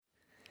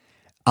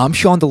I'm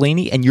Sean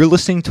Delaney, and you're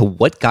listening to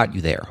What Got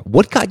You There.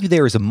 What Got You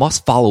There is a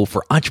must-follow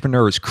for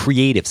entrepreneurs,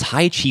 creatives,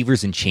 high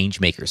achievers, and change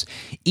makers.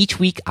 Each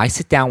week, I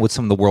sit down with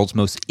some of the world's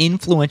most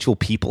influential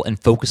people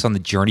and focus on the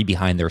journey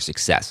behind their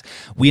success.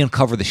 We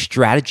uncover the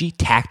strategy,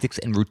 tactics,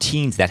 and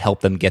routines that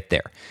help them get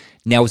there.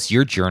 Now it's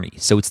your journey,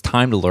 so it's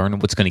time to learn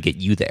what's going to get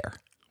you there.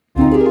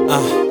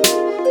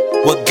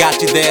 What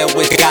got you there?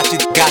 What got you?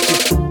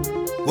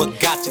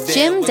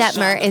 Jim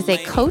Detmer is a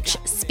coach,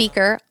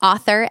 speaker,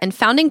 author, and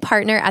founding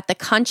partner at the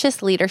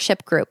Conscious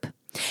Leadership Group.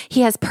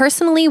 He has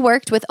personally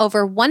worked with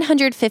over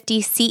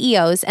 150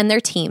 CEOs and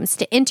their teams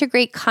to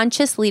integrate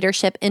conscious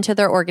leadership into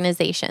their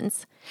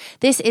organizations.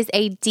 This is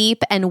a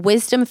deep and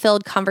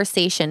wisdom-filled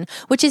conversation,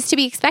 which is to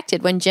be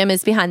expected when Jim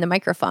is behind the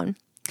microphone.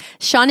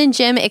 Sean and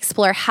Jim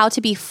explore how to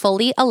be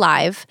fully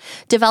alive,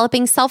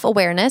 developing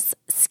self-awareness,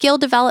 skill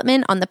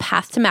development on the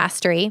path to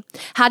mastery,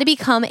 how to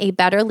become a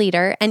better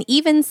leader, and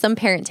even some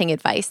parenting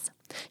advice.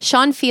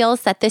 Sean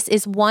feels that this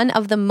is one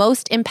of the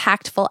most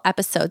impactful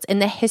episodes in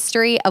the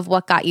history of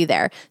What Got You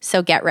There,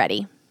 so get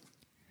ready.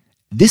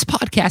 This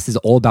podcast is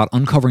all about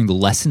uncovering the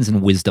lessons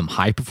and wisdom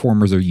high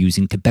performers are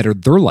using to better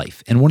their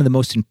life, and one of the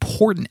most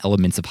important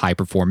elements of high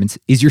performance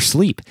is your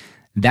sleep.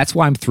 That's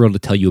why I'm thrilled to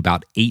tell you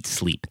about 8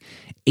 Sleep.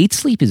 8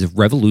 Sleep is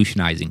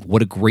revolutionizing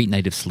what a great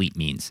night of sleep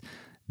means.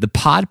 The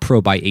Pod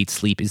Pro by 8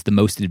 Sleep is the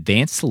most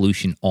advanced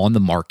solution on the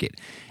market.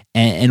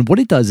 And what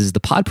it does is the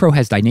Pod Pro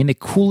has dynamic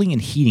cooling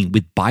and heating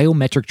with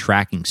biometric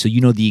tracking, so you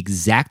know the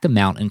exact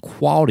amount and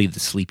quality of the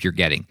sleep you're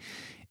getting.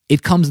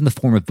 It comes in the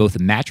form of both a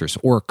mattress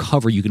or a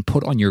cover you can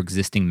put on your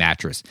existing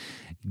mattress.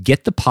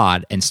 Get the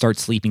pod and start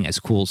sleeping as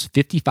cool as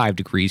 55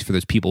 degrees for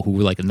those people who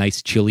like a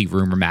nice chilly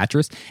room or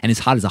mattress, and as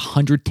hot as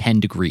 110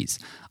 degrees.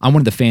 I'm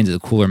one of the fans of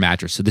the cooler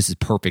mattress, so this is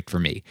perfect for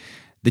me.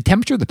 The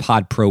temperature of the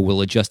Pod Pro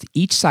will adjust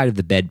each side of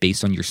the bed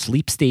based on your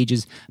sleep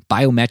stages,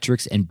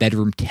 biometrics, and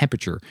bedroom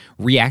temperature,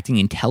 reacting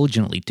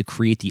intelligently to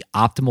create the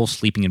optimal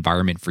sleeping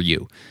environment for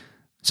you.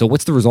 So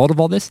what's the result of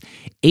all this?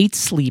 8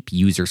 Sleep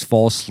users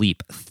fall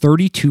asleep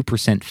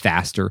 32%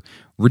 faster,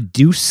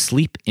 reduce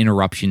sleep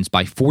interruptions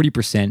by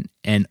 40%,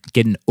 and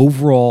get an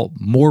overall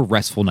more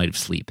restful night of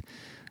sleep.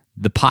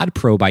 The Pod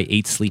Pro by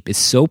 8 Sleep is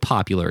so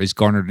popular it's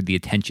garnered the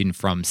attention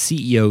from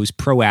CEOs,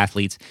 pro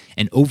athletes,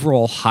 and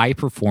overall high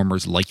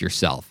performers like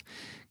yourself.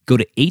 Go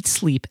to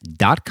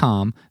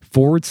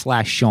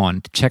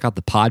 8sleep.com/Sean to check out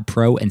the Pod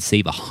Pro and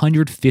save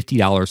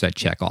 $150 at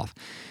checkoff.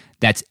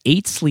 That's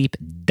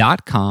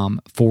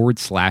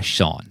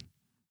 8sleep.com/Sean.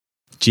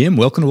 Jim,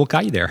 welcome to What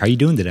Got You There. How are you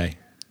doing today?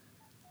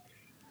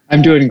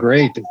 I'm doing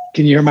great.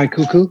 Can you hear my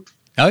cuckoo?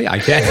 Oh, yeah, I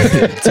can.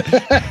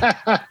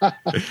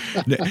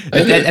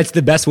 That's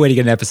the best way to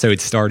get an episode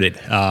started.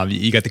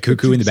 You got the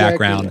cuckoo in the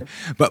background.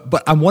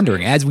 But I'm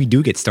wondering, as we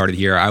do get started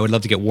here, I would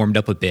love to get warmed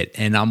up a bit.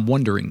 And I'm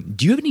wondering,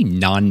 do you have any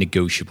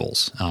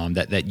non-negotiables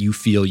that you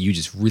feel you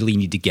just really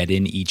need to get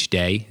in each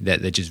day,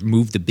 that just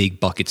move the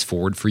big buckets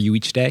forward for you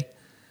each day?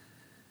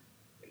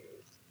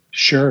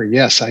 Sure.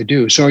 Yes, I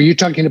do. So are you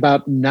talking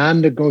about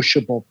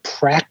non-negotiable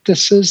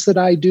practices that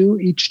I do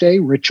each day,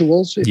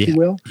 rituals, if you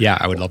will? Yeah,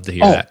 I would love to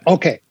hear that.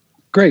 Okay.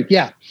 Great.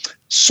 Yeah.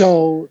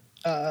 So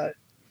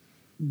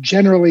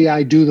generally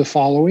I do the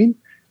following.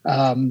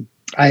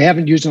 I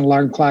haven't used an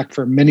alarm clock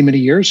for many, many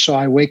years. So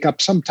I wake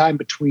up sometime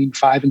between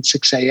 5 and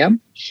 6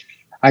 a.m.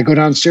 I go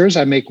downstairs.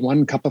 I make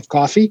 1 cup of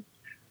coffee.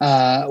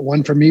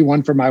 One for me,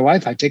 one for my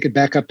wife. I take it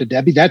back up to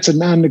Debbie. That's a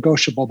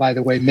non-negotiable, by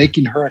the way,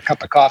 making her a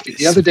cup of coffee.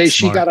 The other day,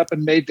 she got up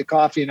and made the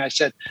coffee, and I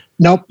said,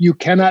 nope, you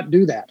cannot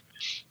do that.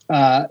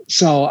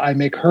 So I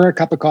make her a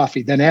cup of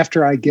coffee. Then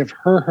after I give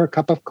her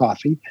cup of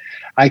coffee,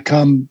 I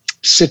come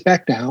sit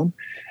back down.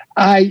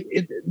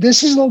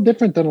 This is a little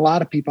different than a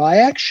lot of people. I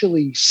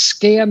actually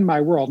scan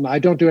my world. Now, I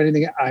don't do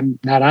anything. I'm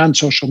not on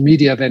social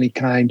media of any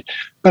kind,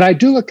 but I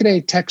do look at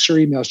any texts or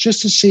emails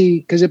just to see,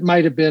 because it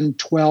might have been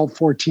 12,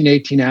 14,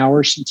 18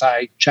 hours since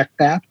I checked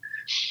that.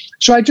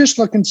 So I just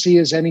look and see,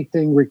 is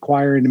anything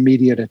requiring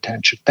immediate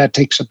attention? That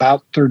takes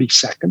about 30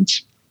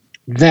 seconds.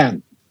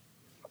 Then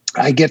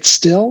I get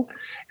still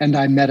and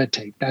I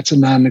meditate. That's a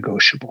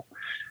non-negotiable.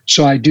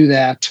 So I do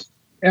that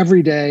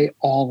every day,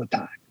 all the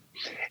time.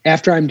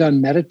 After I'm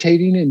done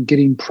meditating and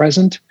getting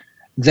present,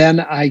 then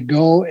I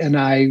go and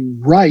I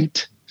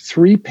write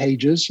 3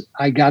 pages.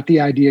 I got the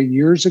idea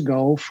years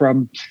ago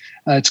from,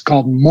 it's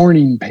called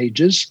Morning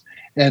Pages,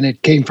 and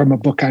it came from a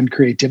book on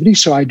creativity.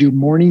 So I do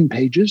morning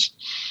pages.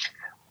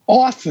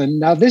 Often,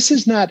 now this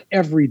is not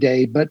every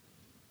day, but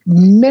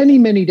many,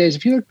 many days,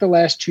 if you look at the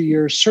last 2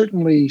 years,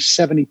 certainly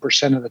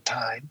 70% of the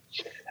time,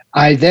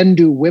 I then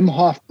do Wim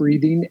Hof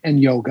breathing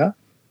and yoga.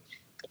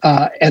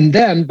 And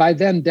then by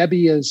then,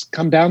 Debbie has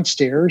come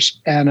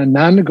downstairs, and a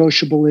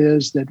non-negotiable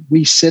is that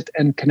we sit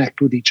and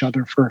connect with each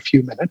other for a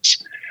few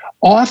minutes.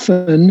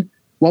 Often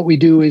what we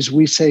do is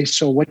we say,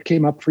 so what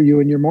came up for you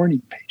in your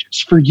morning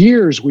pages? For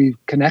years, we've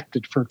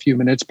connected for a few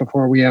minutes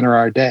before we enter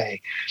our day.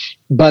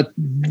 But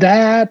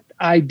that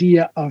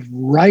idea of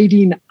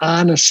writing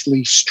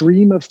honestly,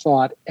 stream of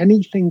thought,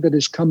 anything that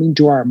is coming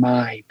to our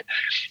mind,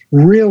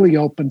 really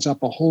opens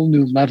up a whole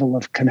new level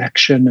of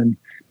connection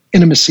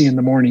intimacy in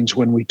the mornings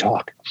when we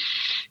talk.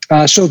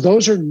 So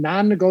those are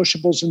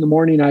non-negotiables in the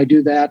morning. I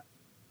do that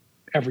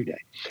every day.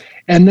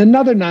 And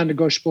another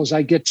non-negotiable is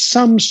I get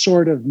some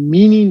sort of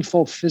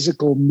meaningful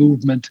physical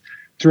movement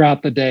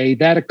throughout the day.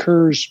 That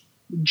occurs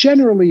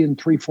generally in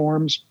three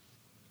forms.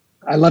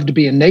 I love to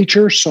be in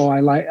nature, so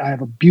I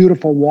have a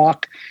beautiful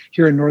walk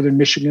here in northern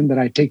Michigan that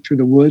I take through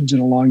the woods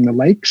and along the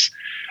lakes.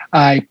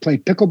 I play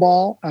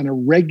pickleball on a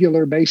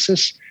regular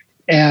basis,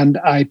 and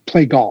I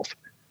play golf.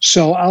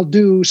 So I'll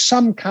do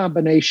some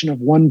combination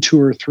of 1, 2,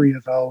 or 3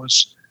 of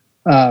those,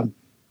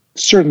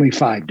 certainly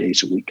 5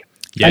 days a week.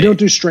 Yeah. I don't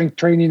do strength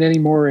training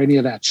anymore or any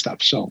of that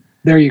stuff. So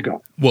there you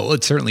go. Well,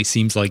 it certainly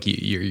seems like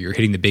you're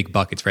hitting the big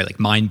buckets, right? Like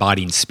mind,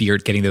 body, and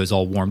spirit, getting those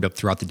all warmed up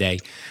throughout the day.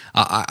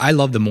 I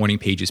love the morning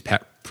pages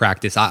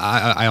practice.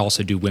 I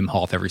also do Wim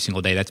Hof every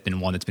single day. That's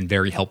been one that's been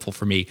very helpful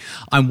for me.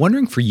 I'm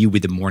wondering for you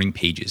with the morning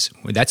pages,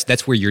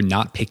 that's where you're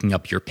not picking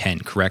up your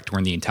pen, correct,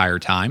 during the entire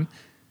time?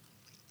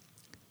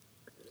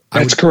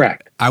 That's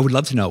correct. I would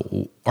love to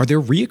know, are there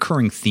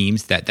reoccurring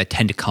themes that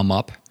tend to come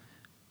up?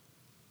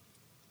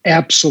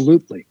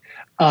 Absolutely.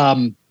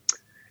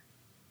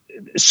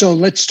 So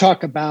let's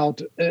talk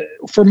about,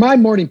 for my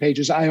morning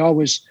pages, I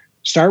always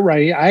start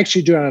writing. I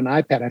actually do it on an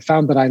iPad. I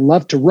found that I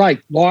love to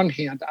write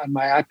longhand on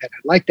my iPad. I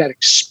like that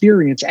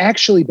experience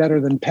actually better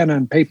than pen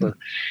on paper.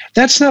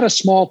 That's not a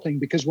small thing,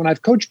 because when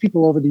I've coached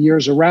people over the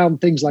years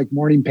around things like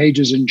morning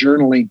pages and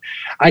journaling,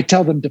 I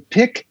tell them to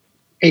pick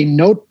a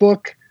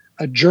notebook,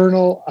 a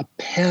journal, a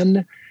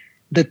pen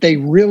that they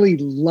really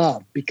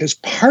love, because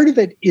part of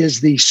it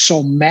is the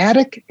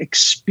somatic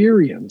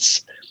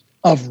experience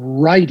of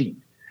writing.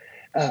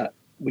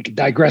 We could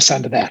digress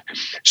onto that.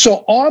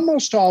 So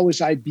almost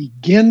always I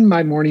begin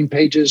my morning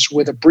pages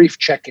with a brief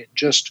check-in,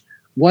 just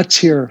what's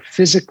here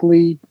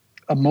physically,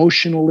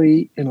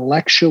 emotionally,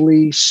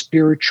 intellectually,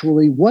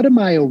 spiritually. What am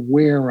I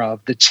aware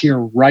of that's here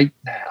right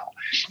now?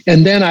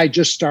 And then I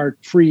just start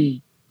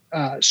free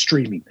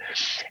streaming.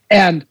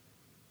 And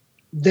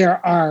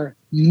there are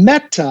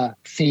meta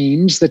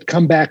themes that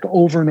come back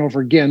over and over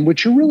again,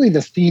 which are really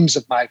the themes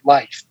of my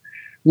life.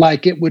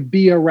 Like it would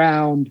be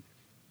around,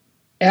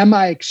 am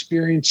I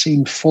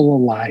experiencing full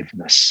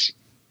aliveness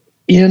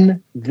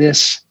in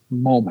this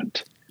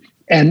moment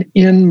and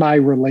in my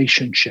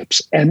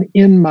relationships and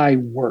in my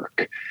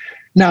work?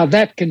 Now,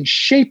 that can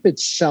shape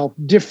itself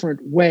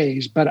different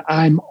ways, but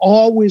I'm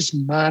always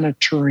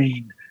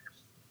monitoring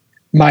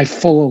my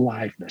full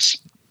aliveness.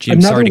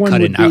 Jim, sorry to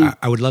cut in.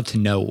 I would love to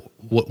know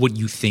what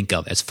you think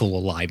of as full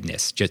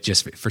aliveness,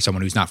 just for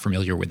someone who's not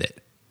familiar with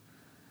it.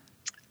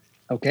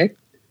 Okay.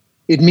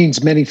 It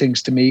means many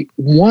things to me.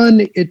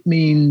 One, it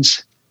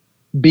means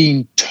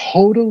being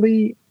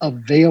totally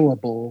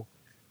available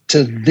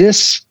to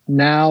this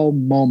now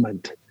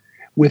moment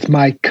with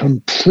my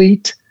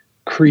complete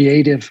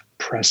creative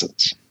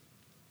presence.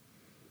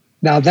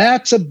 Now,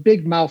 that's a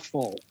big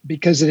mouthful,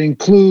 because it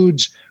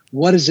includes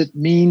what does it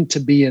mean to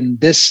be in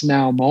this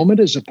now moment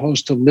as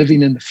opposed to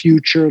living in the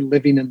future,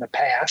 living in the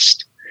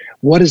past?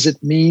 What does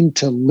it mean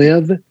to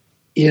live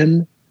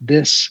in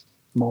this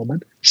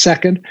moment?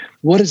 Second,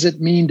 what does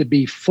it mean to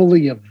be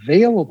fully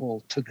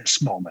available to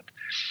this moment?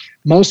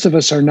 Most of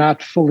us are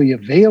not fully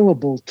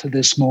available to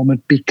this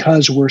moment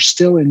because we're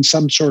still in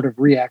some sort of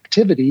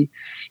reactivity,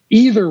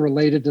 either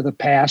related to the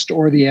past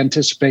or the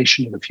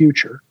anticipation of the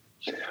future.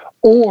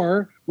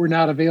 Or we're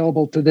not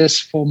available to this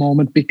full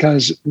moment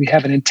because we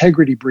have an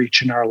integrity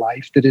breach in our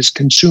life that is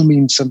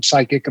consuming some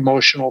psychic,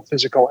 emotional,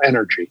 physical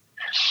energy,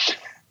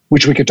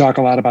 which we could talk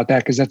a lot about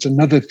that, because that's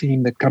another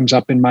theme that comes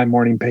up in my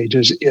morning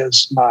pages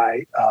is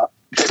my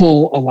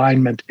full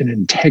alignment and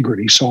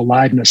integrity. So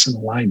aliveness and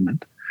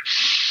alignment.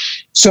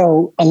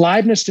 So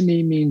aliveness to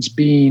me means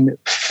being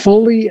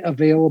fully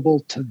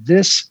available to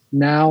this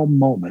now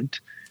moment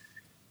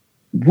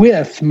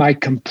with my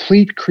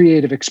complete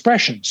creative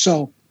expression.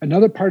 So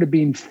another part of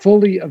being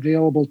fully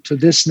available to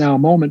this now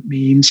moment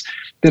means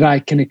that I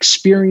can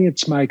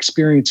experience my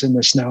experience in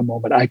this now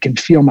moment. I can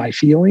feel my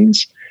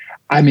feelings.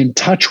 I'm in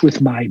touch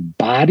with my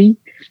body.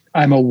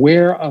 I'm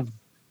aware of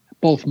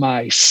both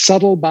my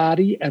subtle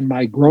body and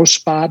my gross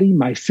body,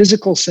 my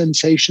physical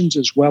sensations,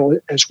 as well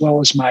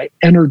as my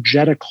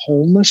energetic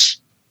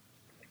wholeness,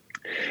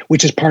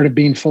 which is part of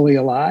being fully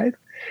alive.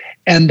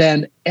 And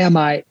then am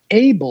I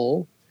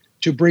able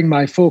to bring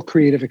my full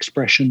creative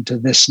expression to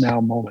this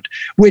now moment,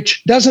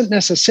 which doesn't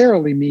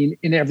necessarily mean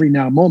in every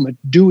now moment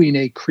doing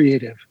a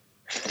creative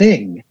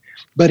thing,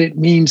 but it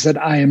means that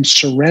I am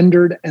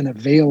surrendered and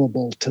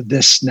available to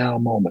this now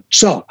moment.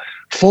 So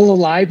full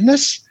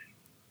aliveness,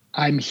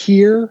 I'm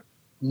here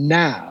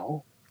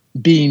now,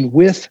 being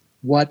with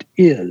what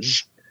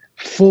is,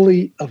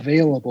 fully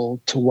available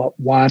to what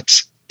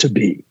wants to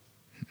be.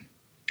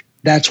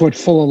 That's what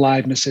full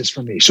aliveness is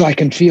for me. So I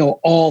can feel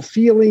all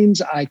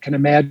feelings. I can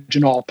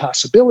imagine all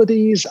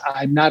possibilities.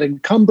 I'm not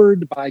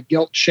encumbered by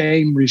guilt,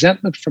 shame,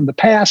 resentment from the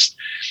past.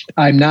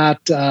 I'm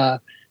not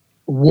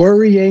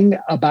worrying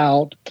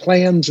about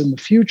plans in the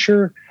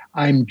future.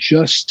 I'm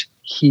just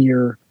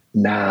here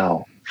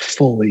now,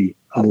 fully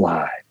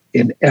alive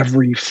in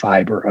every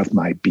fiber of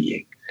my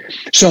being.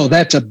 So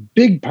that's a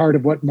big part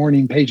of what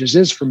Morning Pages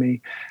is for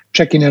me,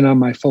 checking in on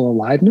my full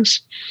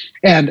aliveness.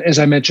 And as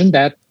I mentioned,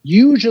 that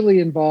usually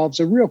involves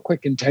a real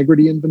quick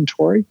integrity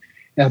inventory.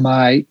 Am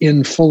I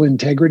in full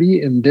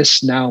integrity in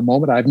this now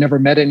moment? I've never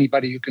met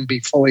anybody who can be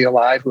fully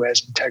alive who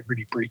has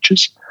integrity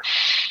breaches.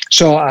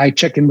 So I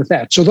check in with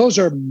that. So those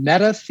are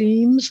meta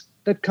themes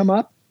that come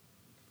up.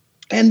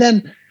 And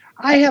then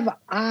I have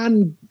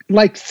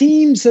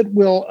themes that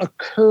will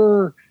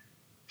occur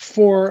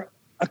for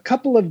a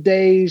couple of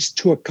days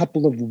to a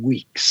couple of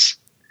weeks.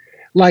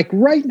 Like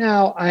right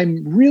now,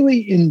 I'm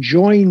really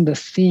enjoying the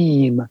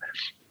theme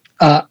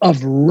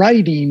of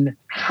writing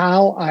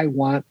how I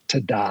want to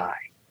die.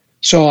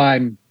 So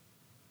I'm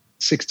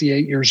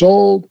 68 years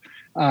old.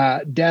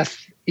 Death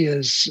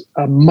is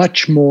a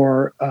much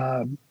more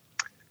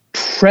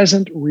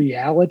present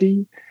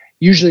reality.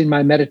 Usually in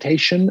my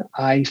meditation,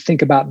 I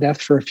think about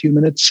death for a few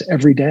minutes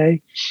every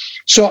day.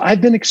 So I've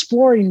been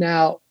exploring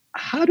now,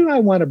 how do I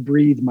want to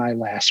breathe my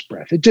last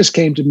breath? It just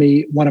came to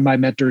me, one of my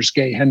mentors,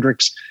 Gay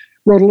Hendricks,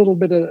 wrote a little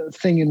bit of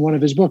thing in one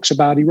of his books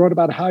he wrote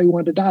about how he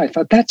wanted to die. I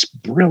thought, that's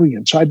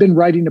brilliant. So I've been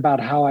writing about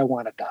how I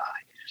want to die.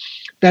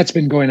 That's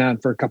been going on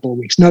for a couple of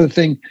weeks. Another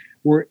thing,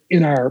 we're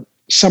in our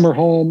summer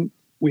home.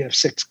 We have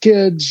 6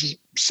 kids,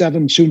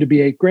 7, soon to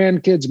be 8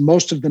 grandkids.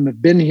 Most of them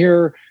have been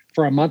here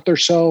for a month or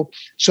so.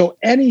 So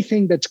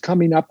anything that's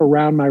coming up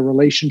around my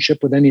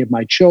relationship with any of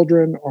my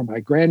children or my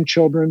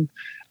grandchildren,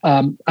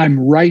 I'm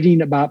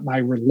writing about my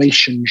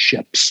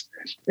relationships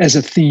as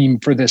a theme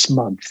for this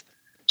month.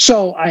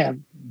 So I have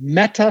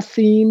meta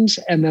themes,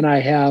 and then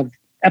I have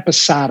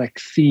episodic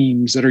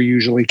themes that are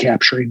usually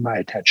capturing my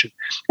attention.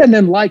 And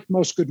then, like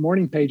most good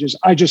morning pages,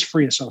 I just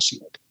free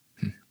associate.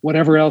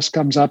 Whatever else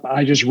comes up,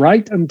 I just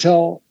write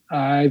until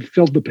I've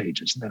filled the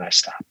pages, and then I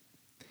stop.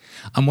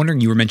 I'm wondering,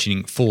 you were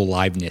mentioning full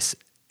aliveness.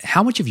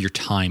 How much of your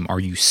time are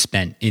you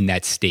spent in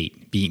that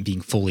state,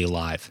 being fully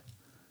alive?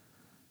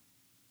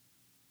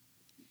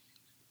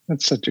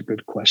 That's such a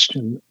good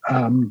question.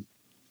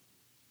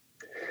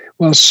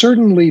 Well,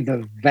 certainly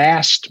the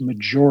vast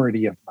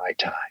majority of my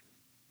time.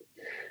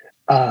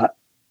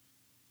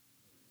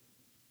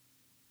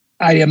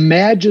 I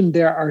imagine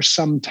there are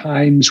some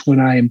times when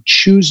I am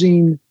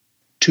choosing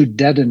to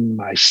deaden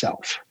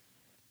myself,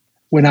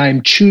 when I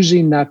am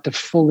choosing not to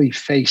fully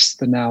face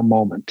the now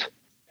moment,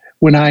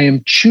 when I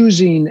am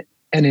choosing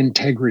an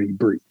integrity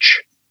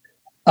breach.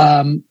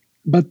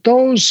 But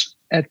those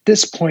at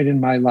this point in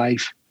my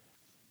life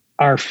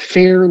are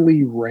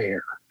fairly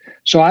rare.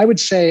 So I would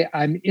say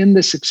I'm in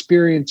this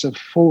experience of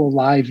full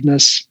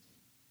aliveness,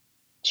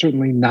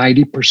 certainly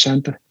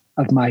 90%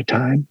 of my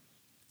time.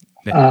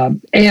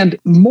 And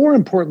more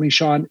importantly,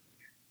 Sean,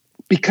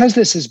 because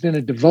this has been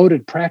a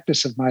devoted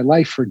practice of my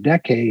life for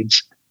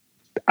decades,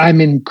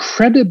 I'm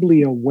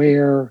incredibly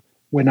aware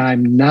when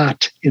I'm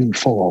not in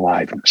full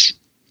aliveness.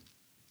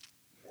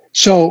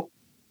 So,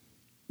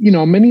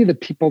 many of the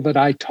people that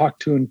I talk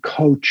to and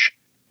coach,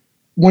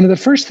 one of the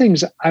first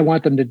things I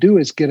want them to do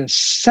is get a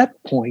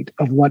set point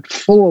of what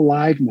full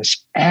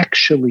aliveness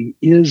actually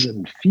is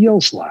and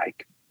feels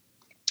like.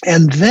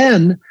 And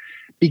then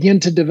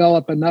begin to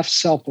develop enough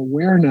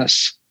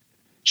self-awareness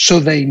so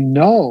they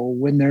know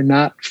when they're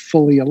not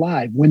fully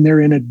alive, when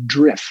they're in a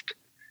drift,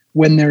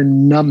 when they're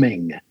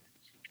numbing,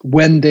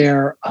 when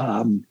they're,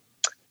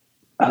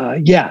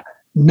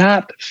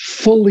 not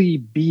fully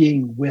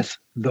being with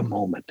the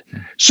moment.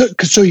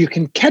 So you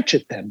can catch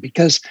it then,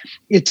 because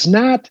it's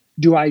not,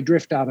 do I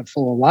drift out of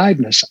full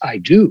aliveness? I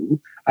do.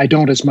 I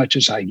don't as much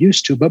as I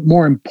used to, but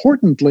more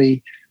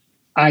importantly,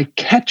 I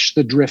catch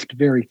the drift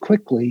very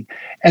quickly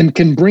and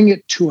can bring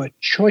it to a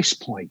choice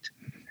point.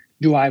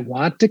 Do I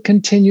want to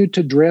continue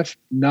to drift,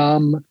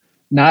 numb,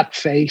 not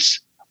face,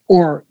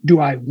 or do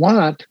I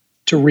want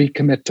to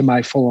recommit to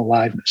my full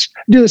aliveness?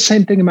 I do the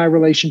same thing in my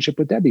relationship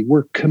with Debbie.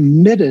 We're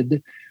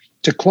committed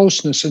to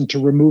closeness and to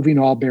removing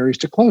all barriers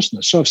to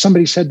closeness. So if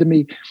somebody said to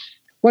me,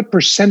 what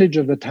percentage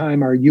of the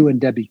time are you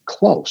and Debbie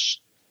close?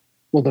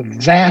 Well, the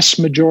vast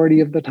majority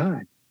of the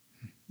time.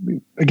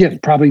 Again,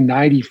 probably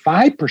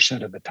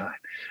 95% of the time.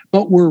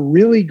 But we're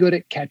really good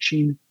at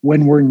catching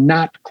when we're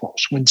not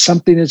close, when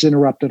something has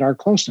interrupted our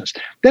closeness.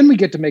 Then we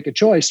get to make a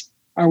choice.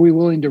 Are we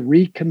willing to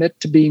recommit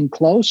to being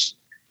close?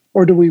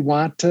 Or do we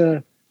want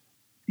to,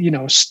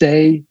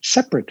 stay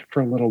separate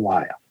for a little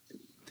while?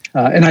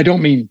 And I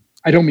don't mean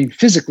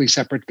physically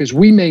separate, because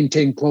we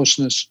maintain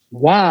closeness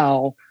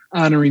while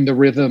honoring the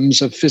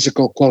rhythms of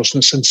physical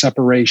closeness and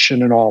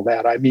separation and all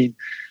that. I mean,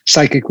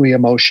 psychically,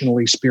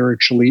 emotionally,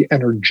 spiritually,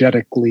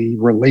 energetically,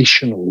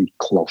 relationally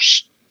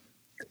close.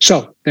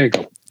 So there you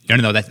go.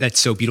 No, that's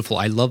so beautiful.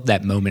 I love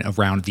that moment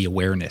around the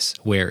awareness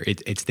where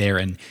it's there.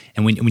 And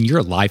when you're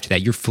alive to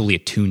that, you're fully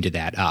attuned to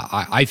that.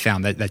 I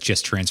found that that's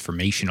just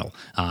transformational.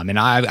 And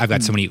I've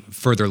got so many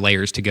further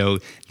layers to go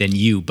than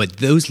you, but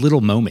those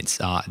little moments,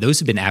 those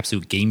have been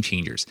absolute game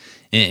changers.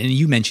 And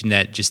you mentioned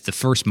that just the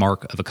first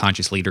mark of a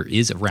conscious leader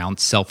is around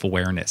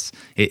self-awareness.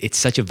 It's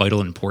such a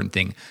vital and important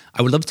thing.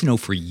 I would love to know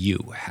for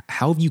you,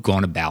 how have you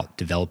gone about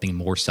developing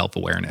more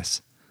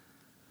self-awareness?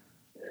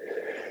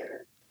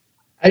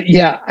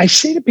 I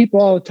say to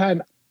people all the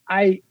time,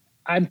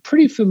 I'm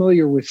pretty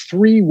familiar with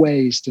 3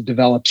 ways to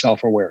develop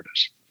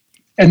self-awareness.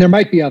 And there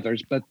might be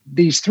others, but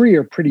these 3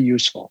 are pretty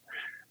useful.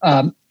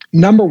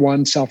 Number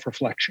 1,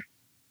 self-reflection.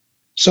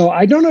 So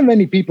I don't know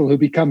many people who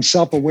become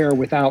self-aware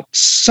without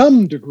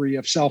some degree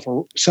of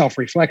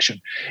self-reflection.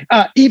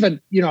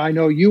 Even, I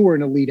know you were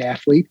an elite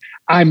athlete.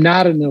 I'm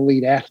not an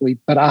elite athlete,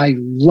 but I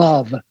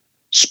love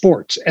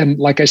sports. And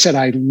like I said,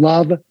 I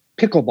love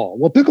pickleball.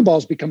 Well, pickleball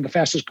has become the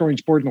fastest growing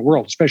sport in the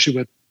world, especially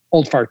with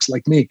old farts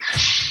like me.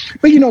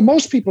 But,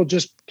 most people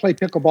just play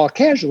pickleball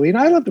casually, and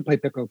I love to play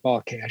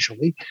pickleball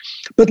casually.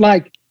 But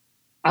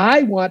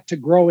I want to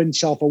grow in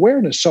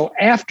self-awareness. So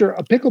after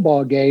a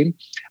pickleball game,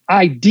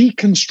 I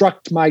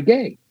deconstruct my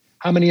game.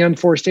 How many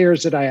unforced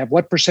errors did I have?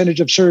 What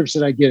percentage of serves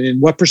did I get in?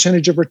 What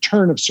percentage of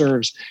return of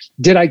serves?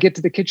 Did I get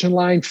to the kitchen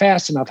line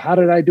fast enough? How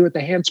did I do at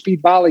the hand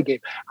speed volley game?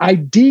 I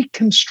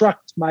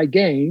deconstruct my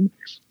game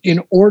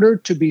in order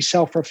to be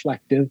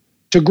self-reflective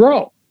to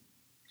grow.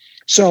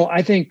 So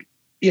I think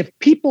if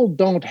people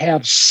don't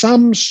have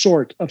some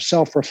sort of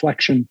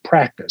self-reflection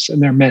practice,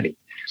 and there are many,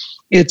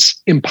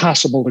 it's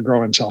impossible to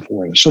grow in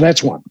self-awareness. So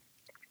that's one.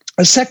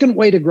 A second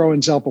way to grow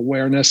in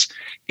self-awareness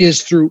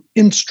is through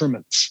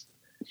instruments.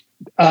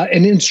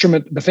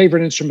 The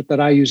favorite instrument that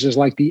I use is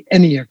like the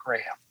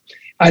Enneagram.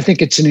 I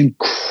think it's an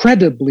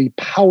incredibly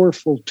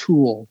powerful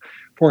tool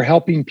for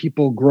helping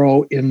people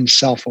grow in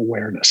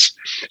self-awareness.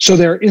 So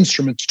there are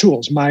instruments,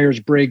 tools,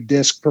 Myers-Briggs,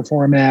 DISC,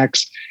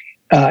 PerformX,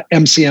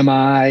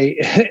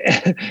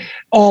 MCMI,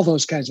 all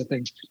those kinds of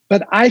things.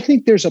 But I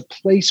think there's a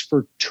place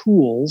for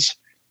tools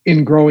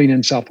in growing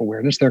in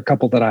self-awareness. There are a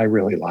couple that I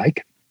really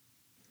like.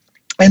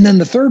 And then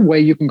the third way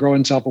you can grow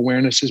in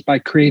self-awareness is by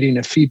creating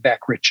a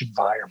feedback-rich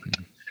environment.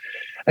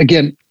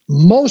 Again,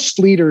 most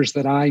leaders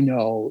that I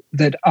know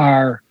that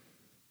are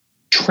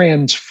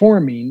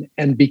transforming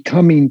and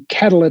becoming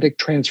catalytic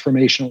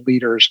transformational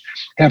leaders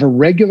have a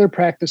regular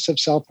practice of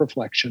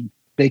self-reflection.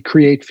 They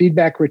create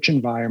feedback-rich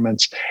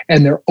environments,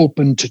 and they're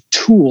open to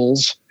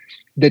tools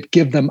that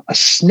give them a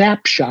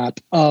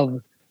snapshot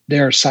of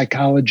their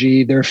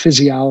psychology, their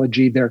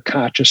physiology, their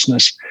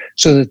consciousness,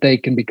 so that they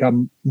can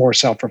become more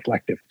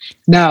self-reflective.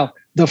 Now,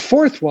 the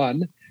fourth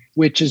one,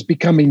 which is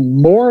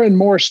becoming more and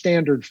more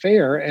standard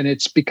fare, and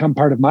it's become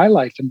part of my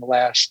life in the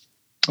last,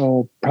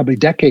 probably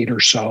decade or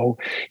so,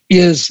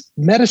 is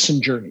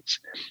medicine journeys.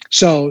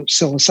 So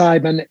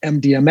psilocybin,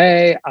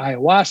 MDMA,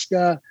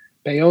 ayahuasca,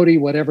 peyote,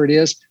 whatever it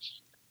is,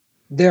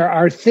 there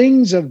are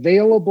things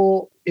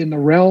available in the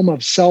realm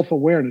of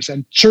self-awareness,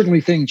 and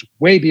certainly things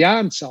way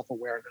beyond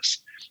self-awareness,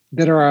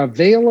 that are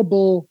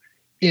available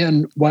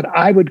in what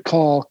I would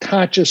call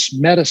conscious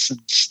medicine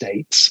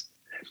states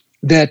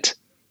that,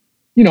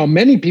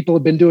 many people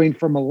have been doing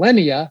for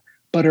millennia,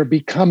 but are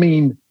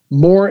becoming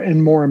more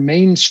and more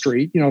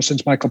mainstream,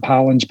 since Michael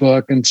Pollan's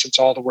book and since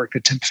all the work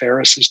that Tim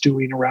Ferriss is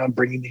doing around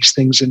bringing these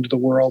things into the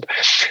world.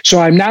 So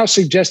I'm now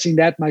suggesting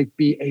that might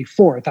be a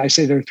fourth. I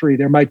say there are 3.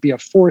 There might be a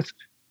fourth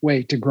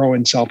way to grow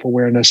in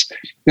self-awareness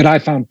that I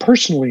found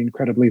personally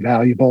incredibly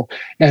valuable.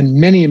 And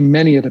many,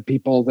 many of the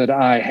people that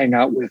I hang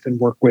out with and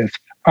work with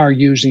are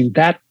using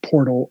that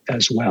portal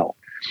as well.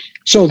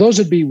 So those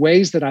would be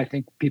ways that I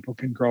think people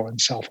can grow in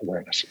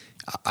self-awareness.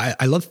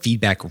 I love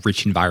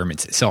feedback-rich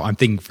environments. So I'm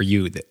thinking for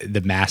you, the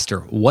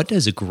master, what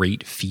does a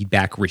great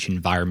feedback-rich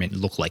environment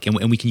look like?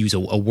 And we can use a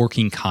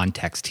working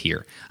context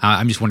here.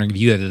 I'm just wondering if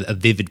you have a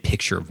vivid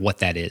picture of what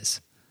that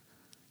is.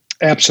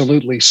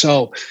 Absolutely.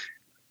 So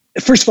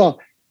first of all,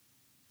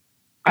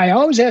 I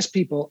always ask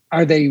people,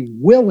 are they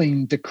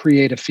willing to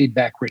create a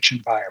feedback-rich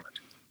environment?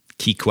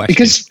 Key question.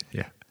 Because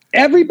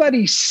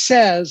everybody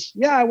says,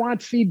 I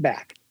want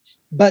feedback.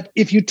 But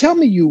if you tell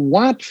me you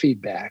want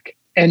feedback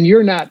and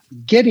you're not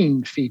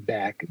getting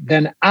feedback,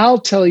 then I'll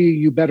tell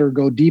you better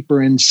go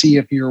deeper and see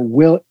if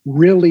you're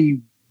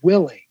really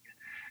willing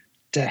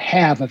to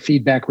have a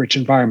feedback-rich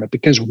environment.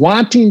 Because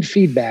wanting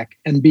feedback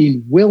and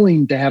being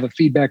willing to have a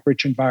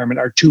feedback-rich environment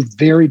are 2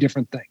 very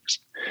different things.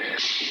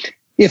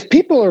 If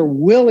people are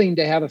willing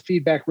to have a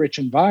feedback-rich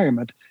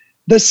environment,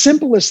 the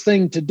simplest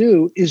thing to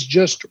do is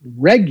just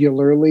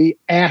regularly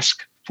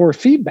ask for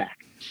feedback.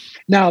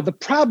 Now, the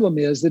problem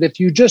is that if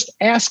you just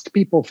ask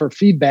people for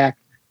feedback,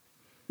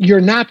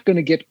 you're not going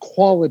to get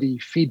quality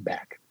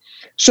feedback.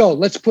 So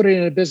let's put it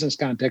in a business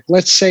context.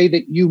 Let's say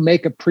that you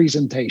make a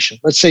presentation.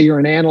 Let's say you're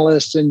an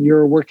analyst and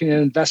you're working in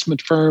an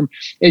investment firm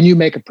and you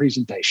make a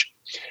presentation.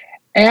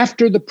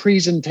 After the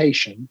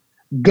presentation,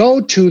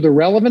 go to the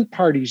relevant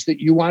parties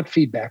that you want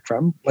feedback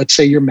from. Let's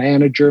say your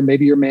manager,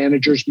 maybe your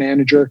manager's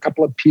manager, a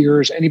couple of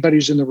peers, anybody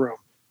who's in the room,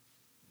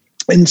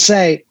 and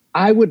say,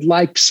 I would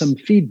like some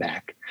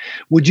feedback.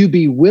 Would you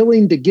be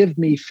willing to give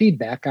me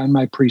feedback on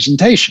my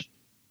presentation?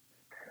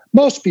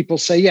 Most people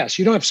say yes.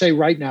 You don't have to say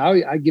right now.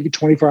 I give you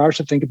 24 hours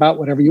to think about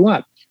whatever you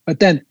want. But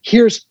then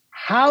here's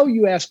how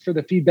you ask for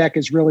the feedback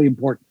is really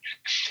important.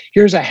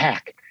 Here's a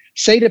hack.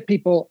 Say to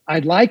people,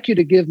 I'd like you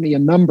to give me a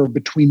number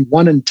between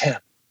 1 and 10.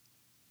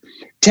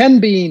 10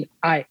 being,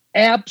 I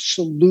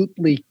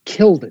absolutely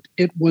killed it.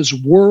 It was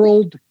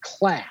world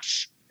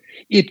class.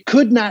 It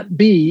could not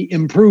be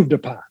improved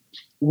upon.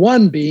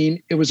 One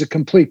being, it was a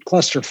complete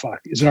clusterfuck.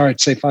 Is it all right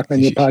to say fuck on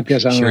your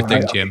podcast? I don't Sure know.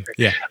 thing, Jim.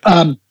 Yeah.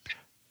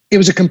 It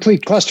was a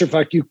complete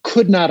clusterfuck. You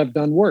could not have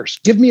done worse.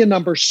 Give me a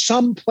number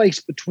someplace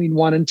between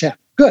 1 and 10.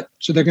 Good.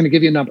 So they're going to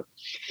give you a number.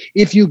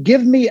 If you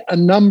give me a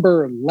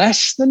number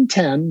less than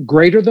 10,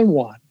 greater than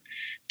 1,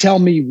 tell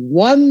me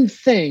one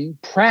thing,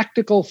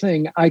 practical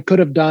thing I could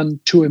have done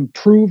to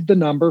improve the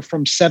number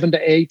from 7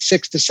 to 8,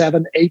 6 to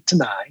 7, 8 to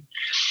 9.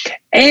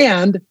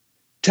 And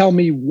tell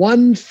me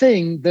one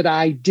thing that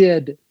I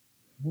did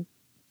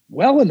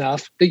well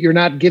enough that you're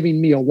not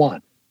giving me a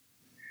 1.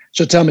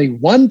 So tell me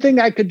one thing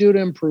I could do to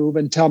improve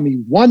and tell me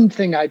one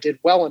thing I did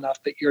well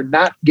enough that you're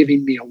not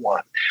giving me a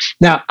 1.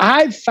 Now,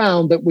 I've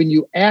found that when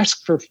you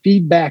ask for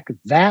feedback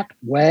that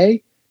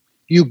way,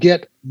 you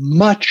get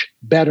much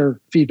better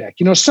feedback.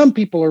 You know, some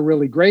people are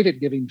really great at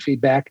giving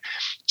feedback.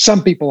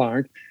 Some people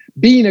aren't.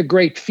 Being a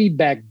great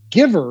feedback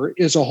giver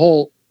is a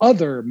whole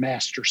other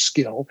master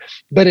skill,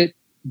 but it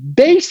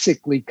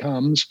basically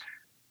comes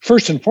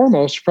first and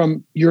foremost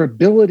from your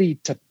ability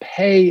to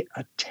pay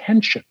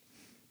attention,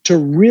 to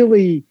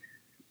really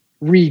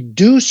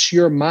reduce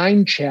your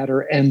mind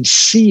chatter and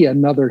see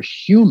another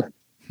human.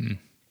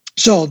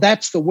 So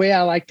that's the way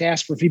I like to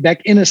ask for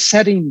feedback in a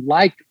setting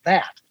like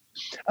that.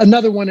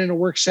 Another one in a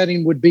work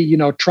setting would be,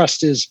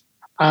 trust is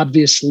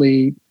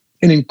obviously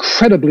an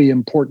incredibly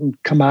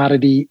important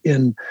commodity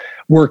in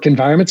work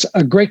environments.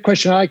 A great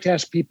question I like to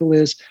ask people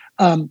is,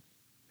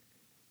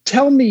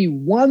 tell me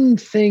one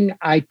thing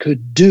I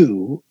could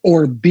do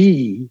or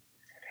be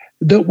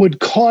that would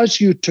cause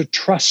you to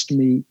trust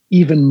me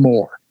even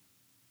more.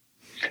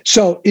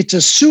 So it's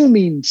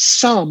assuming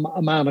some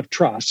amount of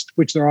trust,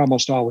 which there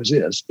almost always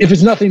is. If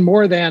it's nothing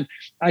more than,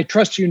 I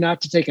trust you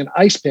not to take an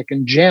ice pick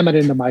and jam it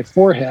into my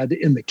forehead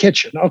in the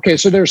kitchen. Okay,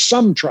 so there's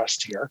some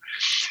trust here.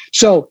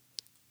 So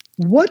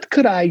what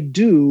could I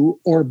do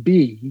or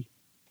be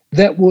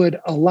that would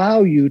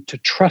allow you to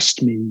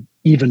trust me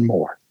even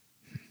more?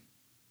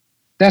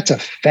 That's a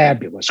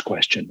fabulous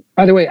question.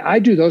 By the way, I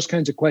do those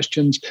kinds of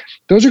questions.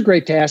 Those are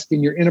great to ask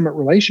in your intimate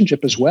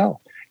relationship as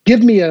well.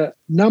 Give me a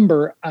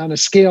number on a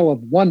scale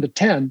of 1 to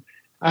 10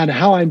 on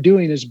how I'm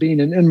doing as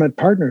being an intimate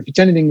partner. If it's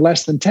anything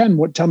less than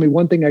 10, tell me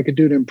one thing I could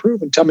do to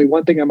improve, and tell me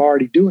one thing I'm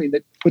already doing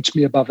that puts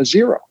me above a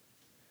 0.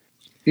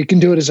 You can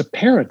do it as a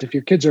parent. If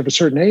your kids are of a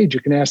certain age,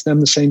 you can ask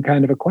them the same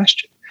kind of a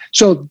question.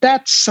 So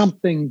that's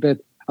something that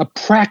a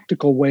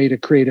practical way to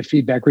create a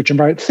feedback-rich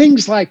environment.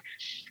 Things like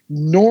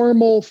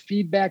normal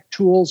feedback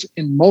tools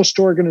in most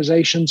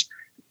organizations,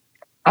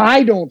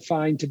 I don't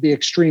find to be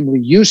extremely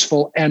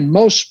useful, and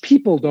most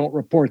people don't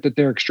report that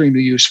they're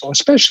extremely useful,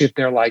 especially if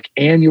they're like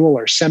annual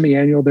or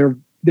semi-annual.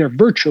 They're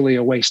virtually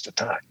a waste of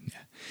time.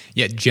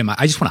 Yeah, Jim,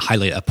 I just want to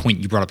highlight a point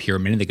you brought up here a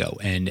minute ago,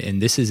 and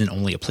this isn't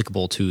only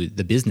applicable to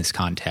the business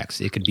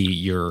context. It could be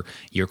your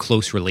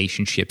close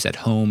relationships at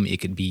home.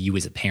 It could be you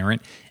as a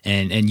parent,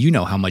 and you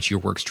know how much your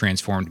work's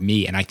transformed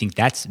me, and I think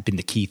that's been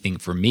the key thing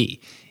for me,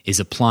 is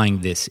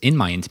applying this in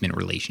my intimate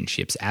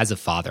relationships as a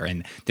father,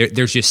 and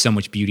there's just so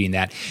much beauty in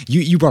that.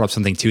 You brought up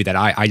something too that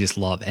I just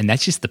love, and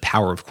that's just the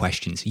power of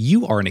questions.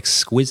 You are an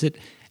exquisite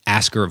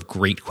asker of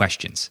great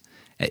questions.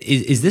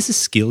 Is this a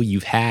skill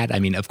you've had? I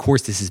mean, of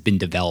course, this has been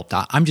developed.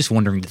 I'm just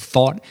wondering the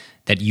thought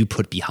that you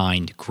put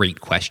behind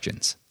great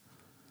questions.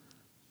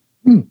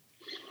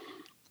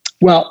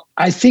 Well,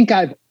 I think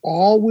I've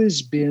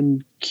always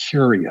been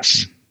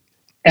curious,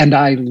 and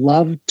I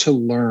love to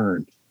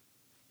learn.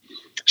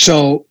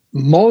 So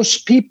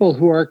most people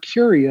who are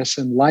curious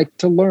and like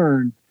to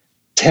learn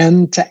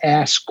tend to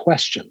ask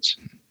questions.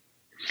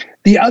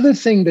 The other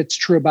thing that's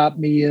true about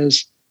me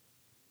is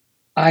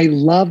I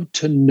love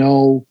to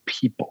know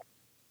people.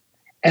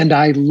 And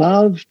I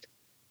love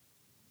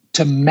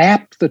to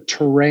map the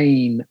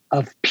terrain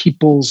of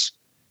people's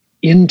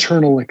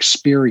internal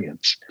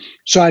experience.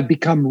 So I've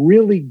become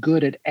really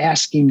good at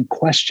asking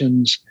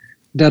questions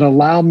that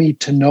allow me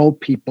to know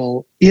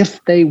people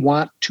if they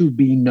want to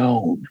be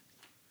known.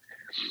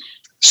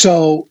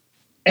 So,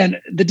 and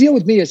the deal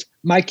with me is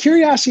my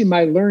curiosity,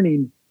 my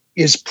learning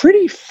is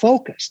pretty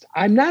focused.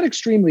 I'm not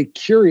extremely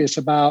curious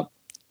about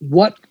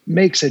what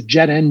makes a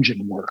jet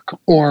engine work,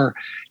 or,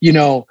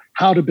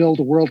 how to build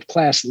a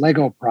world-class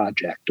Lego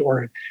project,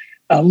 or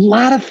a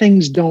lot of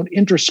things don't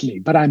interest me,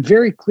 but I'm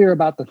very clear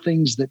about the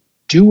things that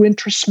do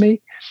interest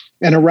me.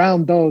 And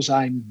around those,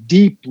 I'm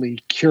deeply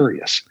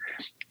curious.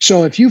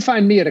 So if you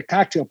find me at a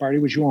cocktail party,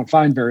 which you won't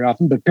find very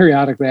often, but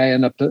periodically I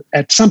end up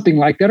at something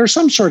like that, or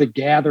some sort of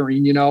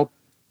gathering,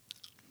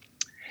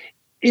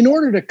 in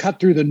order to cut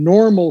through the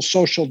normal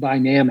social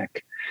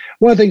dynamic,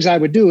 one of the things I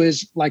would do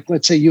is, like,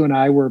 let's say you and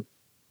I were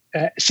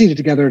seated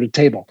together at a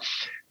table.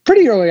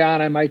 Pretty early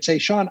on, I might say,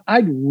 Sean,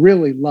 I'd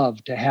really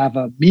love to have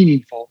a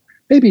meaningful,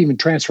 maybe even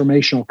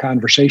transformational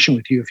conversation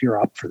with you if you're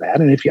up for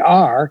that. And if you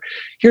are,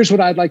 here's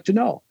what I'd like to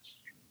know.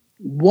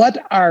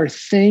 What are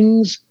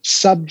things,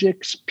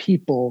 subjects,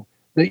 people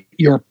that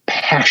you're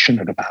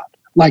passionate about?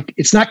 Like,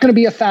 it's not going to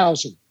be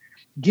 1,000.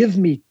 Give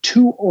me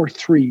 2 or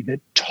 3 that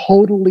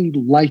totally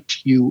light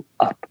you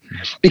up,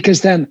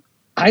 because then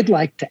I'd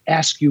like to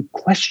ask you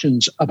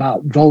questions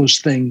about those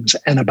things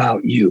and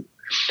about you.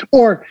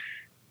 Or,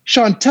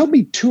 Sean, tell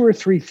me 2 or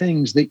 3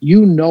 things that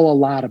you know a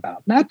lot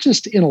about, not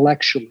just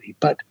intellectually,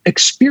 but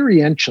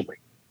experientially.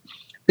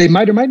 They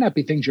might or might not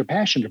be things you're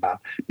passionate about,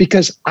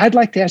 because I'd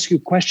like to ask you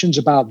questions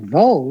about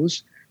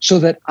those so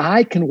that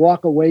I can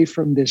walk away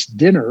from this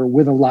dinner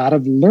with a lot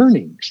of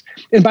learnings.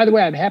 And by the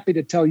way, I'm happy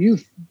to tell you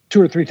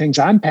 2 or 3 things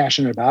I'm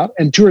passionate about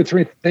and 2 or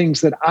 3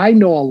 things that I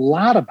know a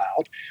lot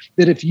about,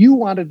 that if you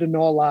wanted to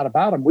know a lot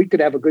about them, we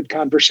could have a good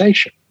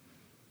conversation.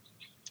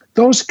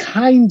 Those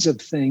kinds of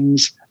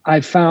things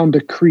I've found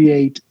to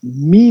create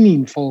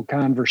meaningful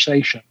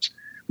conversations,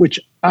 which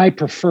I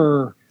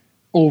prefer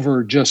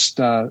over just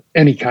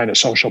any kind of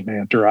social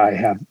banter I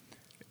have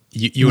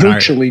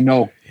virtually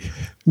no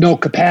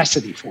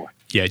capacity for.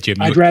 Yeah, Jim,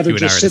 I'd rather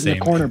just sit in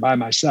the corner by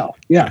myself.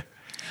 Yeah.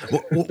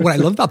 What I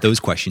love about those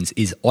questions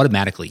is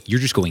automatically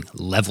you're just going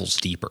levels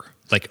deeper,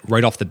 like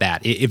right off the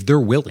bat. If they're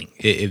willing,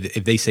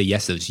 if they say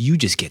yes to those, you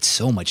just get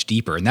so much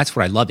deeper. And that's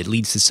what I love. It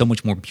leads to so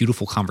much more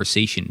beautiful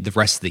conversation the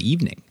rest of the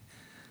evening.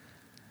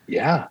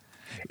 Yeah.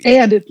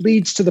 And it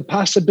leads to the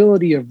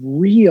possibility of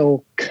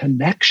real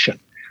connection.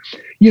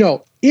 You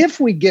know, if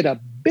we get a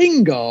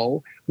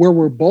bingo where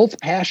we're both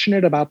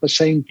passionate about the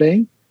same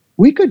thing,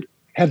 we could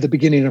have the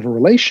beginning of a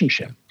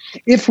relationship.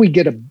 If we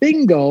get a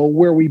bingo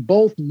where we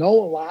both know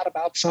a lot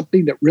about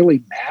something that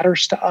really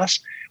matters to us,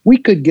 we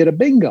could get a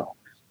bingo.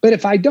 But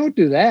if I don't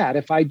do that,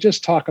 if I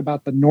just talk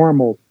about the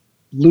normal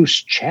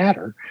loose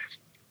chatter,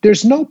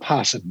 there's no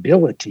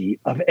possibility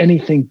of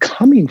anything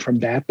coming from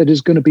that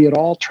is going to be at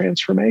all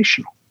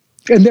transformational.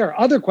 And there are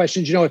other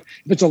questions, you know, if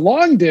it's a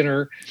long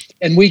dinner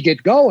and we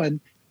get going,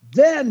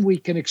 then we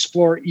can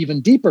explore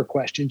even deeper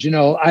questions. You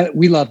know,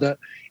 we love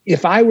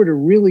if I were to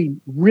really,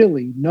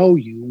 really know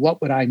you, what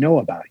would I know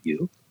about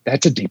you?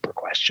 That's a deeper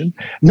question.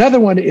 Another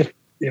one, if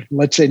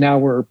let's say now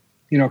we're,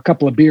 you know, a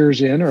couple of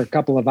beers in or a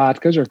couple of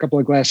vodkas or a couple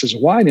of glasses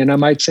of wine in, I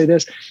might say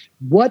this: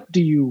 what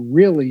do you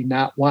really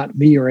not want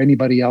me or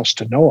anybody else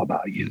to know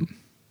about you?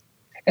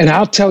 And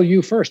I'll tell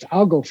you first.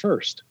 I'll go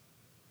first.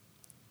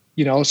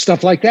 You know,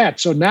 stuff like that.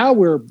 So now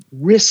we're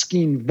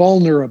risking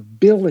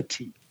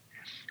vulnerability,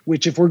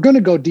 which if we're going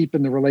to go deep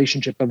in the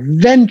relationship,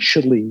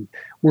 eventually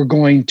we're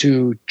going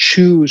to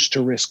choose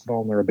to risk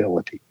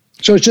vulnerability.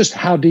 So it's just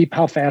how deep,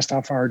 how fast,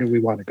 how far do we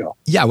want to go?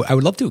 Yeah, I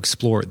would love to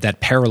explore that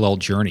parallel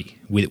journey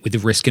with the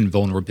risk and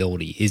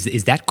vulnerability.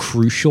 Is that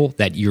crucial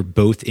that you're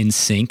both in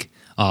sync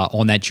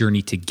on that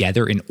journey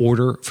together in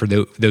order for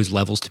those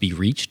levels to be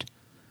reached?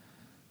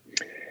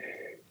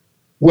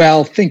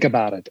 Well, think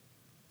about it.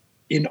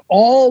 In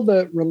all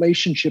the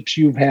relationships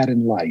you've had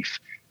in life,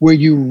 where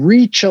you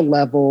reach a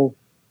level,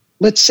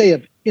 let's say,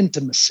 of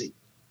intimacy,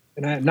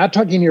 and I'm not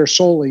talking here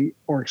solely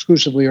or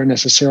exclusively or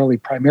necessarily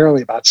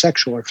primarily about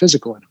sexual or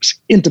physical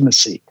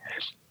intimacy.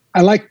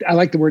 I like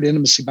the word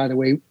intimacy, by the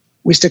way.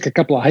 We stick a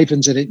couple of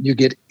hyphens in it, and you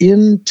get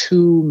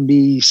into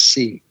me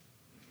see.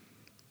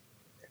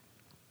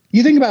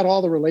 You think about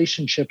all the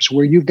relationships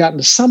where you've gotten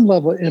to some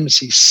level of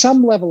intimacy,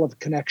 some level of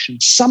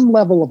connection, some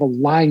level of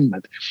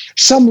alignment,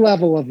 some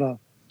level of a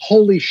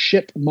holy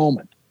shit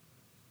moment.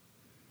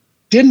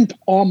 Didn't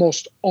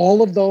almost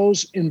all of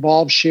those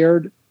involve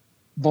shared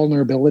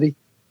vulnerability?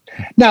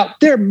 Now,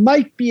 there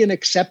might be an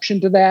exception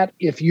to that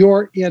if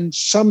you're in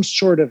some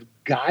sort of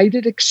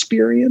guided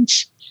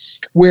experience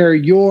where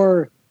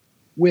you're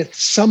with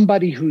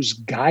somebody who's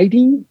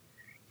guiding.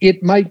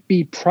 It might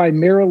be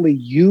primarily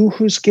you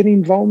who's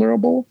getting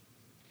vulnerable.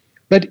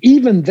 But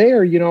even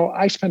there, you know,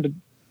 I spend a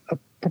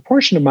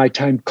proportion of my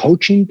time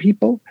coaching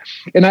people.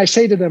 And I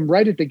say to them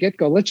right at the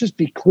get-go, let's just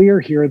be clear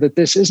here that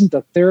this isn't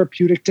a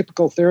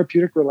typical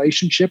therapeutic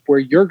relationship where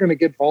you're going to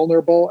get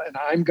vulnerable and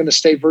I'm going to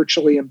stay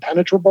virtually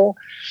impenetrable.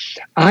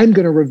 I'm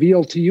going to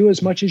reveal to you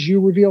as much as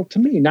you reveal to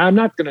me. Now, I'm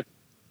not going to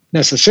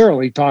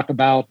necessarily talk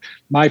about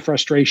my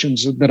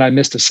frustrations that I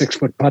missed a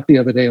 6-foot putt the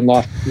other day and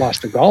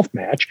lost a golf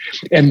match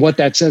and what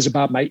that says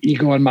about my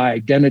ego and my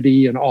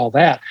identity and all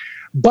that.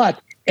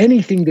 But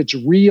anything that's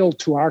real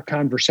to our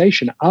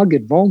conversation, I'll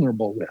get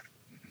vulnerable with.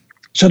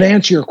 So to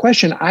answer your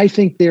question, I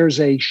think there's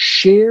a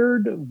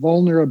shared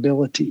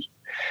vulnerability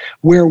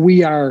where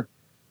we are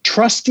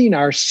trusting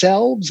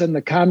ourselves and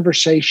the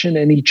conversation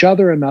and each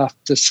other enough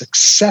to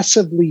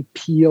successively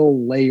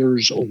peel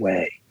layers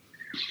away,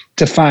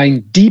 to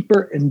find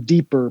deeper and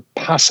deeper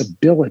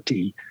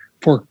possibility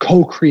for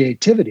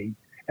co-creativity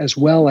as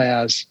well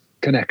as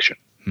connection.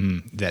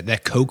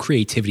 That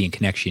co-creativity and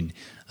connection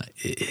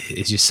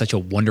is just such a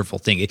wonderful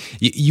thing.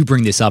 You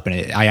bring this up,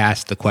 and I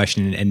asked the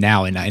question, and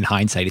now in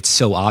hindsight, it's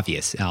so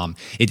obvious.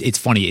 It's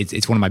funny.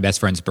 It's one of my best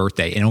friend's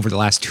birthday, and over the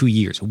last 2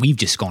 years, we've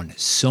just gone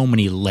so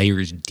many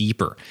layers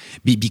deeper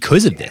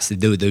because of this.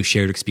 Those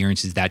shared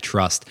experiences, that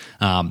trust.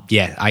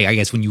 I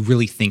guess when you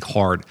really think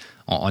hard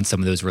on some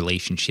of those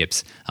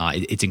relationships,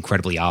 it's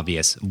incredibly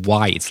obvious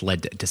why it's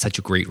led to such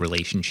a great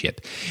relationship.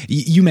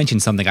 You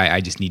mentioned something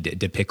I just need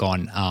to pick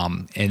on,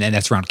 and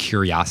that's around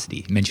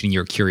curiosity, mentioning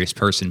you're a curious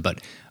person, but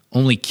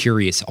only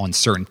curious on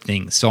certain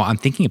things. So I'm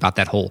thinking about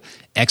that whole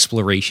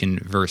exploration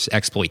versus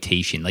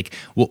exploitation. Like,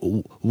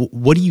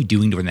 what are you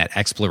doing during that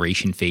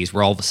exploration phase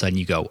where all of a sudden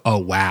you go, oh,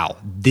 wow,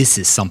 this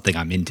is something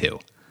I'm into?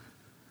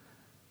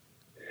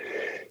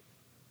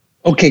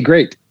 Okay,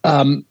 great.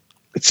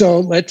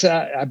 So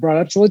I brought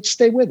up, so let's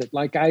stay with it.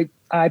 Like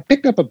I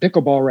picked up a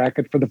pickleball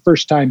racket for the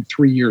first time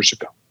 3 years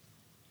ago.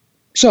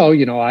 So,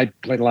 I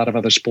played a lot of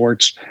other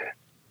sports,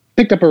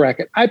 picked up a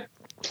racket. I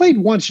played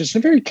once, just a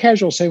very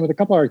casual setting with a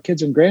couple of our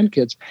kids and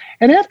grandkids.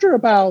 And after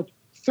about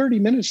 30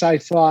 minutes, I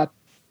thought,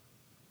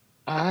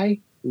 I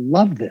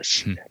love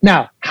this.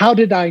 Now, how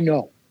did I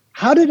know?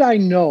 How did I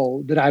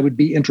know that I would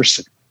be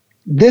interested?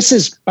 This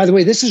is, by the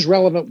way, this is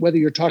relevant whether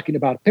you're talking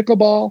about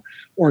pickleball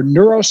or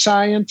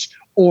neuroscience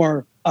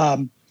or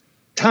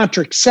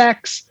tantric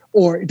sex,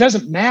 or it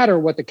doesn't matter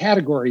what the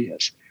category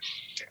is.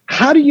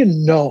 How do you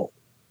know?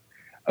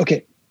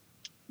 Okay,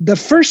 the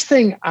first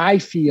thing I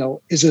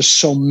feel is a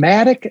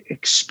somatic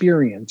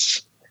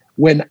experience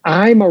when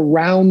I'm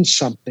around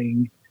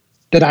something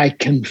that I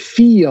can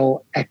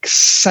feel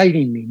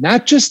exciting me,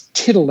 not just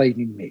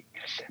titillating me,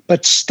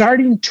 but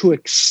starting to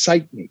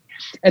excite me.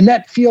 And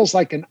that feels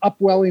like an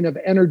upwelling of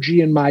energy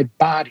in my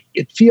body.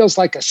 It feels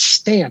like a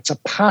stance, a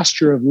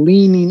posture of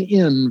leaning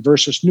in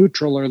versus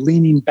neutral or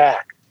leaning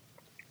back.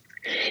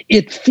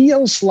 It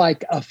feels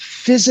like a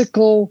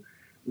physical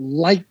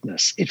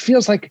lightness. It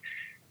feels like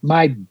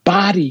my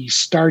body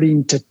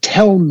starting to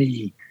tell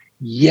me,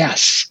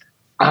 yes,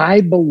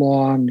 I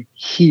belong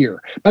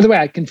here. By the way,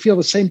 I can feel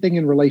the same thing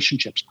in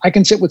relationships. I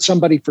can sit with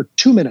somebody for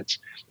 2 minutes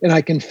and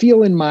I can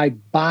feel in my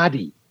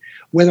body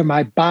whether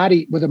my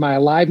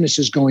aliveness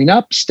is going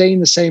up, staying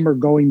the same, or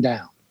going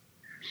down.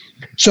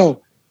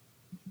 So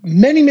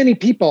many, many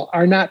people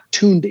are not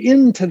tuned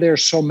into their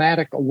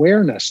somatic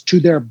awareness, to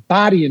their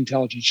body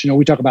intelligence.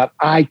 We talk about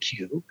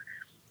IQ,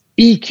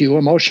 EQ,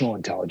 emotional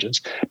intelligence,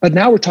 but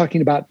now we're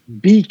talking about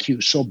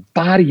BQ, so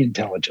body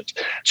intelligence.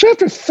 So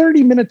after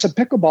 30 minutes of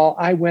pickleball,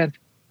 I went,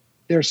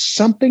 there's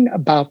something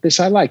about this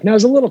I like. Now,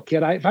 as a little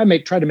kid, if I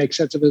try to make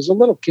sense of it, as a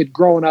little kid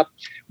growing up,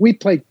 we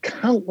played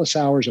countless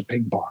hours of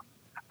ping pong.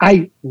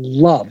 I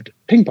loved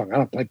ping pong. I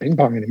don't play ping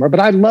pong anymore,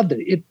 but I loved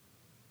it.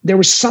 There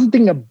was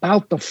something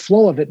about the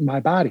flow of it in my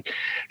body.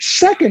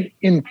 Second,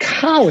 in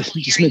college,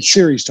 just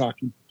mid-series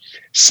talking.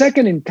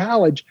 Second, in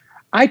college,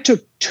 I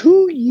took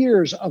 2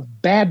 years of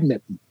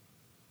badminton.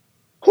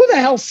 Who the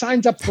hell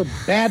signs up for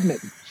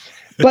badminton?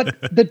 But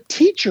the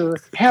teacher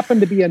happened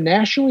to be a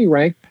nationally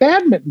ranked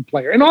badminton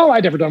player. And all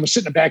I'd ever done was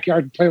sit in the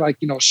backyard and play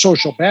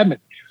social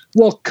badminton.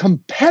 Well,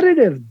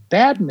 competitive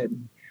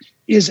badminton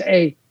is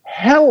a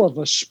hell of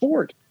a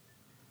sport.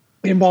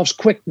 It involves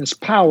quickness,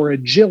 power,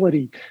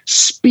 agility,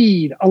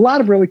 speed, a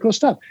lot of really cool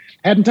stuff.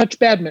 Hadn't touched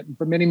badminton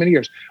for many, many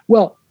years.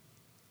 Well,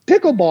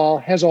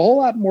 pickleball has a whole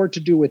lot more to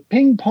do with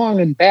ping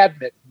pong and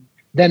badminton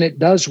than it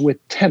does with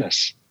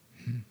tennis.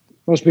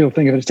 Most people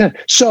think of it as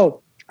tennis.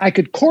 So I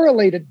could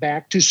correlate it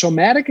back to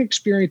somatic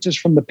experiences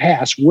from the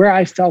past where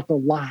I felt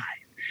alive.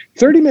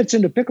 30 minutes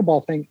into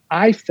pickleball thing,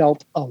 I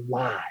felt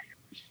alive.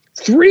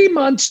 3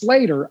 months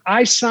later,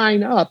 I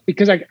sign up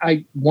because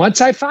I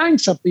once I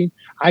find something,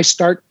 I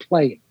start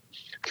playing.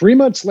 3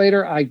 months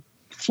later, I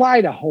fly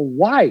to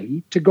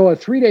Hawaii to go a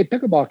 3-day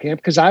pickleball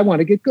camp because I want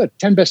to get good.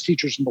 10 best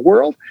teachers in the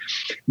world.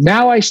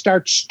 Now I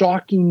start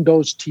stalking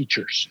those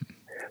teachers.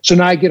 So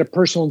now I get a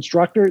personal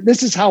instructor.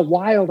 This is how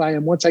wild I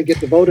am once I get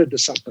devoted to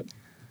something.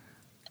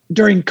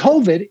 During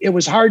COVID, it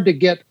was hard to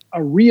get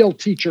a real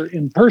teacher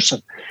in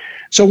person.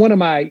 So one of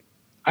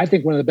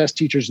the best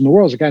teachers in the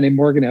world is a guy named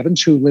Morgan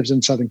Evans, who lives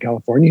in Southern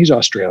California. He's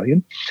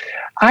Australian.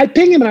 I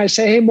ping him and I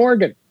say, hey,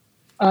 Morgan,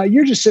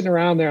 you're just sitting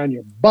around there on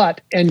your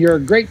butt and you're a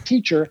great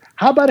teacher.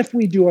 How about if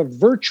we do a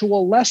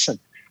virtual lesson?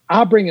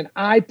 I'll bring an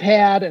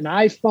iPad, an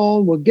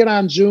iPhone. We'll get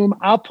on Zoom.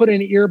 I'll put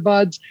in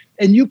earbuds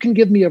and you can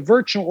give me a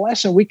virtual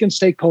lesson. We can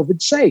stay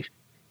COVID safe.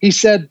 He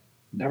said,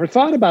 never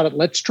thought about it.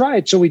 Let's try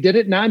it. So we did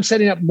it. Now I'm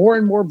setting up more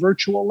and more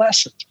virtual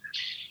lessons.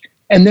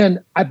 And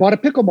then I bought a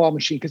pickleball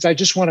machine because I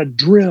just want to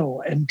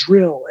drill and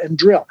drill and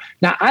drill.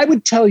 Now, I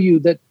would tell you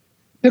that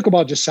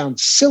pickleball just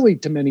sounds silly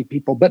to many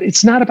people, but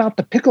it's not about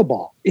the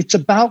pickleball. It's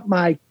about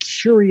my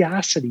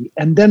curiosity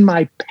and then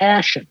my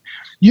passion.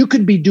 You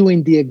could be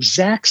doing the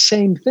exact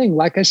same thing,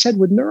 like I said,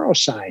 with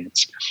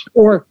neuroscience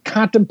or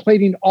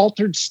contemplating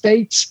altered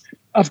states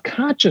of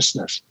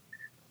consciousness.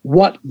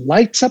 What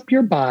lights up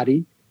your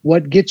body,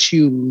 what gets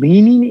you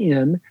leaning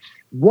in,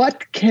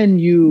 what can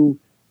you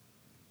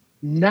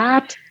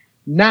not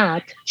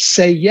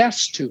say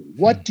yes to?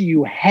 What do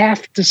you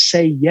have to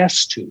say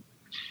yes to?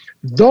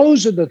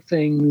 Those are the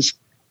things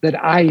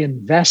that I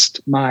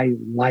invest my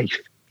life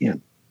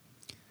in.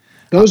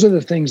 Those are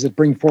the things that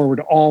bring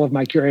forward all of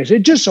my curiosity.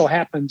 It just so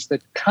happens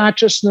that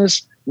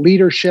consciousness,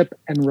 leadership,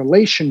 and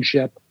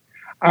relationship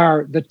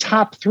are the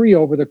top 3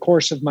 over the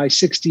course of my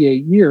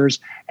 68 years,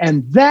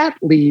 and that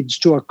leads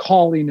to a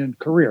calling and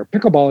career.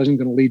 Pickleball isn't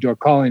going to lead to a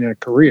calling and a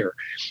career,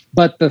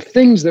 but the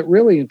things that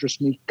really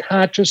interest me,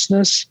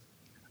 consciousness,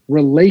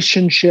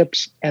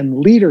 relationships, and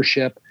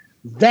leadership,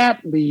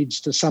 that leads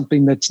to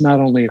something that's not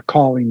only a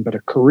calling, but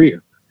a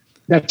career.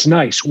 That's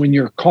nice when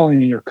your calling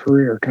and your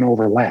career can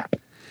overlap.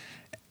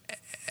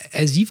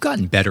 As you've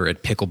gotten better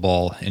at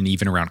pickleball and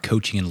even around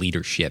coaching and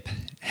leadership,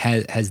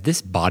 has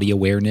this body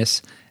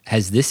awareness,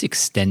 has this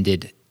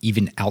extended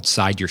even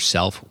outside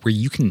yourself where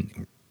you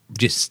can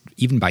just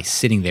even by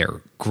sitting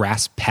there,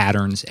 grasp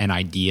patterns and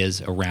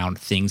ideas around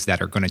things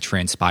that are going to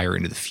transpire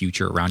into the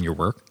future around your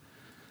work?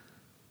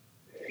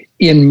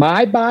 In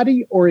my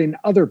body or in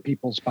other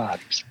people's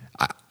bodies?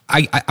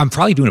 I'm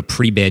probably doing a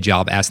pretty bad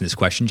job asking this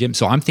question, Jim.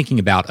 So I'm thinking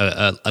about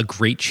a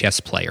great chess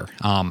player.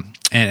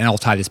 And I'll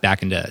tie this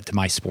back into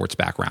my sports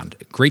background.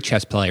 Great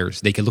chess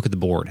players, they can look at the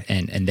board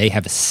and they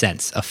have a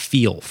sense, a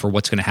feel for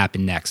what's going to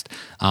happen next.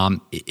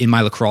 In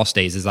my lacrosse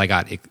days, as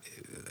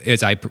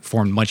I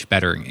performed much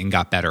better and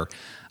got better,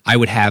 I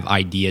would have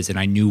ideas and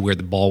I knew where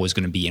the ball was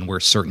going to be and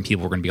where certain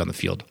people were going to be on the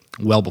field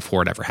well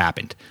before it ever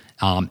happened.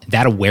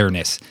 That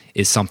awareness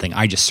is something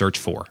I just search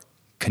for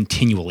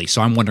continually.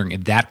 So I'm wondering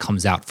if that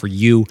comes out for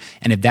you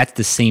and if that's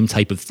the same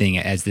type of thing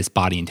as this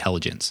body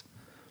intelligence.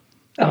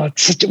 Well,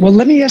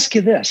 let me ask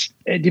you this.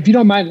 If you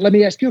don't mind, let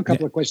me ask you a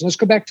couple of questions. Let's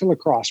go back to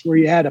lacrosse where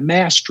you had a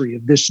mastery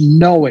of this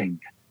knowing.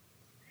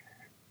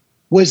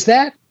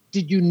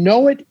 Did you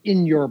know it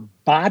in your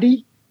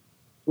body?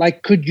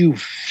 Like, could you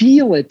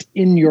feel it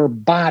in your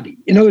body?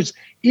 In other words,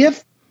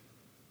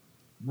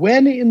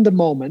 when in the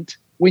moment,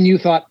 when you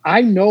thought,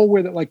 I know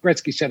where, like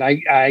Gretzky said,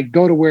 I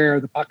go to where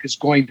the puck is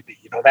going to be,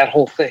 that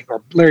whole thing,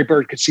 or Larry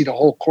Bird could see the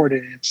whole court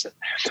in an instant.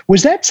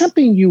 Was that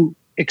something you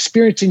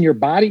experienced in your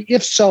body?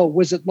 If so,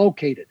 was it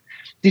located?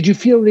 Did you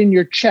feel it in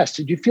your chest?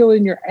 Did you feel it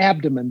in your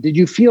abdomen? Did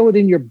you feel it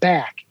in your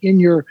back,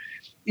 in your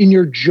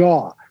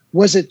jaw?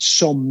 Was it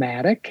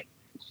somatic?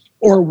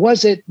 Or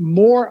was it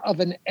more of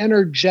an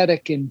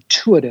energetic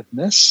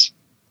intuitiveness?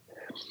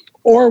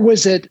 Or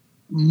was it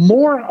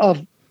more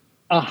of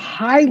a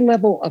high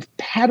level of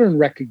pattern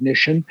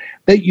recognition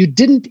that you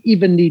didn't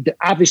even need to,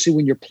 obviously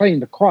when you're playing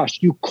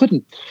lacrosse, you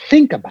couldn't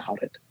think about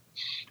it.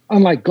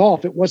 Unlike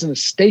golf, it wasn't a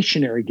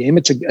stationary game.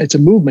 It's a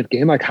movement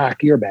game like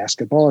hockey or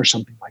basketball or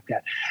something like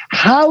that.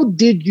 How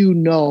did you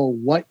know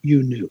what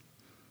you knew?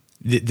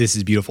 This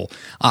is beautiful.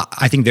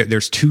 I think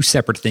there's two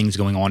separate things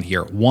going on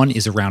here. One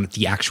is around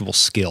the actual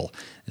skill.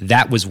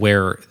 That was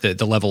where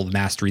the level of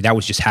mastery, that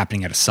was just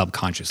happening at a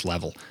subconscious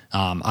level.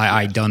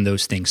 I'd done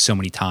those things so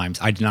many times.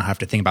 I did not have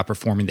to think about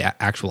performing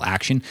the actual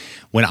action.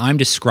 When I'm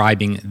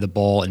describing the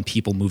ball and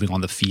people moving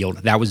on the field,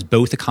 that was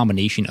both a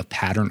combination of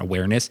pattern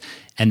awareness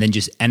and then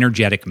just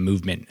energetic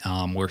movement,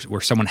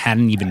 where someone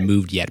hadn't even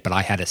moved yet, but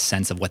I had a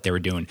sense of what they were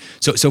doing.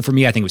 So for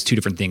me, I think it was two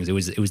different things. It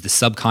was the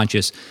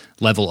subconscious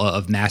level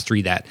of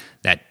mastery, that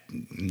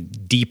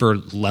deeper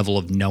level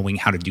of knowing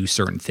how to do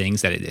certain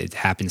things, that it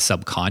happens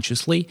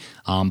subconsciously.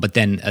 But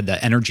then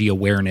the energy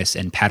awareness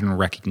and pattern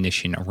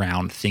recognition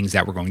around things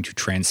that were going to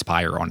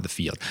transpire onto the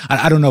field.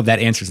 I don't know if that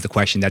answers the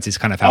question. That's just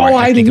kind of how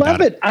I think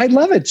about it. I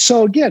love it.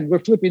 So again, we're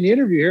flipping the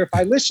interview here. If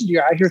I listen to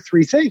you, I hear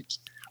three things.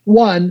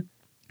 One,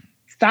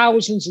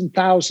 thousands and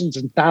thousands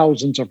and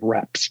thousands of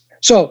reps.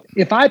 So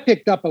if I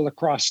picked up a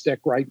lacrosse stick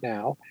right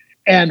now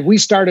and we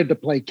started to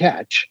play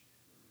catch,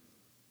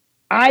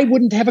 I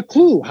wouldn't have a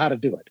clue how to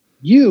do it.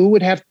 You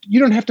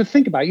don't have to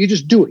think about it. You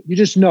just do it. You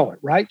just know it,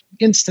 right?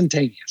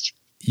 Instantaneous.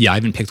 Yeah, I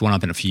haven't picked one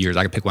up in a few years.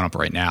 I can pick one up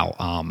right now.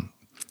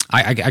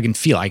 I can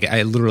feel. I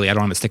don't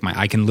have to stick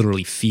I can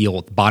literally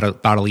feel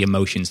bodily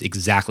emotions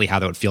exactly how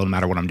that would feel, no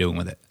matter what I'm doing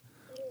with it.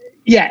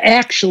 Yeah,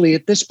 actually,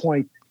 at this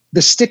point,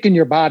 the stick in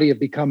your body have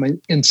become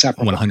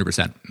inseparable. 100%.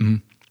 Mm-hmm.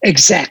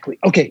 Exactly.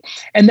 Okay,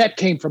 and that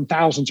came from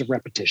thousands of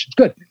repetitions.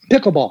 Good.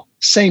 Pickleball,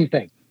 same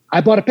thing.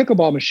 I bought a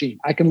pickleball machine.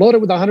 I can load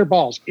it with 100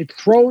 balls. It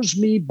throws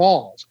me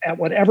balls at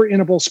whatever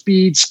interval,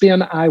 speed,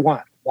 spin I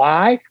want.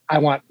 Why? I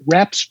want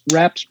reps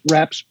at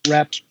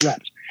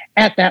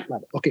that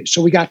level. Okay,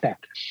 so we got that.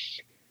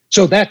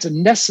 So that's a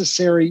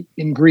necessary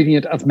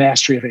ingredient of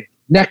mastery of it.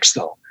 Next,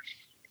 though,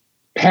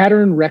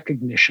 pattern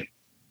recognition.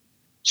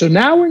 So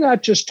now we're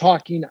not just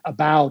talking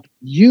about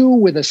you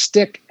with a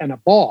stick and a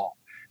ball.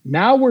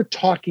 Now we're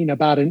talking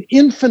about an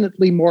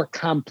infinitely more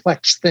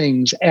complex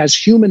things as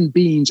human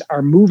beings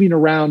are moving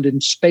around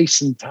in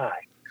space and time.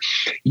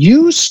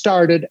 You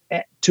started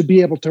to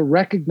be able to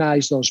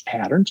recognize those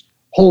patterns,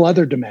 whole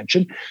other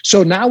dimension.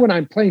 So now when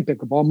I'm playing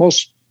pickleball,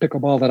 most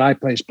pickleball that I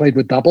play is played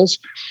with doubles.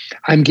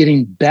 I'm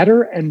getting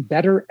better and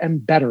better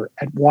and better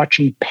at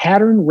watching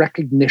pattern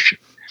recognition.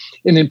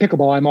 And in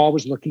pickleball, I'm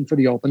always looking for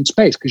the open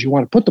space because you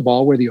want to put the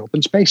ball where the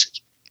open space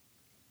is.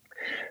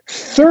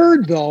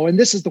 Third, though, and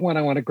this is the one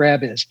I want to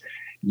grab, is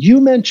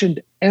you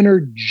mentioned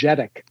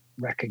energetic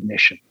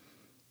recognition.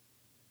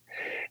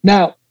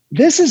 Now,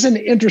 this is an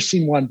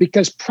interesting one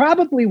because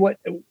probably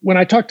when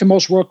I talk to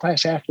most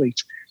world-class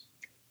athletes,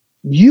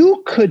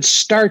 you could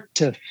start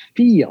to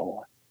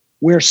feel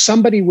where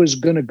somebody was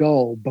going to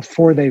go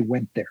before they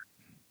went there.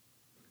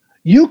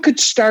 You could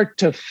start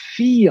to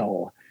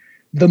feel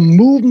the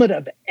movement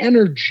of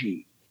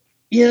energy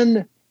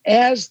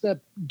as the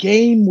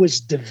game was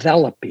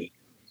developing.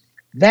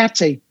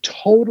 That's a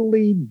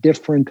totally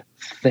different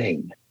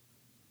thing.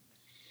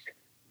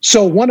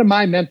 So one of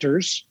my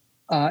mentors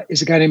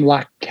is a guy named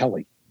Locke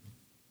Kelly.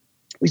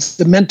 He's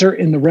the mentor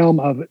in the realm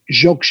of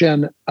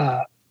Dzogchen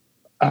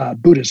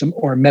Buddhism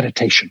or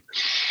meditation.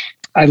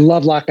 I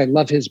love Locke. I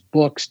love his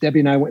books. Debbie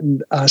and I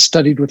went and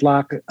studied with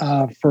Locke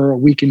for a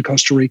week in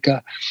Costa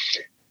Rica.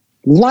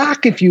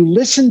 Locke, if you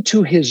listen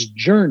to his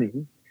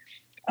journey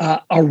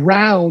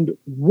around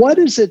what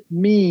does it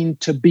mean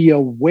to be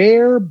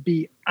aware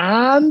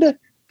beyond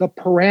the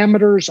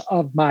parameters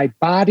of my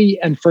body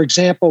and, for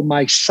example,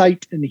 my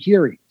sight and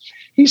hearing.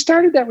 He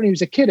started that when he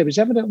was a kid. It was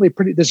evidently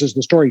this is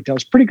the story he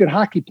tells, pretty good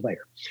hockey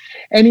player.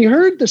 And he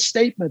heard the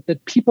statement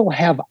that people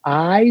have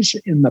eyes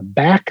in the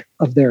back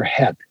of their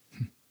head.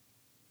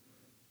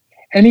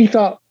 And he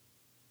thought,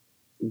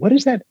 what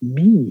does that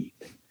mean?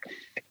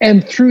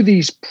 And through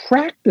these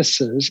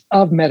practices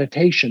of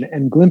meditation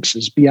and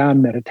glimpses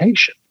beyond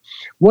meditation,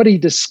 what he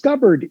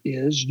discovered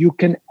is you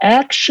can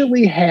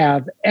actually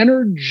have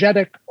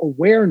energetic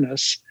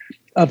awareness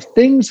of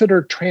things that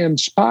are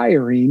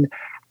transpiring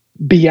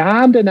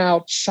beyond and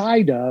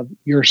outside of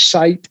your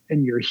sight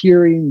and your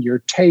hearing, your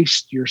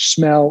taste, your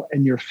smell,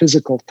 and your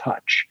physical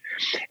touch.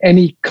 And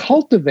he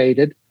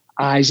cultivated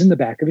eyes in the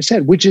back of his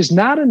head, which is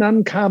not an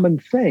uncommon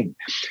thing.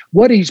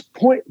 What he's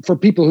for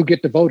people who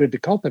get devoted to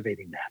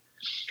cultivating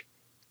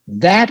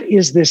that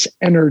is this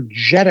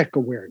energetic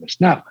awareness.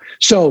 Now,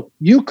 so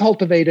you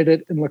cultivated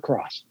it in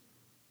lacrosse.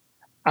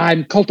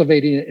 I'm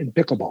cultivating it in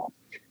pickleball.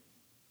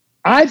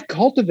 I've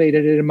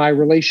cultivated it in my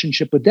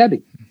relationship with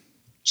Debbie.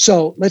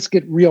 So let's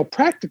get real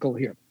practical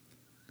here.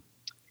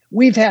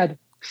 We've had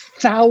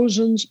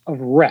thousands of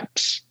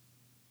reps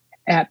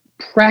at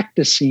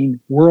practicing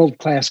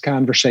world-class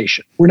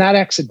conversation. We're not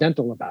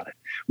accidental about it.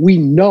 We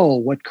know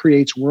what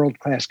creates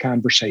world-class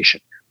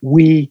conversation.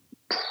 We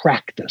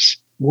practice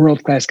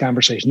world-class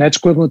conversation. That's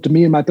equivalent to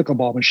me and my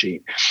pickleball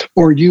machine,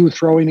 or you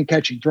throwing and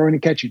catching,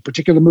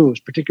 particular moves,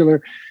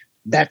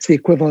 that's the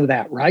equivalent of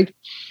that, right?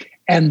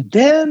 And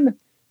then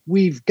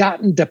we've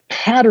gotten to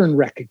pattern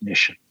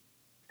recognition.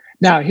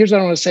 Now, here's what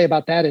I want to say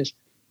about that is,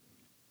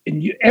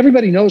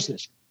 everybody knows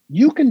this,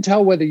 you can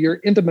tell whether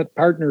your intimate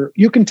partner,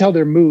 you can tell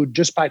their mood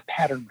just by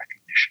pattern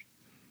recognition.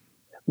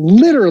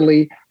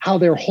 Literally how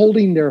they're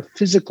holding their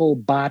physical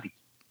body,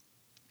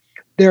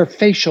 their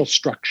facial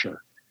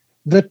structure,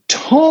 the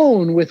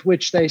tone with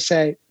which they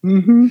say,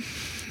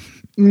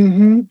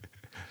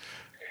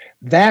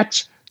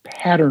 that's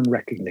pattern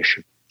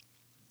recognition.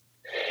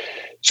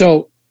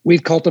 So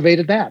we've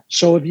cultivated that.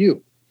 So have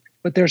you.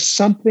 But there's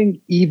something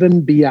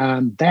even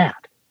beyond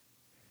that.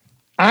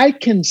 I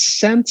can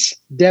sense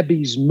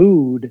Debbie's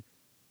mood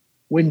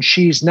when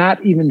she's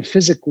not even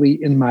physically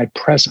in my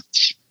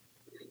presence.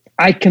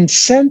 I can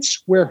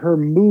sense where her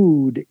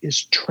mood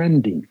is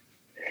trending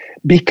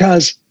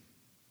because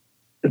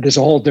this is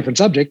a whole different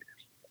subject.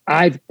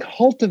 I've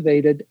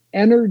cultivated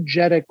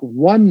energetic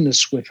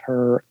oneness with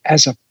her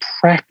as a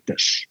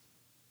practice.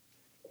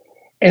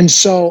 And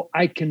so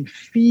I can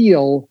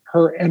feel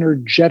her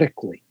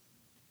energetically,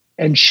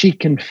 and she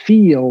can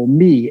feel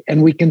me,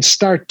 and we can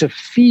start to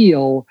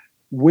feel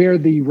where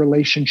the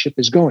relationship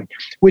is going,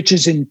 which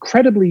is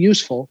incredibly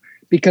useful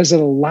because it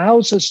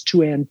allows us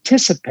to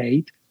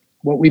anticipate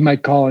what we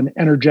might call an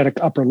energetic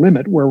upper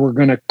limit, where we're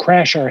going to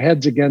crash our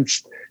heads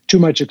against too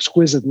much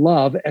exquisite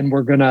love and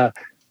we're going to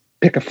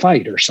pick a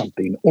fight or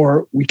something,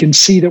 or we can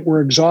see that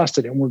we're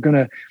exhausted and we're going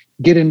to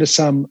get into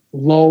some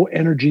low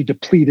energy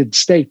depleted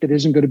state that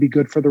isn't going to be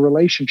good for the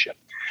relationship.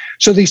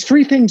 So these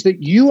three things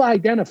that you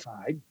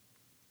identified,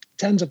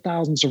 tens of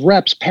thousands of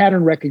reps,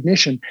 pattern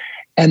recognition,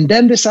 and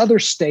then this other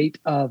state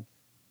of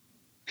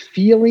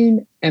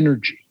feeling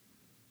energy.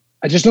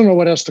 I just don't know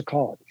what else to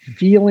call it.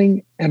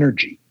 Feeling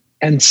energy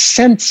and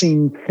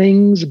sensing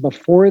things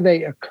before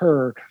they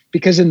occur,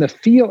 because in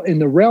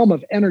the realm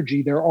of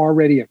energy, they're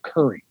already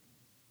occurring.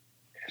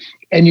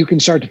 And you can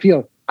start to feel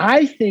it.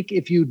 I think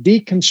if you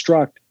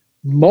deconstruct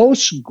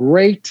most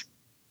great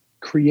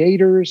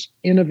creators,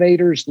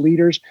 innovators,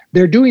 leaders,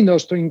 they're doing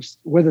those things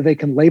whether they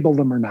can label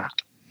them or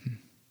not.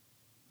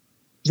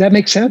 Does that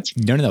make sense?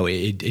 No.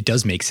 It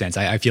does make sense.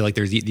 I feel like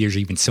there's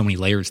even so many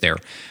layers there.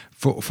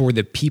 For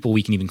the people,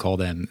 we can even call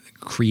them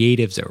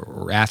creatives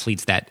or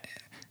athletes that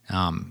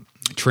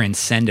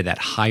transcend to that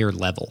higher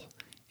level.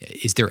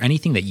 Is there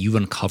anything that you've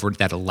uncovered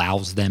that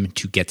allows them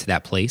to get to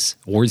that place?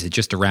 Or is it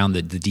just around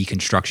the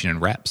deconstruction and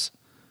reps?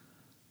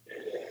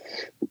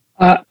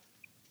 A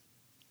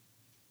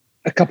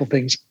couple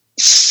things.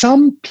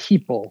 Some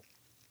people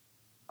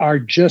are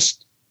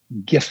just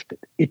gifted.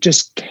 It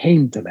just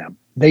came to them.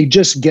 They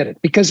just get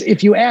it. Because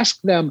if you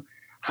ask them,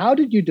 how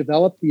did you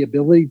develop the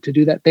ability to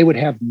do that? They would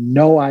have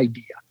no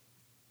idea.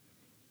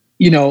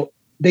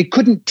 They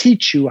couldn't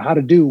teach you how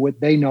to do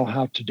what they know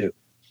how to do.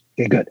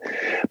 Okay, good.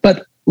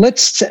 But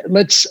let's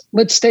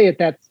stay at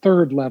that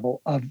third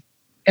level of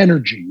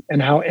energy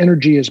and how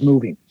energy is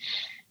moving.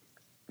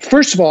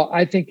 First of all,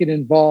 I think it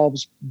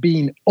involves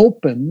being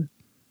open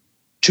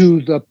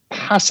to the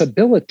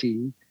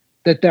possibility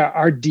that there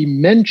are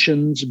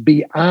dimensions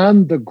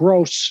beyond the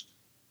gross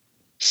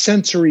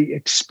sensory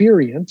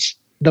experience,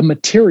 the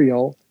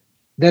material,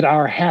 that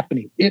are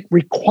happening. It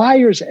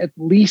requires at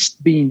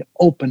least being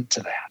open to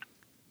that.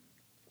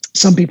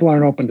 Some people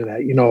aren't open to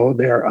that.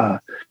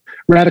 They're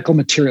radical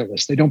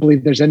materialists. They don't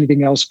believe there's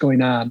anything else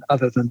going on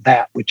other than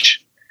that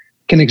which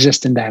can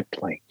exist in that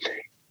plane.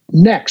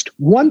 Next,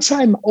 once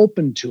I'm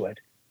open to it,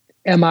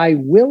 am I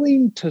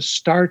willing to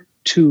start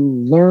to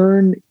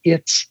learn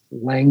its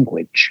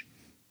language,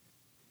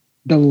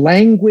 the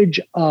language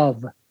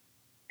of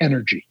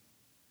energy?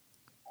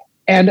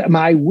 And am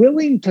I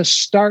willing to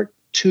start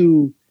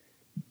to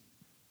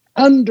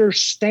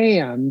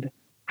understand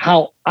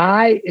how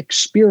I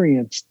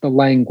experience the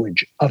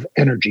language of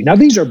energy? Now,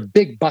 these are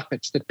big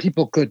buckets that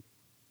people could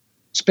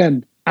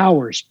spend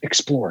hours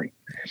exploring.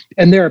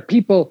 And there are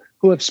people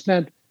who have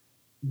spent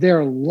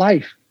their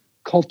life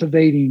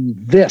cultivating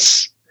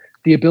this,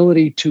 the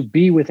ability to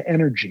be with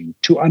energy,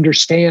 to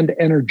understand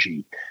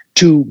energy,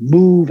 to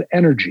move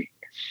energy.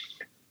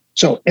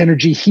 So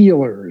energy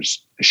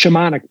healers,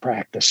 shamanic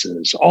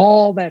practices,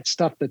 all that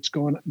stuff that's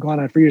gone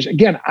on for years.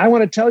 Again, I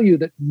want to tell you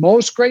that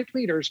most great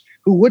leaders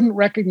who wouldn't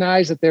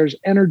recognize that there's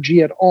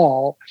energy at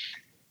all,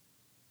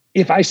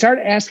 if I start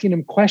asking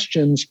them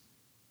questions,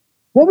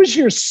 what was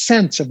your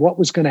sense of what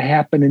was going to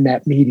happen in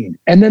that meeting?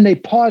 And then they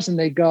pause and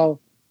they go,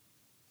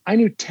 I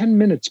knew 10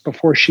 minutes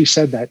before she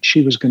said that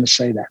she was going to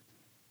say that.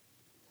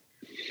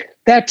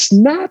 That's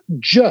not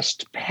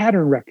just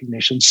pattern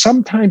recognition.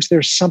 Sometimes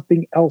there's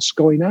something else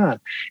going on.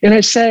 And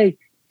I say,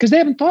 because they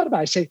haven't thought about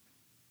it, I say,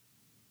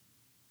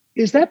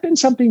 has that been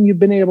something you've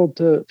been able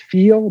to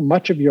feel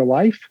much of your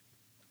life?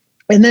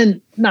 And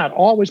then, not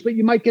always, but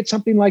you might get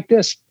something like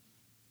this.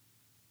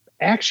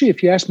 Actually,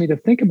 if you ask me to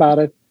think about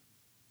it,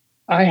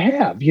 I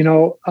have,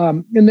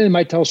 and then it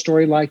might tell a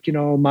story like,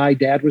 my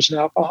dad was an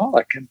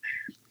alcoholic. And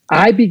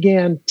I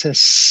began to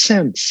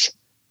sense,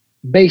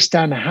 based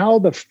on how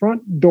the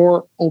front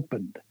door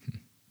opened,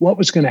 what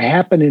was going to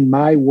happen in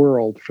my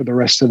world for the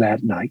rest of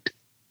that night.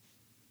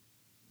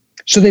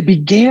 So they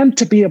began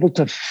to be able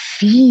to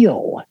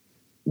feel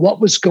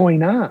what was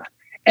going on.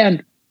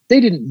 And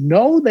they didn't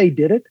know they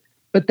did it,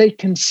 but they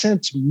can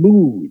sense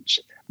moods.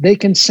 They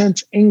can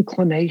sense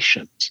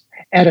inclinations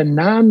at a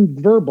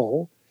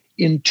nonverbal,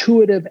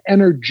 intuitive,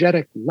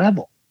 energetic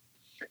level.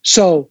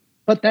 So,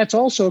 but that's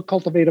also a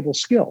cultivatable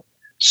skill.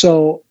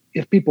 So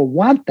if people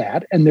want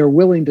that and they're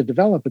willing to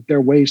develop it, there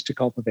are ways to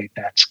cultivate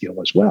that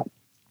skill as well.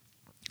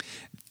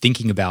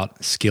 Thinking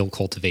about skill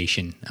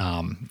cultivation,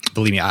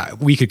 believe me,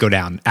 we could go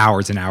down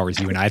hours and hours,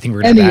 you and I think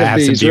we're going to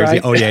have some beers.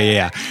 Right? Oh,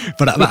 yeah.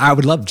 But I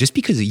would love, just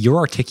because of your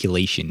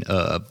articulation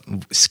of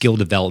skill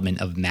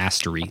development, of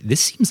mastery, this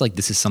seems like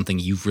this is something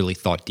you've really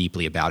thought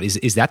deeply about.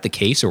 Is that the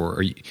case,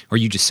 or are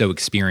you just so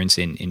experienced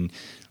in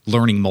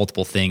learning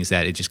multiple things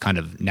that it's just kind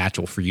of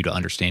natural for you to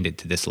understand it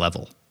to this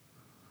level?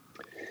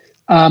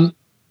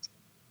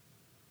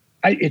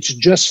 It's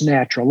just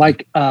natural.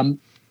 Like,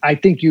 I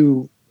think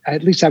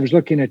at least I was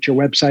looking at your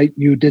website,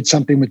 you did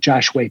something with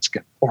Josh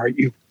Waitzkin, or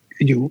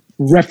you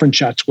referenced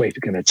Josh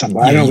Waitzkin at some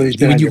point. Yeah,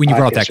 when you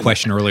brought that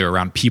question earlier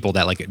around people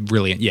that like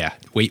really,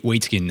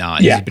 Waitzkin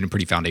has been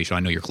pretty foundational. I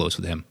know you're close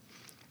with him.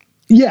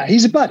 Yeah,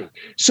 he's a buddy.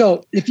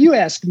 So if you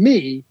ask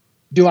me,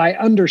 do I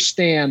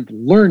understand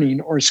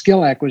learning or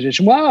skill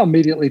acquisition? Well, I'll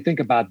immediately think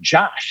about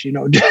Josh.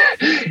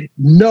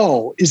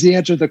 No is the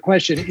answer to the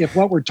question. If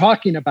what we're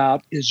talking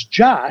about is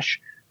Josh,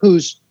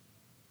 who's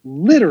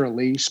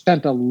literally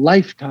spent a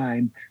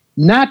lifetime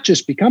not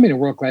just becoming a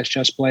world-class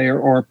chess player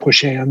or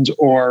push hands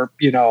or,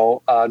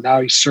 now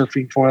he's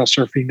surfing, foil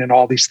surfing, and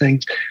all these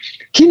things.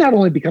 He not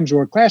only becomes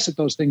world-class at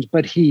those things,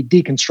 but he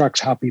deconstructs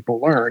how people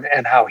learn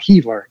and how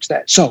he learns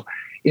that. So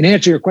in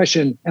answer to your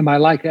question, am I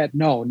like that?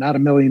 No, not a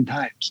million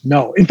times.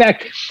 No. In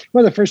fact,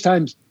 one of the first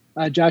times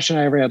Josh and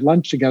I ever had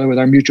lunch together with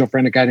our mutual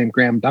friend, a guy named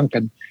Graham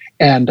Duncan,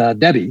 and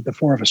Debbie, the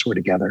four of us were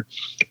together.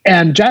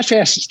 And Josh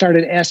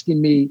started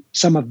asking me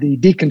some of the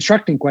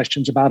deconstructing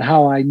questions about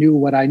how I knew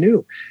what I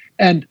knew.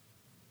 And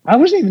I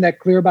wasn't even that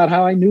clear about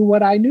how I knew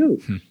what I knew.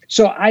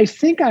 So I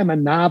think I'm a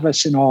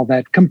novice in all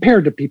that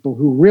compared to people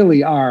who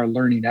really are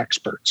learning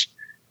experts.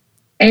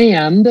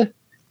 And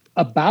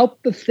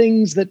about the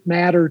things that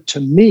matter to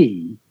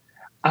me,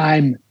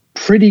 I'm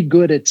pretty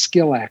good at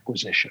skill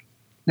acquisition.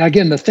 Now,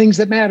 again, the things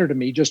that matter to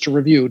me, just to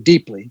review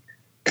deeply,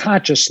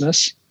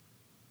 consciousness,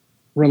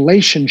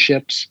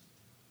 relationships,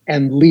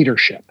 and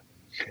leadership.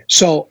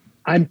 So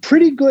I'm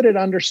pretty good at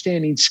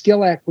understanding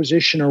skill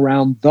acquisition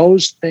around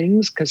those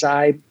things because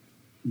I've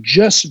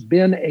just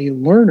been a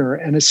learner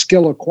and a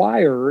skill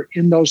acquirer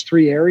in those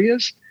three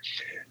areas.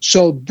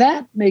 So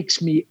that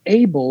makes me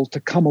able to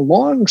come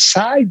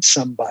alongside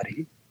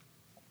somebody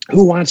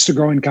who wants to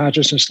grow in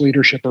consciousness,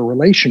 leadership, or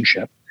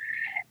relationship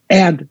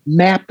and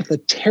map the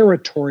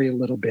territory a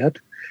little bit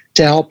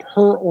to help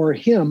her or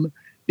him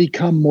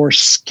become more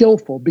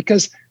skillful.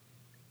 Because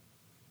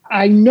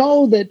I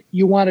know that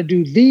you want to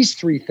do these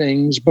three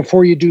things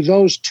before you do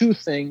those two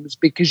things,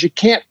 because you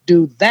can't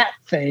do that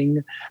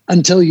thing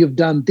until you've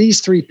done these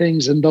three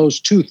things and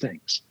those two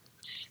things.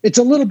 It's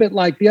a little bit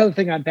like the other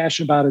thing I'm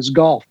passionate about is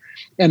golf.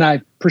 And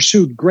I've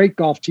pursued great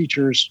golf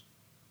teachers,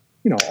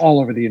 all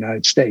over the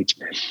United States.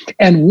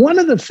 And one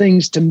of the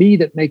things to me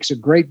that makes a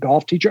great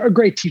golf teacher, a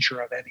great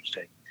teacher of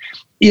anything,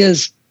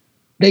 is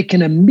they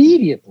can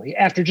immediately,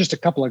 after just a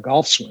couple of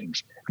golf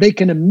swings, they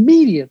can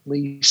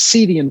immediately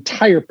see the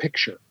entire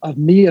picture of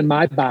me and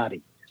my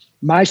body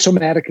my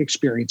somatic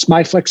experience,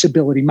 my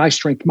flexibility, my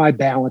strength, my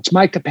balance,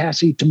 my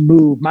capacity to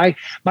move, my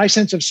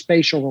sense of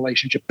spatial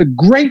relationship. The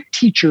great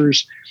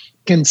teachers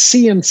can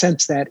see and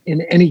sense that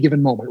in any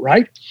given moment,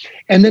 right?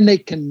 And then they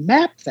can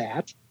map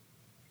that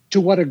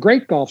to what a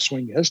great golf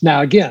swing is.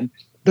 Now, again,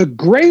 the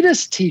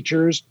greatest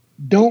teachers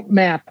don't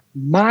map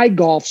my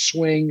golf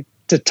swing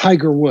to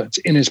Tiger Woods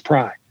in his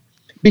prime,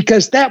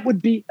 because that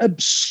would be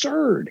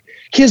absurd.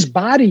 His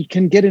body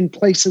can get in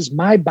places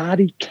my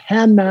body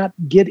cannot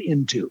get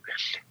into.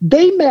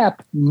 They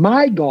map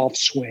my golf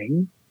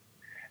swing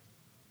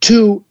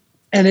to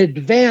an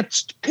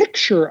advanced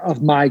picture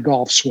of my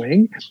golf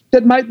swing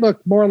that might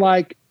look more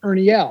like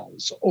Ernie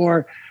Els,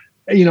 or,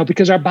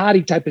 because our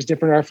body type is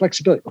different, our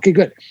flexibility. Okay,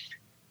 good.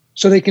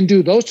 So they can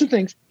do those two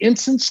things,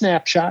 instant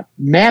snapshot,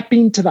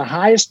 mapping to the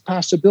highest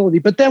possibility.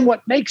 But then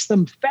what makes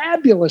them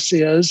fabulous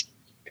is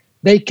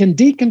they can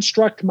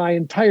deconstruct my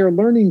entire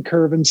learning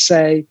curve and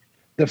say,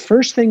 the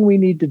first thing we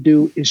need to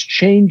do is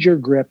change your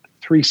grip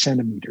 3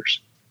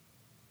 centimeters.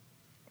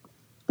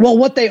 Well,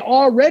 what they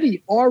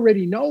already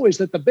know is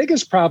that the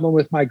biggest problem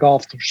with my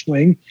golf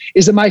swing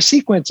is that my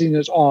sequencing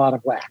is all out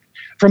of whack.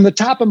 From the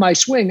top of my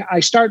swing, I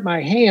start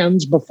my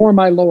hands before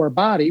my lower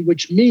body,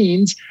 which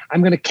means I'm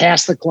going to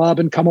cast the club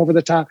and come over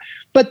the top.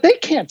 But they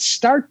can't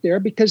start there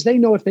because they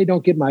know if they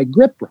don't get my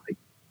grip right,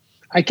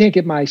 I can't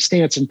get my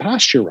stance and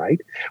posture right,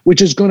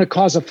 which is going to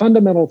cause a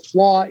fundamental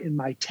flaw in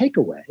my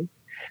takeaway.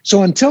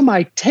 So until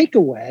my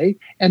takeaway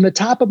and the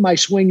top of my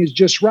swing is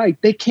just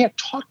right, they can't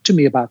talk to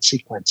me about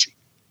sequencing.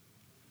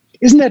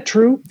 Isn't that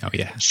true? Oh,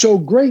 yeah. So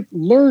great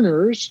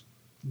learners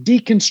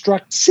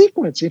deconstruct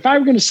sequencing. If I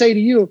were going to say to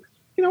you,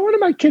 one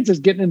of my kids is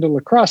getting into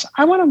lacrosse,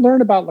 I want to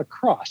learn about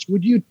lacrosse.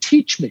 Would you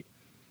teach me?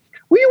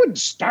 Well, you wouldn't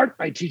start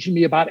by teaching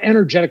me about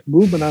energetic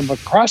movement on the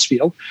lacrosse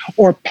field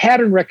or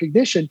pattern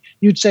recognition.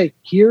 You'd say,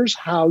 here's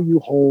how you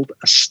hold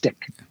a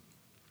stick,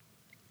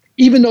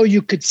 even though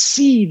you could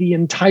see the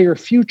entire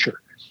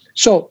future.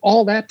 So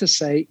all that to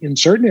say, in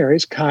certain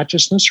areas,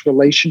 consciousness,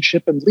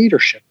 relationship, and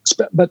leadership,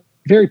 but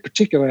very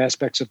particular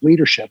aspects of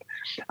leadership,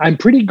 I'm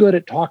pretty good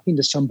at talking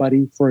to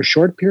somebody for a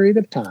short period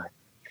of time,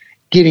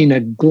 getting a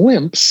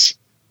glimpse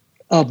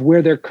of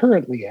where they're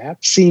currently at,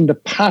 seeing the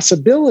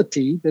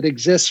possibility that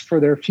exists for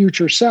their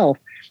future self,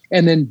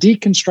 and then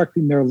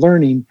deconstructing their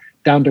learning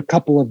down to a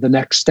couple of the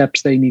next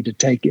steps they need to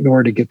take in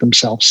order to get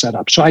themselves set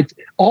up. So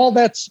all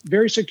that's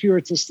very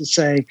circuitous to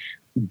say,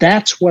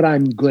 that's what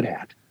I'm good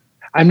at.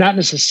 I'm not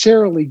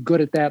necessarily good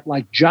at that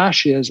like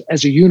Josh is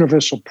as a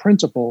universal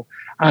principle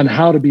on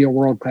how to be a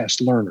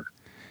world-class learner.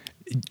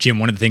 Jim,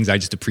 one of the things I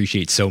just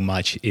appreciate so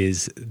much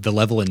is the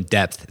level and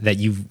depth that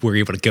you were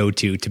able to go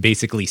to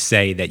basically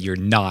say that you're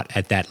not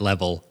at that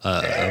level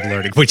of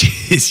learning, which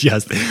is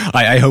just,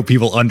 I hope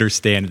people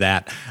understand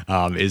that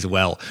as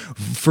well.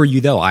 For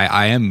you, though,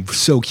 I am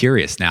so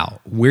curious now,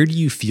 where do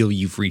you feel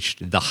you've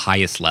reached the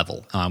highest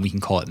level? We can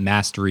call it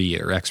mastery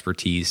or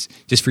expertise,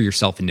 just for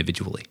yourself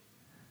individually.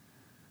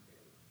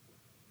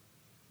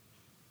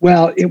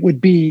 Well, it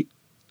would be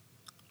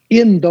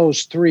in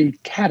those 3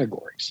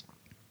 categories.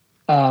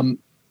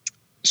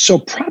 So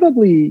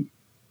probably,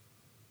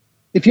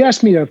 if you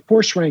ask me to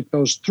force rank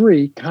those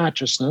 3,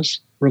 consciousness,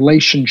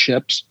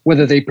 relationships,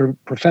 whether they be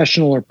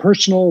professional or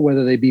personal,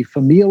 whether they be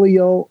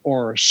familial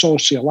or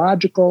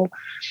sociological,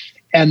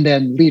 and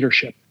then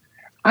leadership,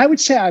 I would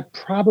say I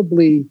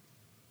probably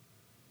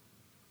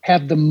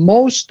have the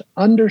most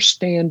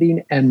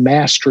understanding and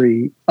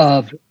mastery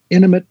of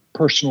intimate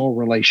personal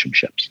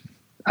relationships.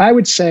 I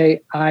would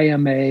say I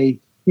am a,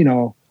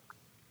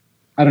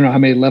 I don't know how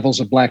many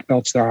levels of black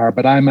belts there are,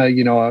 but I'm a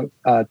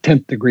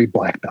 10th degree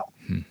black belt.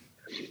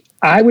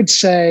 I would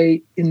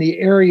say in the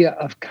area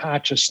of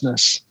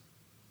consciousness,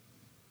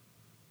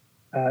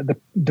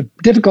 the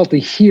difficulty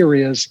here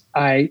is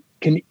I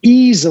can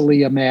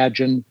easily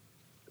imagine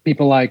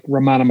people like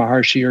Ramana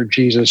Maharshi or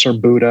Jesus or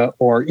Buddha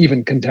or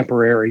even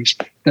contemporaries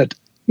that,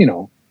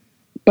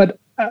 but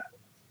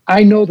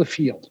I know the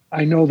field.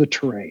 I know the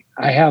terrain.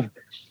 I have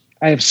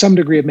some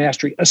degree of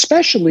mastery,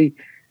 especially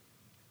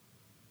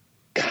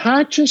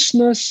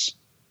consciousness,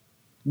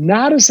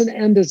 not as an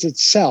end as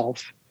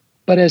itself,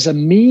 but as a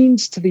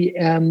means to the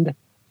end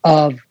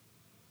of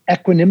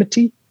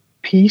equanimity,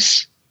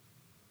 peace,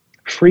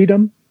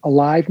 freedom,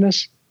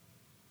 aliveness.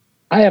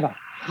 I have a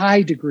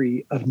high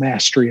degree of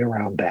mastery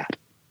around that.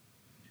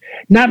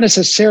 Not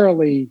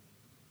necessarily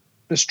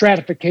the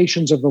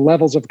stratifications of the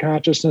levels of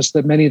consciousness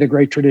that many of the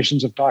great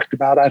traditions have talked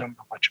about. I don't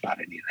know much about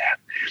any of that.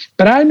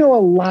 But I know a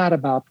lot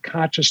about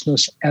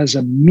consciousness as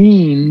a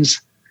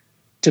means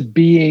to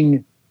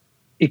being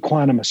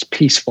equanimous,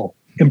 peaceful,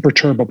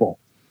 imperturbable,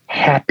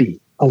 happy,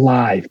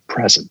 alive,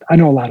 present. I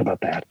know a lot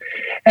about that.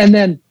 And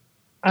then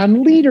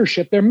on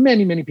leadership, there are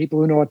many, many people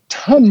who know a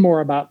ton more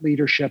about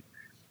leadership,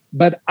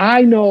 but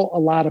I know a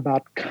lot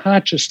about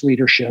conscious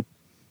leadership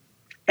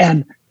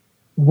and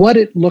what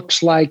it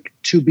looks like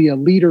to be a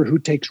leader who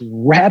takes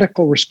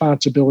radical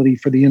responsibility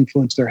for the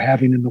influence they're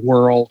having in the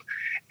world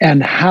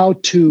and how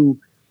to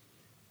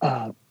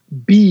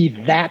be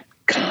that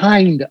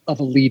kind of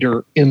a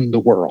leader in the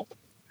world.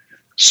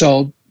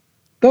 So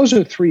those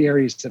are 3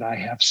 areas that I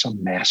have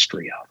some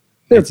mastery of.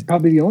 They're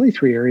probably the only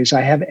 3 areas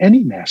I have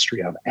any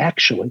mastery of,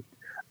 actually.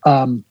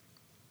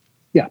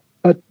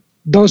 But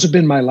those have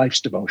been my life's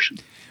devotion.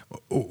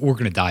 We're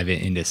going to dive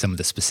into some of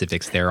the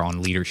specifics there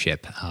on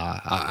leadership.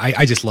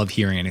 I just love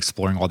hearing and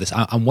exploring all this.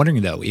 I'm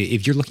wondering, though,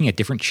 if you're looking at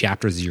different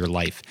chapters of your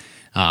life,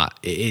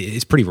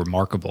 it's pretty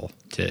remarkable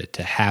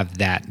to have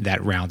that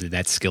rounded,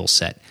 that skill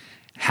set.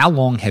 How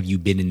long have you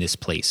been in this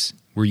place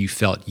where you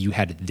felt you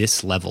had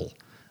this level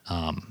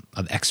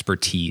of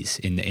expertise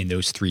in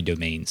those 3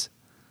 domains?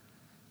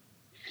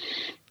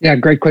 Yeah,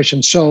 great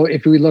question. So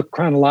if we look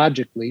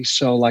chronologically,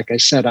 so like I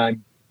said,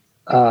 I'm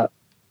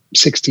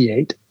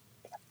 68.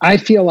 I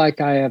feel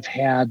like I have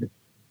had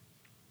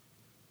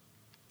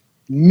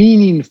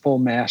meaningful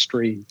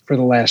mastery for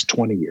the last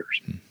 20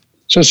 years.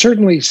 So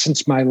certainly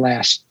since my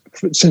late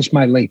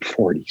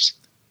 40s.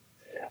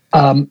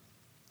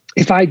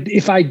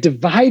 If I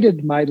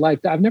divided my life,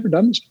 I've never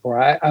done this before.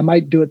 I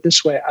might do it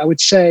this way. I would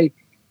say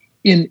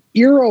in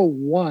era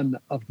 1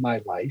 of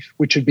my life,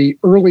 which would be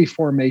early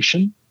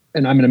formation,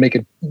 and I'm going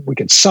to we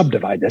could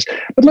subdivide this,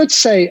 but let's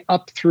say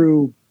up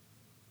through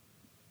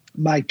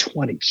my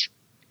 20s.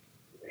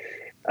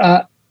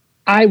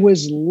 I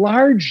was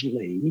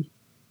largely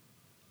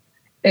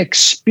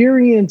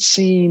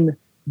experiencing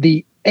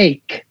the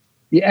ache,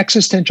 the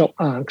existential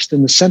angst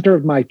in the center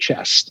of my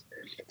chest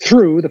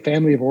through the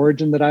family of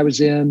origin that I was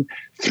in,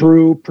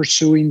 through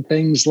pursuing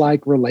things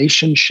like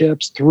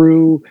relationships,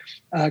 through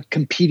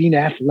competing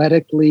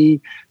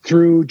athletically,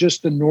 through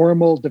just the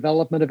normal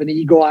development of an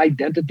ego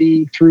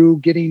identity, through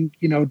getting,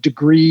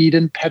 degreed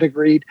and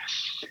pedigreed.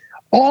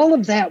 All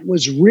of that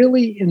was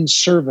really in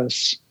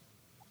service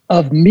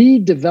of me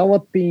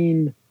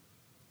developing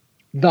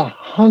the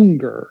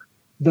hunger,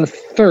 the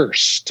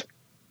thirst,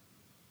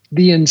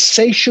 the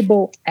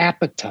insatiable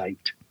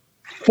appetite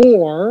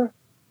for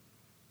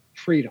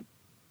freedom,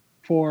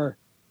 for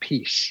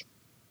peace,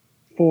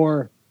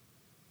 for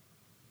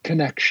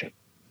connection,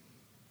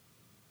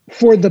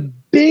 for the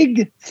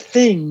big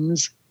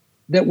things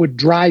that would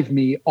drive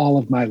me all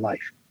of my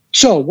life.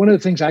 So one of the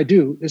things I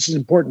do, this is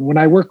important, when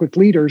I work with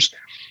leaders,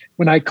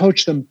 when I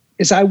coach them,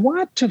 is I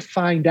want to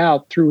find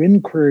out through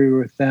inquiry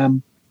with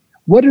them,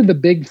 what are the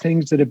big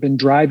things that have been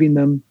driving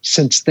them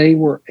since they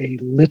were a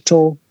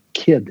little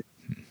kid?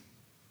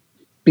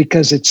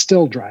 Because it's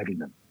still driving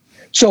them.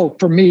 So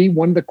for me,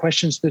 one of the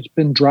questions that's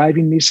been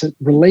driving me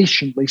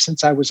relationally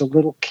since I was a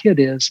little kid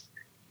is,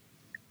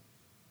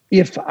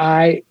 if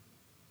I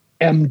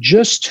am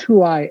just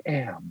who I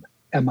am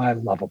I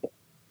lovable?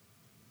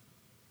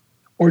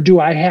 Or do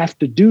I have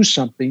to do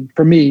something,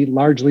 for me,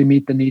 largely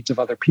meet the needs of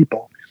other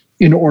people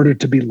in order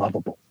to be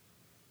lovable?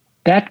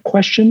 That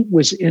question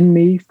was in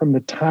me from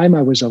the time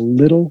I was a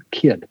little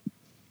kid.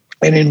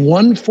 And in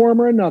one form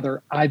or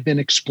another, I've been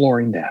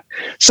exploring that.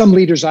 Some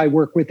leaders I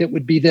work with, it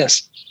would be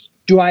this: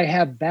 do I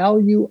have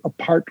value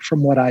apart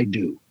from what I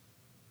do?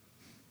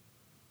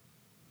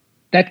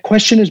 That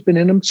question has been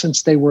in them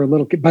since they were a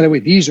little kid. By the way,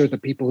 these are the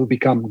people who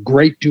become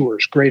great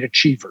doers, great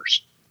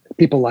achievers,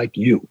 people like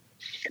you,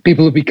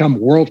 people who become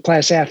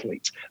world-class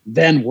athletes,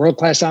 then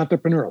world-class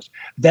entrepreneurs,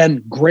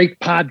 then great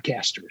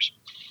podcasters.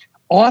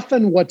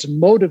 Often what's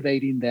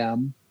motivating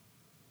them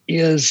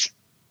is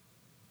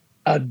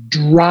a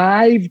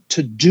drive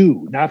to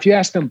do. Now, if you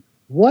ask them,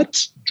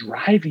 what's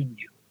driving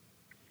you?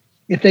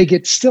 If they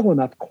get still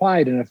enough,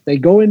 quiet enough, if they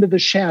go into the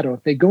shadow,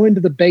 if they go into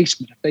the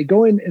basement, if they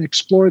go in and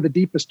explore the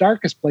deepest,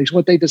 darkest place,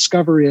 what they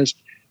discover is,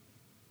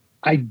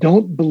 I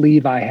don't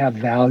believe I have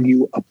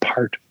value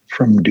apart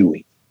from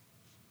doing.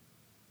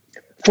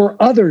 For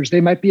others,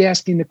 they might be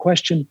asking the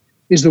question,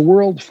 is the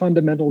world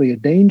fundamentally a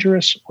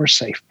dangerous or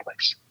safe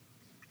place?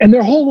 And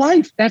their whole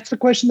life, that's the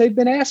question they've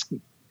been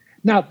asking.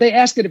 Now, they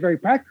ask it at very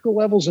practical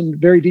levels and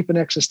very deep and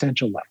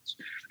existential levels.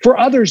 For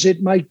others,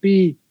 it might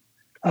be,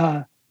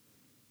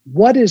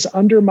 what is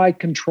under my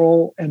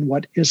control and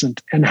what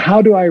isn't? And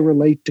how do I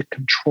relate to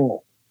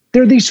control?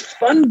 There are these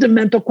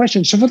fundamental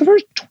questions. So for the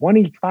first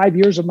 25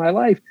 years of my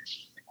life,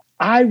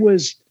 I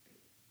was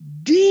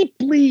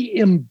deeply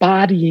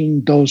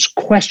embodying those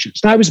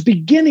questions. Now, I was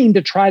beginning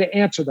to try to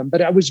answer them,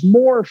 but I was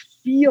more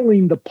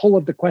feeling the pull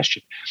of the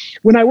question.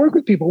 When I work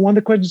with people, one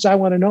of the questions I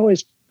want to know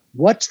is,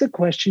 what's the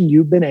question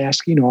you've been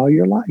asking all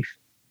your life?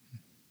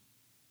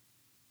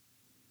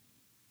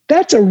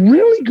 That's a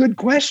really good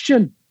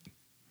question.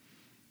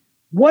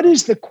 What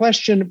is the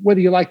question, whether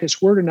you like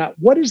this word or not,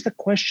 what is the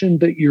question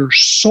that your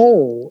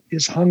soul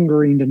is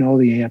hungering to know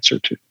the answer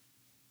to?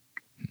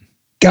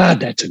 God,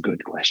 that's a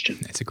good question.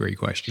 That's a great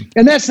question.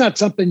 And that's not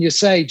something you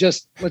say,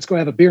 just let's go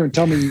have a beer and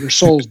tell me your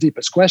soul's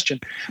deepest question.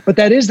 But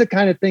that is the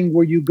kind of thing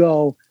where you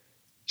go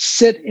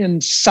sit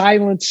in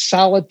silence,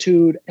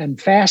 solitude, and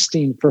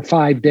fasting for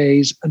 5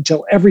 days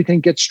until everything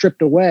gets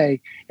stripped away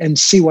and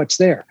see what's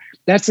there.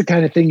 That's the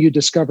kind of thing you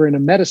discover in a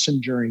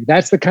medicine journey.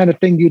 That's the kind of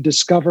thing you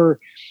discover,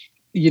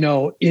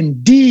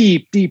 in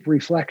deep, deep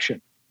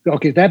reflection.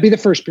 Okay, that'd be the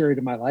first period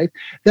of my life.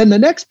 Then the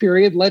next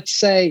period, let's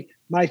say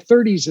my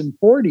 30s and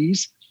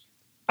 40s,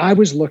 I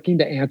was looking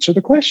to answer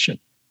the question.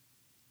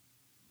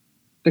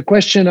 The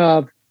question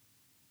of,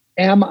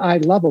 am I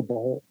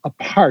lovable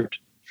apart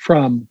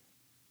from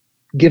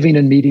giving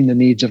and meeting the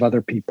needs of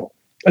other people?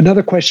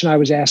 Another question I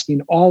was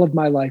asking all of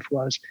my life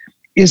was,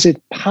 is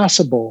it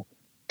possible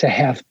to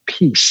have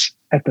peace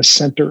at the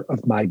center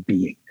of my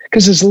being?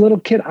 Because as a little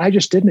kid, I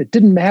just didn't. It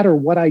didn't matter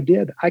what I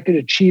did. I could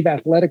achieve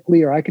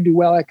athletically, or I could do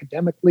well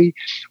academically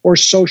or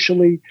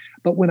socially.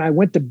 But when I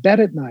went to bed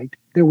at night,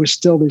 there was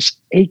still this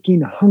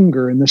aching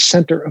hunger in the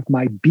center of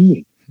my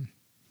being.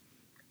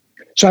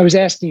 So I was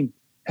asking,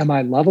 am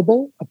I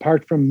lovable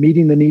apart from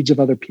meeting the needs of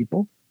other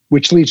people,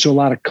 which leads to a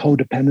lot of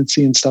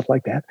codependency and stuff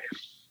like that?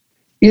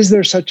 Is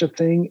there such a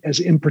thing as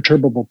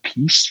imperturbable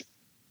peace?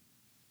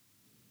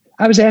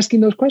 I was asking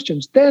those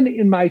questions. Then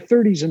in my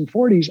 30s and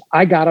 40s,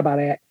 I got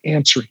about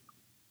answering.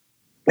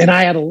 And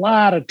I had a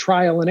lot of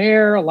trial and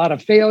error, a lot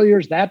of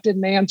failures. That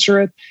didn't answer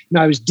it. And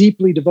I was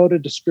deeply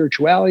devoted to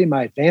spirituality.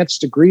 My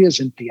advanced degree is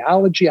in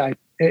theology. I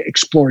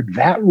explored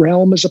that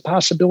realm as a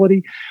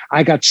possibility.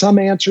 I got some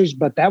answers,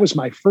 but that was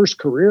my first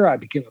career. I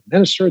became a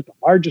minister at the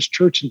largest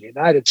church in the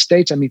United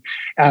States. I mean,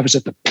 I was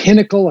at the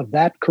pinnacle of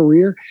that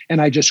career,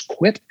 and I just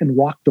quit and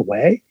walked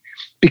away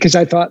because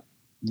I thought,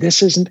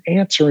 this isn't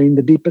answering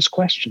the deepest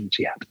questions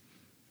yet.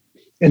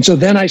 And so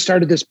then I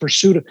started this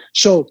pursuit of,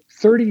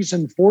 30s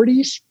and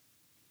 40s,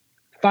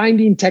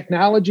 finding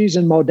technologies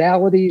and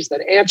modalities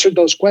that answered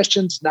those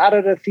questions, not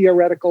at a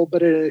theoretical,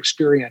 but at an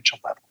experiential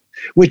level,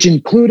 which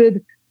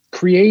included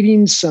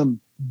creating some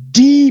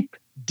deep,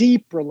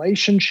 deep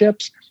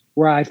relationships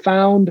where I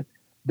found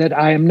that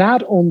I am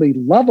not only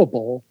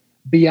lovable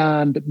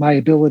beyond my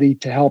ability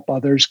to help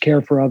others,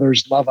 care for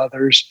others, love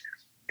others,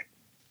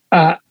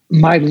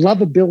 my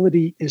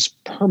lovability is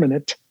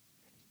permanent,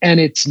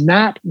 and it's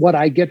not what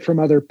I get from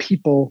other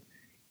people.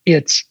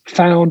 It's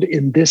found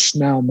in this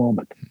now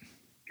moment.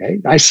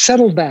 Okay. I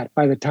settled that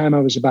by the time I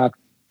was about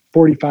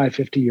 45,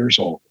 50 years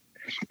old.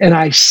 And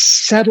I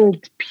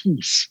settled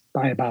peace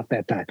by about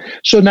that time.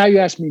 So now you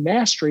ask me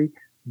mastery,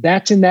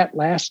 that's in that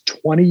last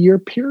 20-year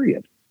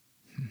period.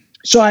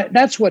 So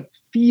that's what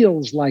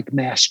feels like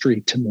mastery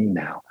to me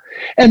now.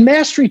 And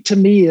mastery to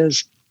me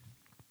is,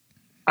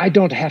 I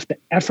don't have to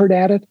effort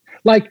at it.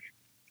 Like,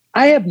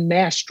 I have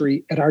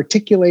mastery at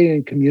articulating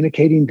and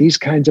communicating these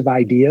kinds of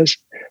ideas.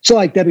 So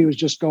like Debbie was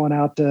just going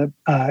out to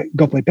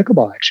go play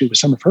pickleball, actually, with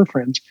some of her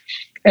friends.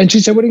 And she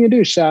said, what are you going to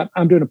do? She said,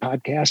 I'm doing a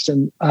podcast,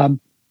 and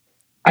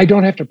I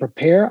don't have to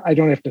prepare. I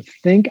don't have to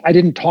think. I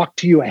didn't talk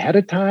to you ahead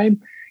of time.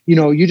 You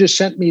know, you just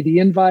sent me the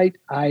invite.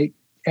 I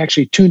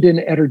actually tuned in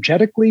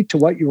energetically to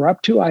what you were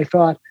up to. I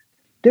thought,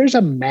 there's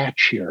a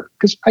match here,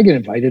 because I get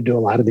invited to a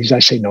lot of these. I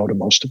say no to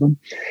most of them.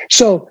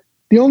 So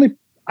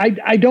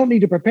I don't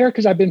need to prepare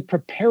because I've been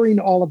preparing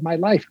all of my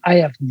life. I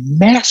have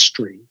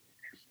mastery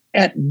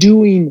at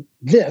doing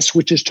this,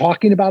 which is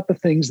talking about the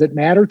things that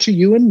matter to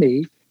you and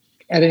me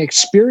at an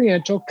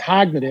experiential,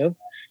 cognitive,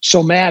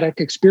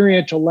 somatic,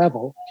 experiential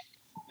level,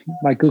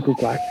 my cuckoo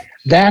clock.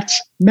 That's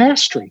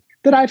mastery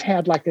that I've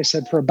had, like I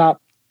said, for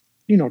about,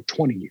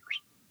 20 years.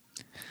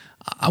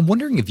 I'm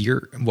wondering if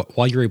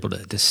while you're able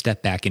to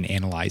step back and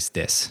analyze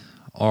this,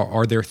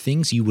 are there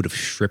things you would have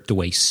stripped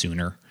away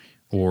sooner?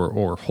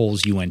 Or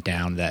holes you went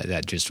down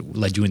that just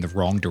led you in the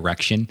wrong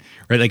direction,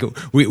 right? Like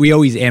we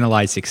always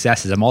analyze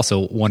successes. I'm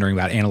also wondering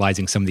about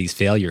analyzing some of these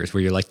failures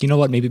where you're like, you know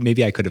what,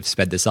 maybe I could have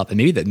sped this up, and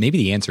maybe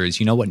the answer is,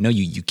 you know what, no,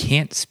 you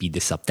can't speed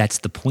this up. That's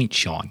the point,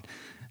 Sean.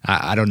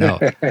 I don't know.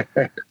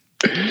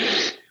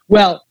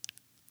 Well,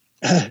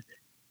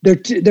 there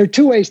are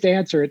two ways to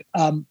answer it.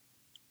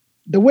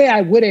 The way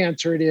I would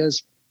answer it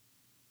is,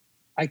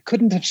 I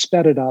couldn't have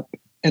sped it up,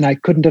 and I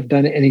couldn't have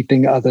done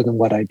anything other than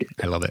what I did.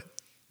 I love it.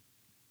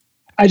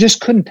 I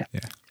just couldn't have. Yeah.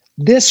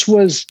 This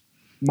was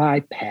my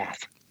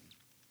path.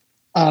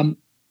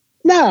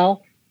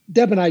 Now,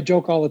 Deb and I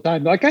joke all the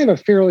time. Like, I have a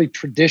fairly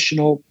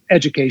traditional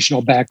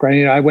educational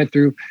background. I went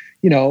through,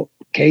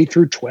 K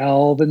through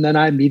 12, and then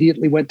I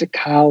immediately went to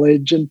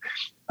college, and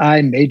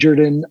I majored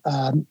in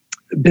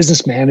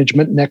business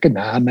management and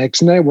economics.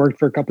 And then I worked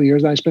for a couple of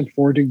years, and I spent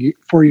 4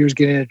 years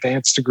getting an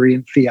advanced degree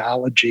in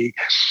theology.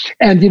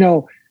 And,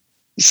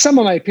 some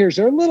of my peers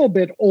are a little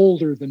bit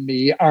older than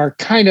me, are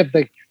kind of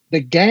the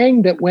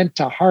gang that went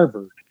to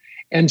Harvard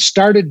and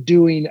started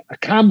doing a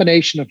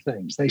combination of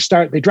things. They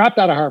dropped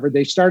out of Harvard.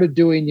 They started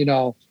doing,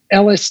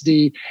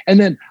 LSD. And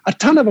then a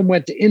ton of them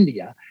went to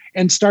India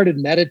and started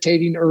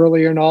meditating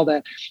earlier and all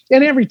that.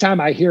 And every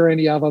time I hear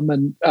any of them,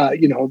 and,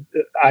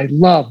 I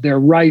love their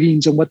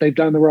writings and what they've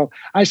done in the world,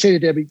 I say to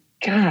Debbie,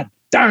 God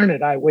darn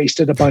it, I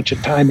wasted a bunch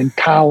of time in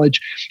college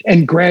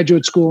and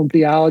graduate school in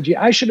theology.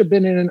 I should have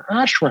been in an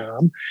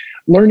ashram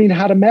learning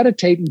how to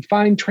meditate and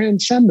find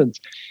transcendence.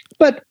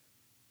 But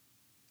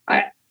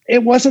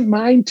it wasn't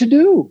mine to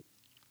do,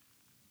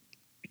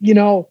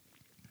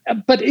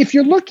 but if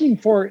you're looking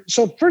for,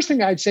 so first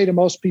thing I'd say to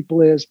most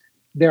people is,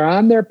 they're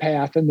on their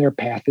path, and their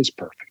path is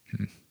perfect,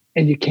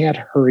 and you can't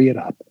hurry it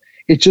up.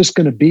 It's just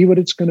going to be what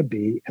it's going to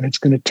be, and it's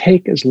going to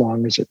take as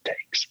long as it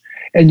takes,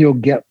 and you'll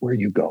get where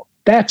you go.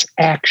 That's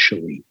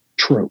actually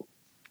true.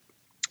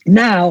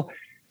 Now,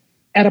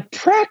 at a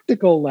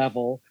practical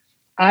level,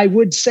 I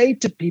would say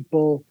to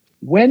people,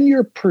 when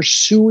you're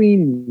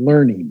pursuing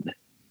learning,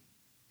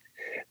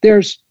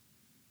 there's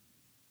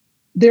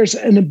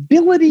an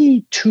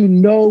ability to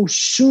know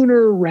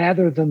sooner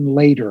rather than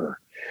later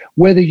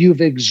whether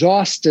you've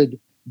exhausted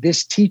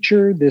this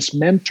teacher, this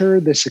mentor,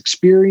 this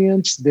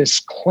experience, this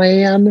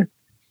clan,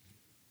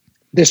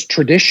 this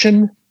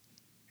tradition,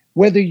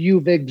 whether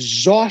you've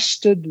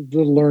exhausted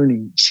the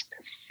learnings.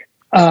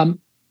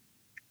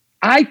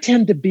 I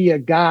tend to be a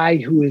guy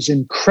who is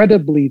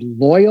incredibly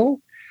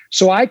loyal,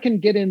 so I can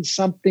get in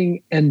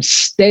something and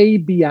stay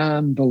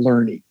beyond the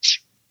learnings.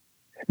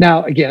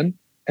 Now, again,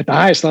 at the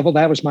highest level,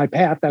 that was my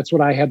path. That's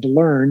what I had to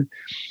learn.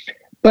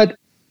 But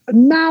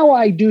now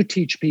I do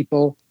teach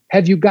people,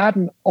 have you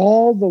gotten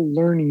all the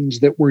learnings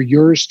that were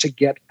yours to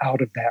get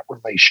out of that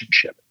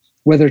relationship?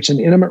 Whether it's an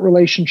intimate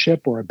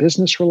relationship or a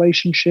business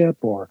relationship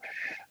or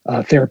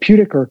a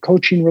therapeutic or a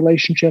coaching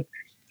relationship.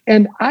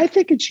 And I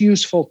think it's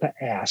useful to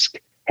ask,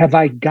 have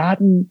I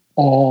gotten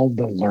all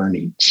the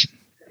learnings?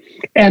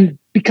 And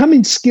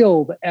becoming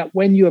skilled at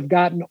when you have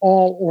gotten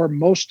all or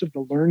most of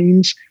the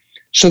learnings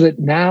so that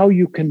now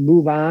you can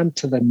move on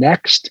to the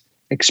next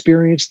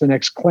experience, the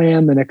next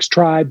clan, the next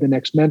tribe, the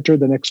next mentor,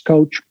 the next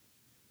coach.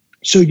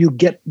 So you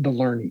get the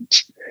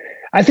learnings.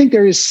 I think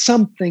there is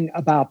something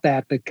about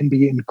that can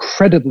be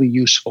incredibly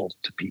useful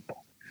to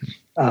people.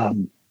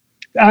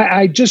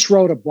 I just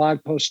wrote a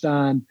blog post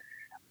on,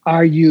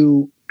 are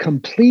you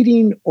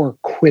completing or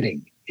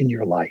quitting in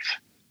your life?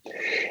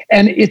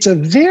 And it's a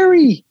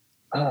very,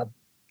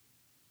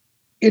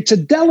 it's a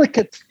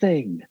delicate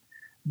thing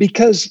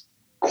because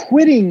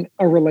quitting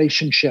a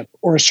relationship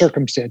or a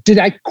circumstance, did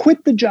I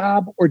quit the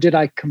job or did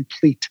I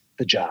complete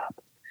the job?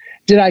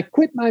 Did I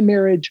quit my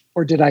marriage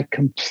or did I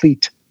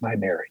complete my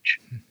marriage?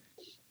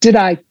 Did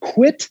I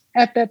quit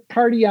at that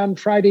party on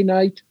Friday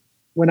night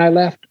when I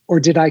left or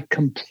did I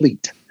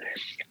complete?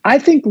 I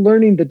think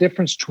learning the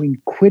difference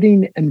between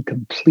quitting and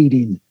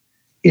completing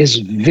is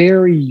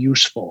very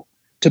useful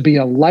to be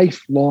a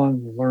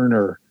lifelong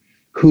learner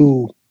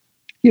who,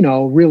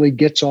 really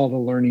gets all the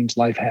learnings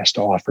life has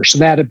to offer. So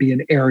that'd be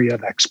an area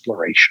of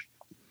exploration.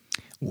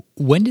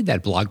 When did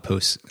that blog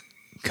post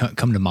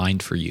come to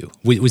mind for you?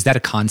 Was that a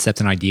concept,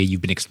 an idea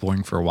you've been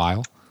exploring for a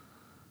while?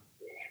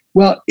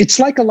 Well, it's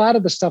like a lot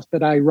of the stuff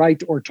that I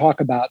write or talk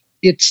about.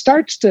 It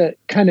starts to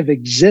kind of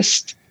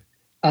exist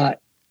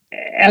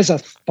as a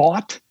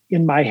thought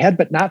in my head,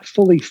 but not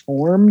fully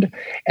formed.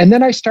 And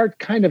then I start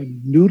kind of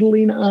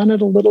noodling on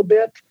it a little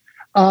bit.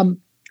 And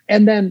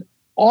then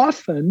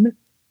often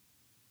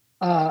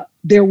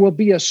there will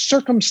be a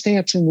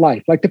circumstance in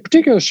life. Like the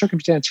particular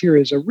circumstance here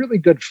is a really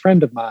good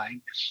friend of mine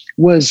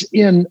was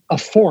in a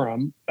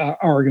forum. Our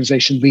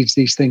organization leads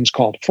these things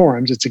called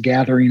forums. It's a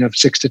gathering of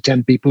 6 to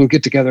 10 people who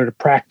get together to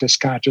practice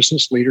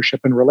consciousness,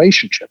 leadership, and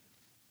relationship.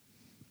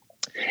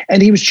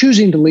 And he was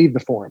choosing to leave the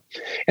forum.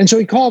 And so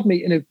he called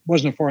me, and it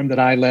wasn't a forum that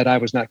I led. I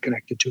was not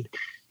connected to it.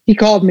 He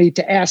called me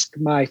to ask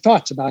my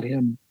thoughts about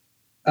him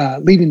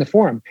leaving the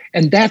forum.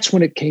 And that's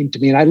when it came to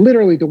me. And I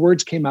literally, the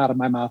words came out of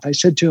my mouth. I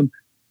said to him,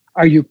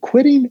 are you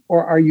quitting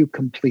or are you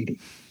completing?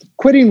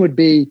 Quitting would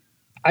be,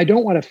 I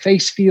don't want to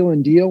face, feel,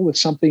 and deal with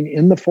something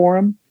in the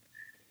forum,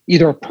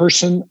 either a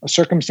person, a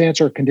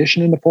circumstance, or a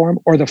condition in the forum,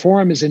 or the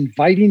forum is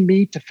inviting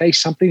me to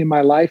face something in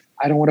my life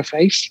I don't want to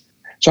face,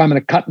 so I'm going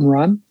to cut and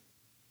run.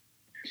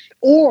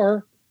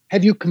 Or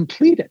have you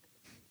completed?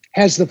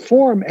 Have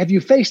you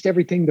faced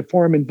everything the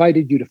forum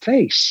invited you to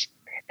face?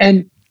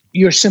 And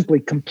you're simply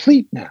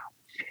complete now.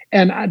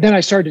 And then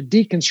I started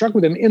to deconstruct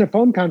with him in a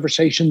phone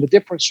conversation the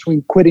difference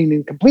between quitting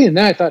and completing. And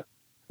then I thought,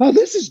 oh,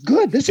 this is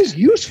good. This is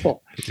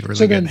useful. Really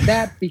so then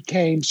that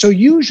became, so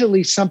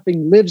usually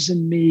something lives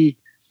in me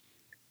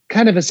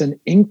kind of as an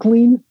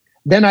inkling.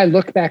 Then I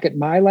look back at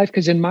my life,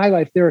 because in my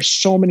life, there are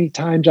so many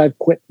times I've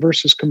quit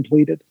versus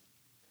completed.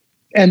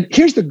 And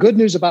here's the good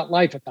news about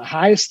life at the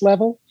highest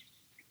level.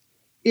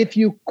 If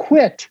you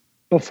quit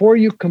before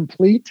you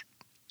complete,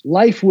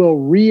 life will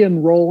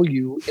re-enroll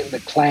you in the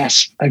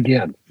class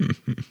again.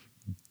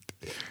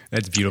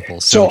 That's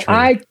beautiful. So true.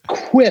 I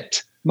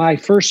quit my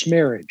first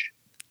marriage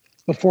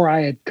before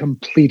I had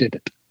completed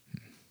it.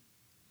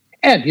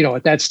 And,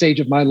 at that stage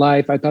of my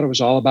life, I thought it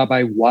was all about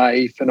my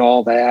wife and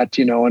all that,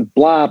 and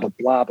blah, blah,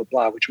 blah, blah,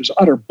 blah, which was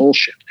utter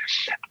bullshit.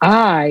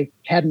 I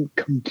hadn't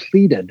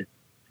completed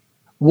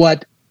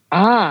what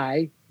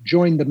I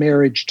joined the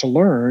marriage to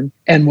learn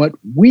and what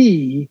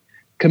we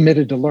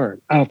committed to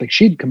learn. I don't think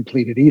she'd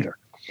completed either.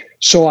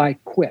 So I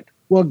quit.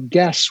 Well,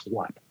 guess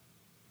what?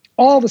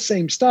 All the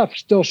same stuff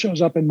still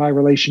shows up in my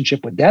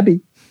relationship with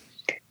Debbie.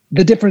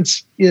 The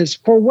difference is,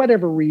 for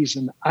whatever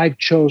reason, I've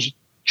chosen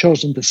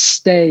to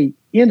stay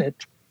in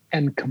it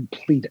and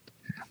complete it.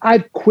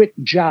 I've quit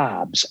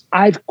jobs.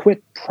 I've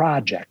quit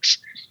projects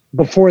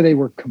before they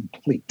were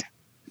complete.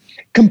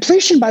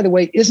 Completion, by the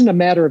way, isn't a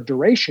matter of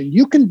duration.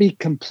 You can be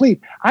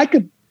complete.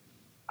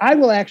 I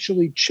will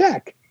actually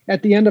check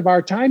at the end of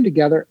our time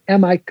together,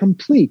 am I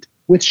complete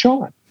with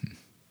Sean?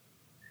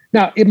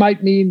 Now, it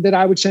might mean that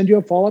I would send you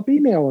a follow-up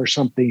email or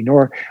something,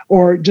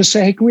 or just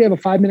say, hey, can we have a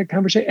 5-minute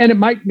conversation? And it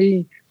might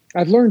mean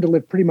I've learned to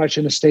live pretty much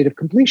in a state of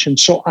completion.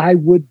 So I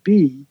would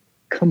be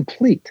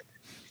complete.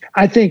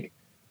 I think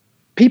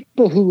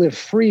people who live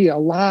free,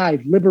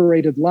 alive,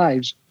 liberated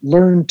lives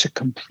learn to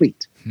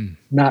complete,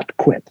 not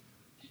quit.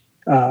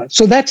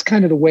 So that's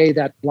kind of the way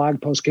that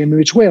blog post came,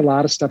 which way a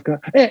lot of stuff goes.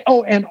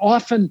 Oh, and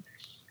often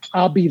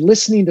I'll be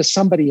listening to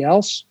somebody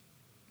else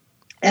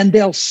and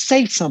they'll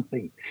say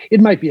something.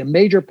 It might be a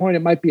major point,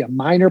 it might be a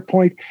minor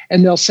point,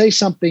 and they'll say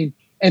something,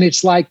 and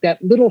it's like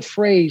that little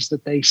phrase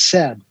that they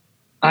said,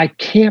 I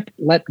can't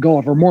let go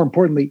of, or more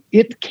importantly,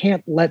 it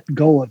can't let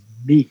go of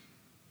me.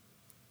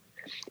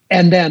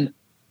 And then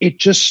it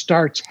just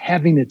starts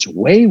having its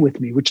way with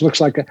me, which looks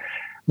like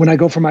when I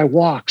go for my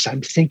walks,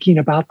 I'm thinking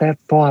about that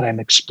thought. I'm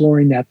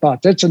exploring that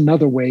thought. That's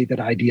another way that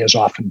ideas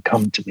often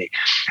come to me.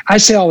 I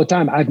say all the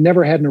time, I've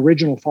never had an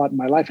original thought in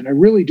my life, and I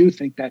really do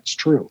think that's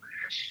true.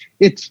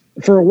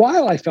 For a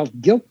while, I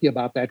felt guilty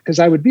about that because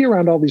I would be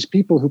around all these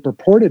people who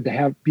purported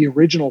to be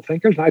original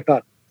thinkers, and I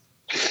thought,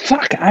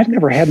 fuck, I've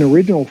never had an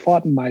original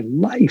thought in my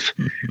life.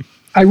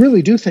 I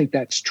really do think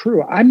that's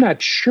true. I'm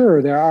not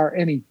sure there are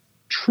any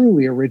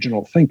truly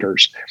original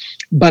thinkers,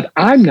 but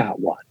I'm not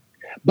one.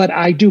 But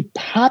I do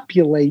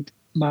populate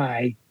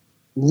my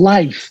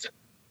life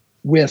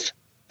with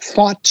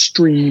thought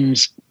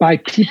streams by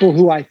people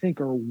who I think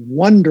are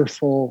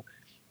wonderful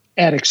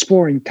at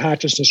exploring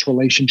consciousness,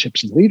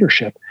 relationships, and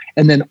leadership.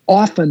 And then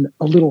often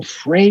a little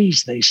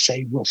phrase they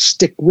say will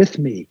stick with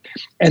me.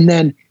 And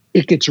then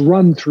it gets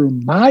run through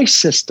my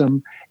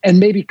system and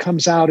maybe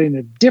comes out in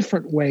a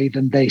different way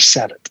than they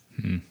said it,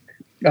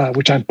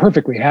 which I'm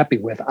perfectly happy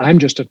with. I'm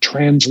just a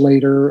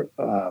translator,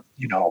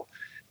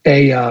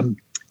 I'm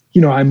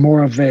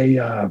more of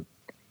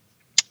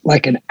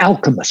like an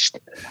alchemist.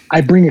 I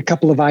bring a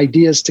couple of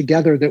ideas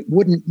together that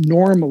wouldn't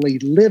normally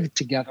live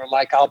together.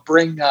 Like I'll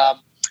bring,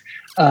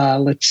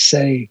 let's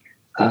say,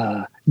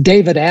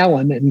 David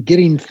Allen and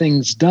Getting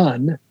Things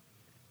Done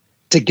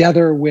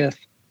together with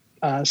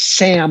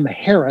Sam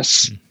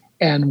Harris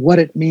and What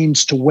It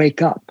Means to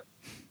Wake Up.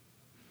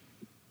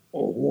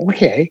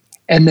 Okay.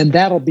 And then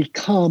that'll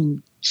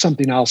become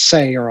something I'll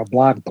say or a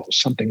blog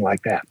post, something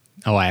like that.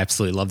 Oh, I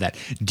absolutely love that.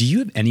 Do you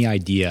have any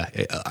idea,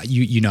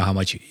 you know how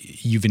much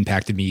you've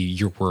impacted me,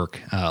 your work,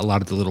 a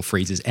lot of the little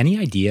phrases, any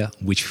idea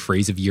which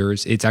phrase of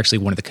yours, it's actually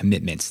one of the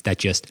commitments that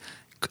just,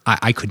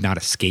 I could not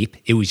escape.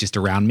 It was just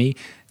around me.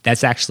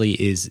 That's actually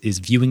is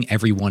viewing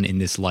everyone in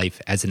this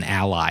life as an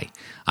ally.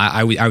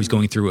 I was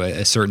going through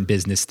a certain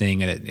business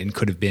thing, and it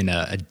could have been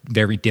a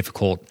very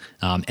difficult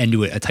end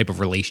to a type of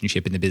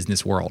relationship in the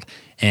business world.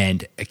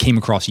 And I came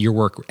across your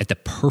work at the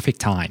perfect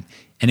time.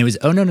 And it was,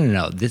 oh,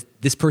 no.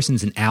 This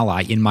person's an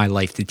ally in my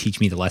life to teach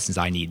me the lessons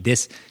I need.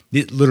 This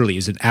literally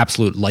is an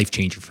absolute life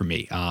changer for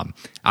me.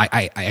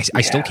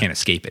 I still can't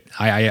escape it.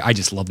 I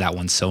just love that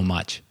one so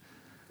much.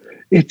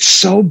 It's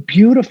so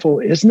beautiful,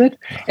 isn't it?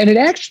 And it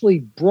actually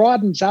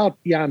broadens out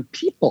beyond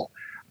people.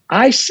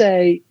 I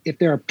say if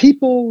there are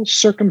people,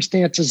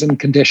 circumstances, and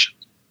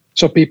conditions,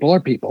 so people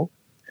are people,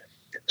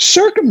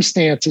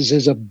 circumstances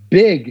is a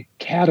big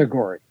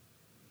category.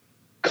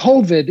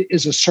 COVID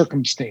is a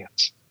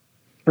circumstance,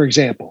 for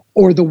example,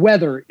 or the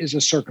weather is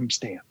a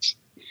circumstance.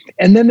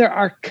 And then there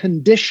are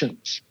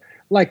conditions.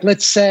 Like,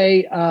 let's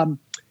say,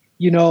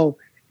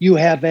 you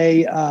have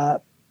a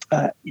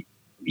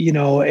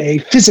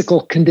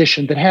physical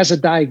condition that has a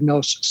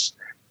diagnosis,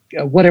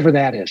 whatever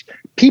that is.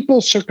 People,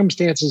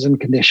 circumstances, and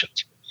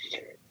conditions.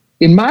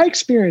 In my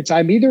experience,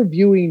 I'm either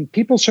viewing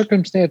people,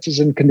 circumstances,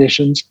 and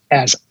conditions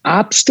as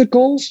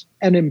obstacles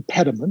and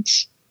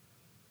impediments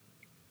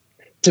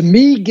to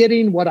me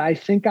getting what I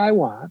think I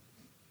want,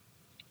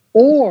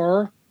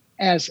 or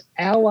as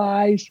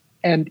allies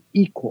and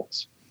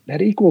equals.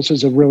 That equals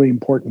is a really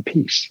important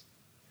piece.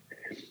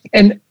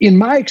 And in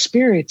my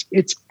experience,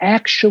 it's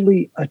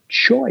actually a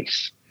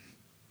choice.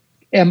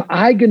 Am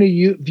I going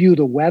to view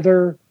the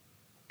weather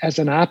as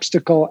an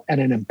obstacle and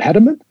an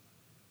impediment?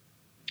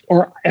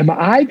 Or am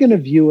I going to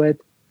view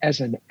it as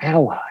an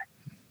ally?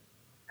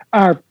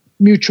 Our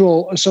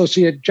mutual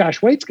associate, Josh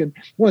Waitzkin,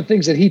 one of the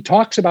things that he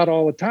talks about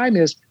all the time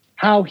is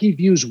how he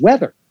views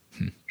weather.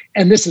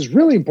 And this is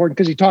really important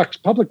because he talks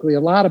publicly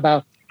a lot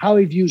about how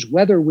he views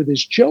weather with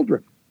his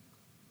children.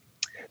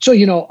 So,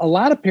 a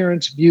lot of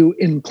parents view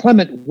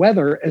inclement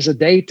weather as a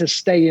day to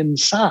stay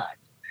inside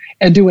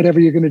and do whatever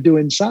you're going to do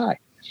inside.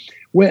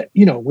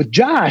 With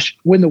Josh,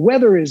 when the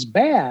weather is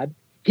bad,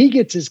 he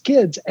gets his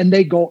kids and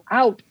they go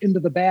out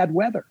into the bad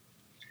weather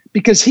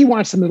because he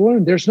wants them to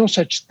learn there's no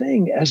such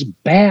thing as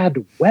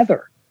bad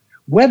weather.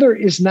 Weather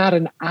is not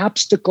an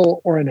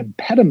obstacle or an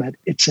impediment.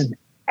 It's an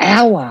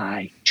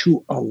ally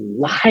to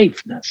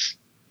aliveness.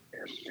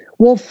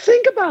 Well,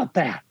 think about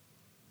that.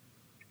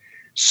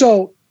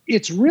 So,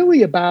 it's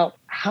really about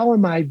how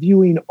am I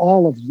viewing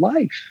all of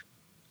life?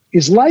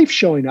 Is life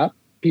showing up,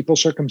 people,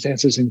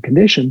 circumstances, and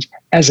conditions,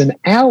 as an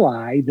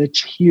ally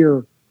that's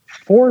here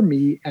for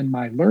me and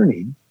my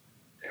learning?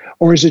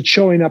 Or is it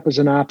showing up as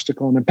an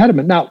obstacle and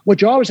impediment? Now, what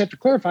you always have to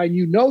clarify, and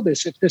you know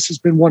this if this has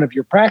been one of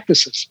your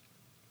practices,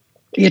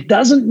 it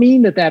doesn't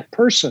mean that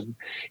person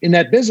in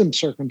that business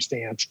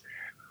circumstance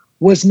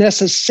was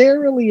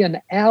necessarily an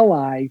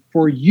ally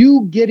for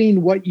you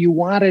getting what you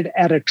wanted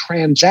at a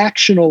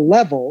transactional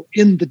level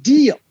in the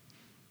deal.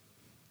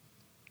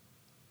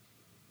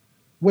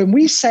 When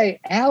we say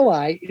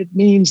ally, it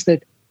means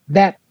that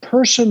that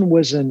person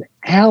was an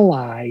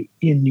ally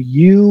in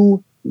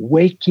you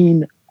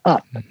waking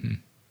up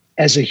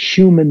as a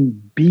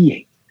human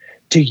being,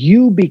 to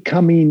you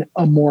becoming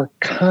a more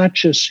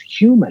conscious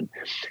human,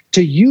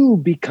 to you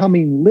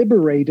becoming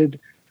liberated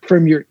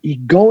from your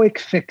egoic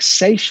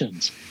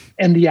fixations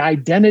and the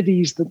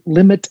identities that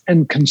limit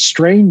and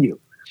constrain you.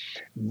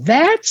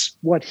 That's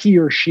what he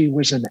or she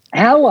was an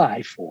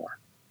ally for.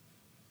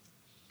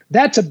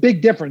 That's a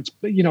big difference,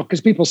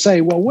 because people say,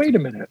 well, wait a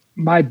minute,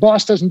 my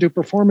boss doesn't do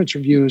performance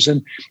reviews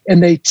and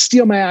they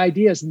steal my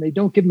ideas and they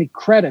don't give me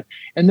credit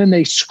and then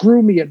they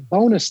screw me at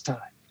bonus time.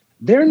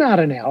 They're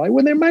not an ally.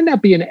 Well, they might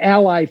not be an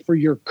ally for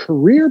your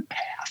career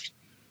path,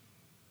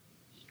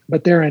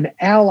 but they're an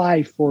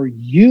ally for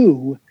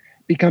you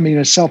becoming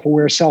a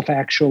self-aware,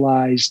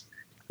 self-actualized,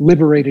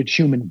 liberated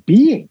human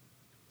being,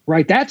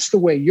 right? That's the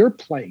way you're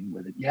playing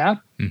with it, yeah?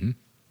 Mm-hmm.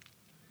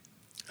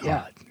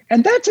 Yeah.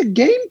 And that's a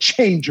game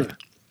changer.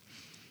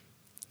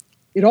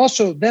 It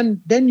also,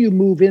 then you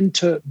move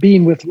into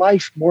being with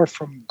life more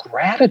from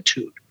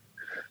gratitude.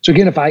 So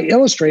again, if I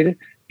illustrate it,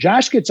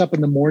 Josh gets up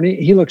in the morning,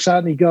 he looks out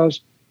and he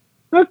goes,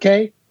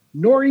 okay,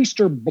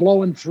 nor'easter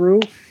blowing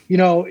through,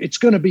 it's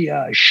going to be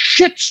a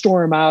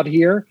shitstorm out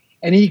here.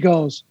 And he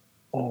goes,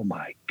 oh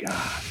my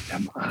God,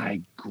 am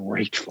I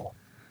grateful.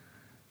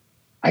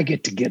 I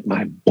get to get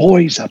my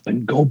boys up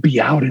and go be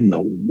out in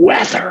the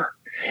weather.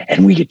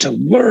 And we get to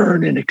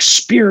learn and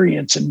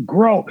experience and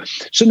grow.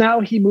 So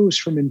now he moves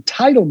from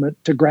entitlement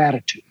to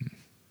gratitude.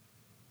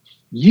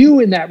 You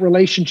in that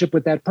relationship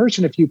with that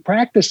person, if you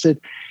practice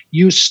it,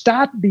 you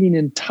stop being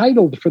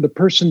entitled for the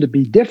person to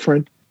be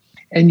different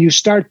and you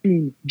start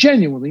being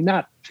genuinely,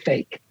 not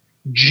fake,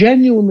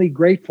 genuinely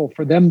grateful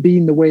for them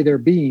being the way they're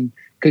being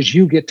because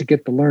you get to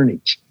get the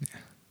learnings.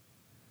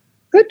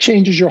 That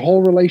changes your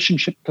whole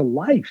relationship to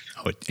life.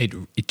 Oh,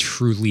 it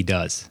truly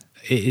does.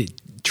 It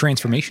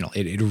transformational.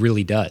 It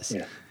really does.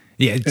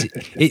 Yeah.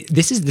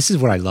 This is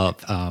what I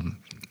love.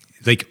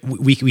 Like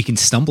we can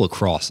stumble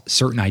across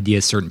certain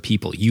ideas, certain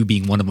people, you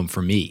being one of them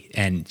for me,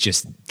 and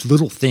just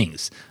little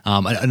things.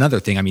 Another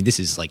thing, I mean, this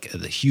is like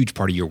the huge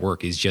part of your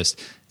work is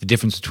just the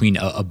difference between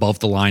above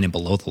the line and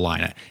below the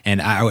line.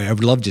 And I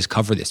would love to just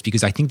cover this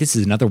because I think this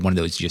is another one of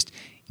those just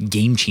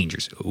game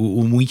changers.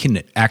 When we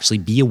can actually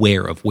be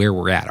aware of where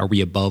we're at, are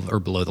we above or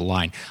below the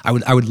line?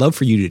 I would love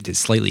for you to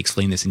slightly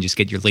explain this and just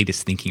get your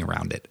latest thinking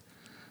around it.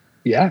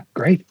 Yeah,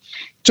 great.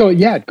 So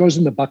it goes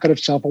in the bucket of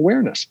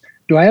self-awareness.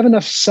 Do I have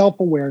enough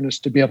self-awareness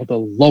to be able to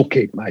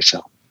locate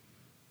myself?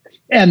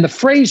 And the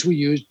phrase we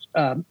used,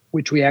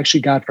 which we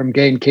actually got from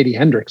Gay and Katie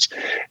Hendricks,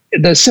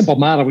 the simple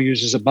model we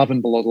use is above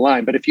and below the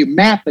line. But if you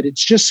map it,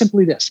 it's just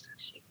simply this.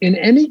 In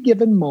any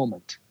given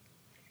moment,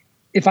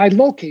 if I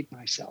locate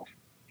myself,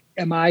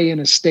 am I in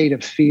a state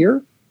of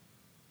fear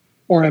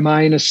or am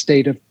I in a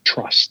state of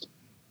trust?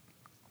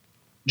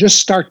 Just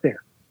start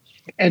there.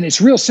 And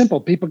it's real simple.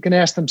 People can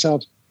ask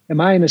themselves,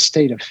 am I in a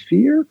state of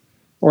fear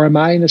or am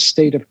I in a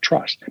state of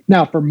trust?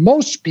 Now, for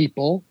most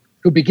people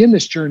who begin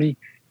this journey,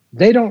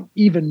 they don't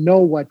even know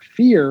what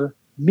fear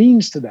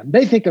means to them.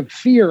 They think of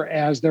fear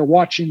as they're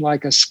watching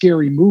like a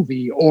scary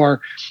movie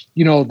or,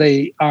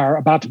 they are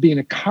about to be in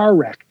a car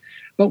wreck.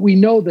 But we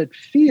know that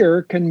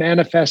fear can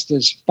manifest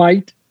as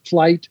fight,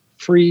 flight,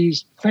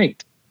 freeze,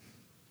 faint.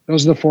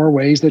 Those are the four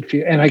ways that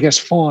fear, and I guess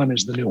fawn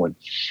is the new one.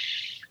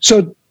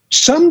 So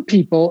some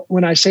people,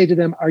 when I say to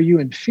them, are you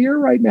in fear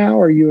right now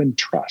or are you in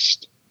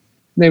trust?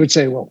 And they would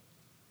say, well,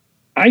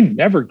 I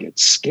never get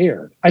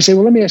scared. I say,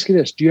 well, let me ask you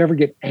this. Do you ever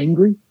get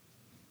angry?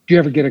 Do you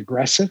ever get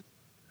aggressive?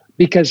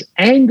 Because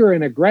anger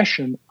and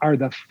aggression are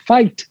the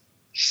fight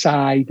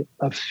side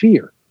of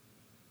fear.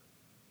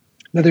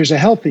 Now, there's a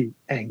healthy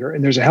anger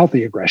and there's a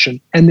healthy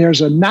aggression, and there's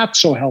a not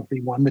so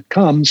healthy one that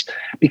comes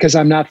because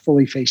I'm not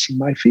fully facing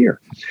my fear.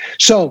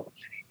 So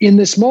in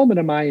this moment,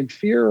 am I in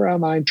fear or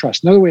am I in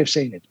trust? Another way of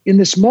saying it, in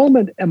this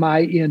moment, am I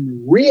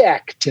in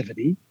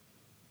reactivity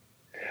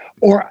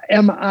or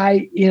am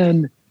I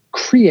in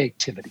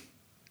creativity?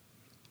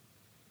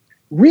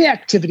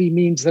 Reactivity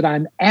means that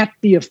I'm at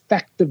the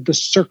effect of the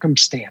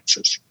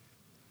circumstances.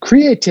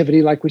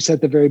 Creativity, like we said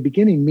at the very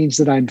beginning, means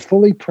that I'm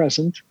fully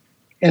present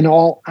and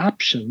all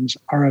options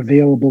are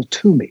available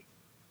to me.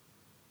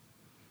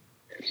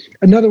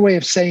 Another way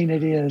of saying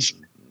it is,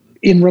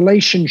 in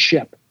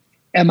relationship,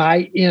 am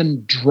I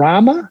in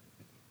drama?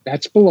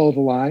 That's below the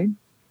line.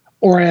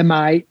 Or am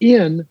I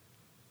in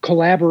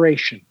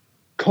collaboration,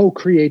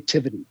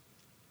 co-creativity?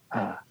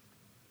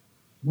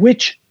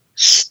 Which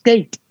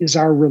state is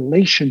our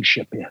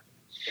relationship in?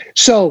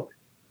 So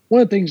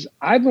one of the things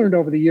I've learned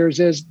over the years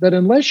is that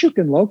unless you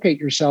can locate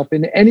yourself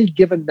in any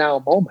given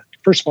now moment,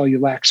 first of all, you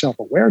lack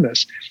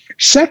self-awareness.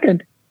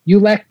 Second, you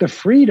lack the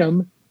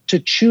freedom to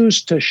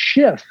choose to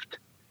shift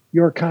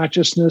your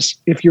consciousness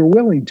if you're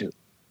willing to.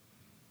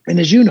 And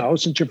as you know,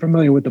 since you're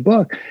familiar with the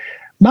book,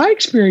 My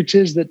experience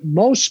is that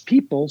most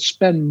people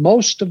spend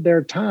most of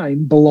their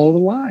time below the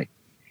line,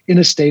 in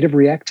a state of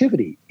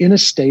reactivity, in a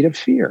state of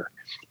fear,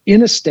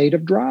 in a state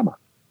of drama.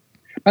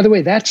 By the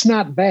way, that's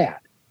not bad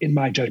in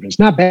my judgment. It's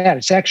not bad.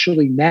 It's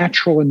actually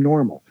natural and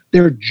normal.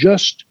 They're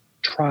just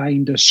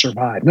trying to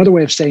survive. Another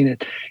way of saying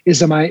it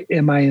is, am I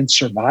in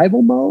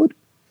survival mode,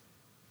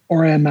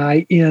 or am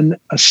I in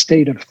a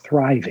state of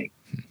thriving?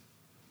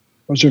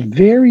 Those are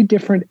very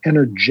different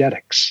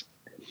energetics.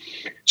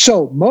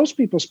 So most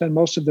people spend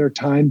most of their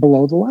time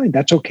below the line.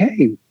 That's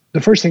okay.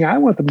 The first thing I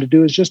want them to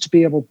do is just to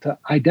be able to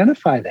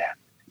identify that.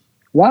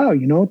 Wow,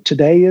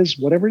 today is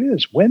whatever it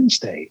is,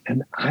 Wednesday,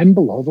 and I'm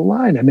below the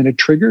line. I'm in a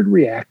triggered,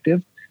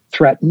 reactive,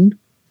 threatened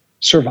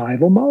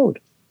survival mode.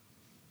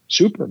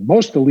 Super.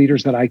 Most of the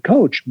leaders that I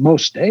coach,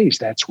 most days,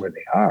 that's where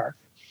they are.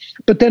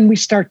 But then we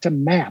start to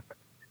map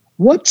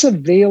what's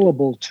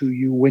available to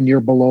you when you're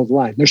below the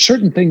line. There's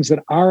certain things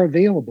that are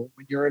available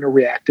when you're in a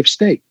reactive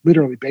state,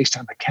 literally based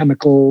on the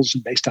chemicals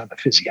and based on the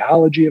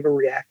physiology of a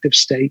reactive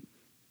state.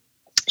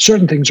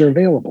 Certain things are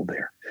available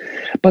there.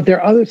 But there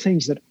are other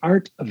things that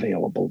aren't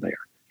available there,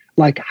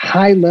 like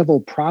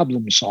high-level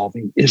problem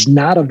solving is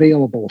not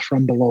available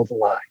from below the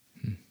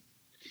line.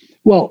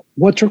 Well,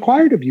 what's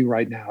required of you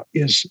right now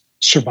is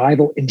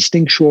survival,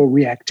 instinctual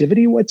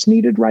reactivity, what's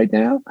needed right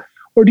now?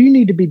 Or do you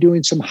need to be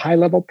doing some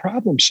high-level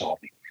problem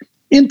solving?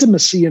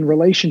 Intimacy in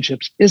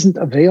relationships isn't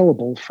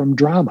available from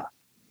drama.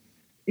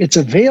 It's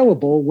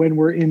available when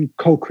we're in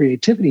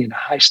co-creativity in a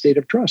high state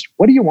of trust.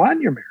 What do you want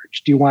in your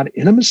marriage? Do you want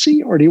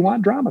intimacy or do you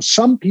want drama?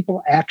 Some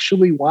people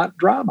actually want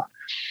drama.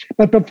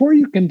 But before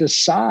you can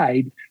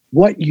decide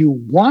what you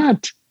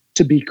want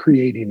to be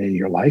creating in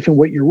your life and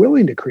what you're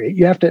willing to create,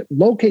 you have to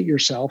locate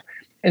yourself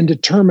and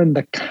determine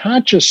the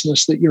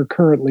consciousness that you're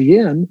currently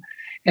in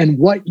and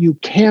what you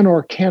can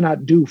or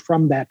cannot do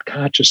from that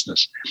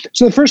consciousness.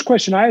 So the first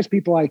question I ask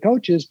people I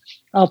coach is,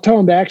 I'll tell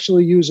them to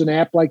actually use an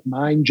app like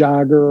Mind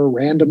Jogger or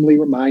Randomly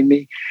Remind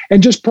Me,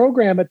 and just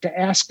program it to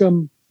ask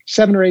them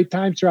 7 or 8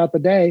 times throughout the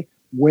day,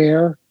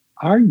 where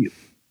are you?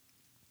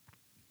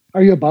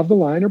 Are you above the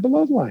line or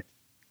below the line?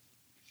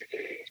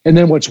 And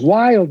then what's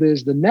wild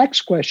is the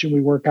next question we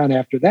work on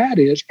after that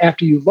is,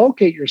 after you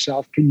locate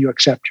yourself, can you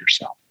accept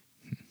yourself?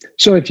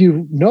 So if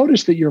you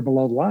notice that you're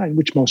below the line,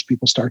 which most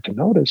people start to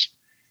notice,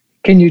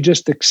 can you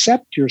just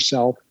accept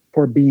yourself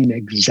for being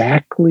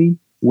exactly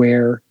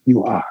where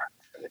you are?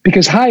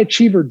 Because high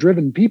achiever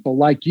driven people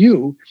like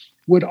you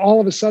would all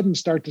of a sudden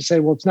start to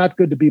say, well, it's not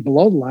good to be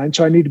below the line,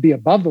 so I need to be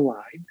above the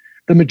line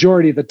the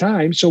majority of the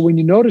time. So when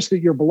you notice that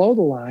you're below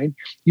the line,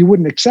 you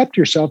wouldn't accept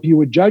yourself. You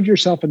would judge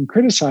yourself and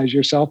criticize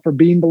yourself for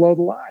being below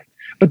the line.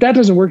 But that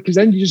doesn't work, because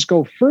then you just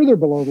go further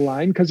below the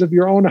line because of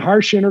your own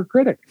harsh inner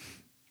critic.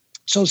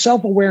 So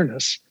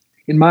self-awareness,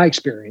 in my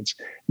experience,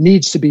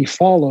 needs to be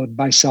followed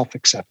by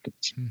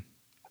self-acceptance.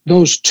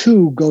 Those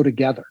two go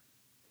together.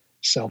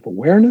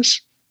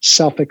 Self-awareness,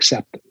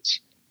 self-acceptance.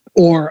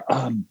 Or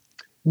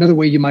another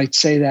way you might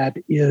say that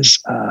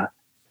is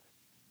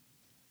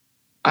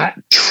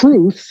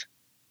truth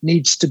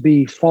needs to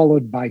be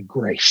followed by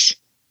grace.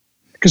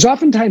 Because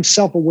oftentimes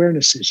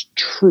self-awareness is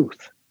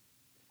truth.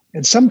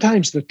 And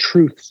sometimes the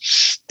truth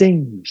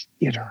stings,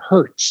 it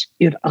hurts,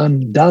 it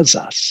undoes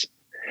us.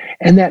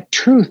 And that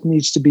truth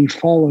needs to be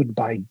followed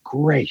by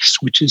grace,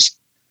 which is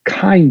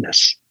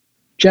kindness,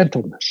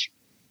 gentleness,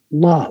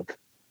 love,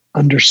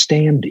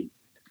 understanding.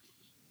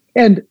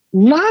 And a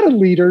lot of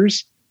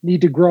leaders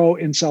need to grow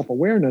in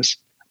self-awareness,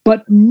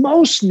 but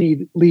most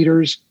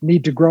leaders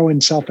need to grow in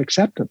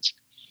self-acceptance.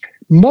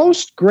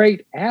 Most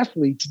great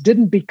athletes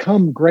didn't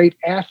become great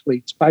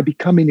athletes by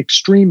becoming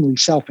extremely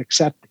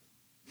self-accepting.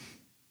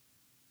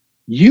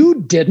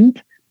 You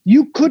didn't.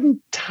 You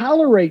couldn't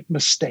tolerate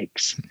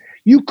mistakes.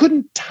 You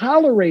couldn't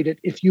tolerate it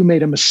if you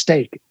made a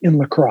mistake in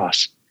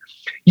lacrosse.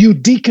 You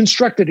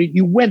deconstructed it.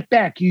 You went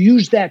back. You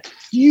used that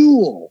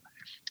fuel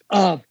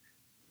of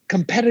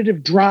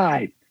competitive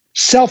drive,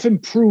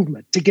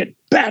 self-improvement to get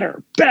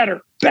better,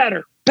 better,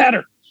 better,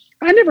 better.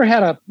 I never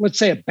had let's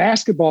say a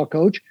basketball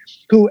coach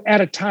who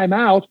at a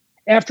timeout,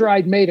 after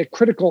I'd made a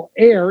critical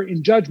error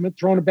in judgment,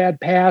 thrown a bad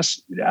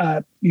pass,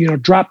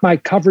 dropped my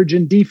coverage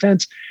in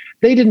defense,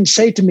 they didn't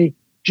say to me,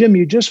 Jim,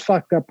 you just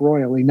fucked up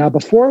royally. Now,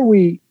 before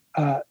we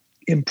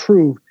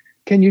improve,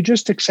 can you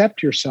just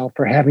accept yourself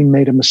for having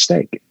made a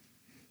mistake?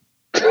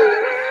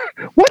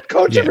 What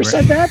coach ever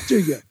said that to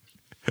you?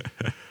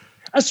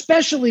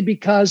 Especially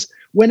because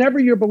whenever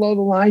you're below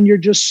the line, you're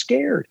just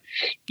scared.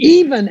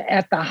 Even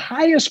at the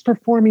highest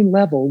performing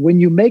level, when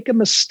you make a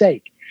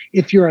mistake,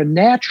 if you're a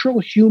natural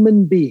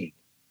human being,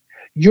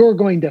 you're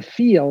going to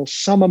feel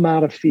some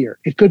amount of fear.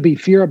 It could be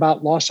fear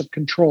about loss of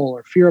control,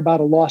 or fear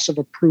about a loss of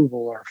approval,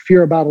 or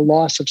fear about a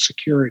loss of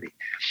security.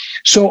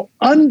 So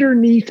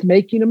underneath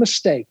making a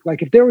mistake,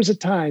 like if there was a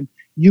time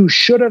you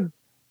should have,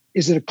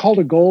 is it called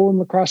a goal in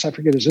lacrosse? I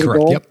forget. Is it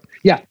Correct, a goal?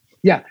 Yep.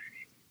 Yeah.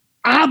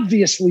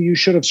 Obviously you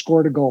should have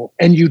scored a goal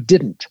and you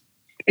didn't.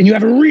 And you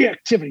have a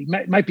reactivity.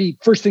 Might be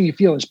first thing you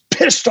feel is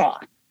pissed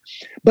off.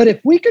 But if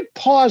we could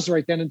pause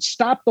right then and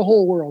stop the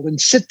whole world and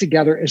sit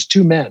together as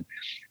two men,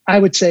 I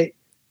would say,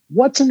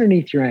 what's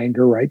underneath your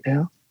anger right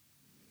now?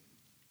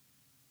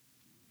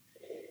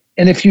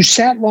 And if you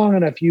sat long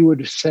enough, you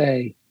would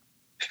say,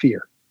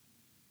 fear.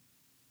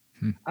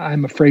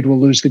 I'm afraid we'll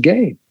lose the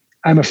game.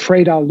 I'm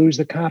afraid I'll lose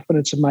the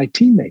confidence of my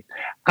teammate.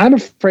 I'm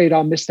afraid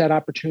I'll miss that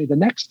opportunity the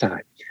next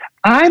time.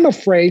 I'm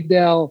afraid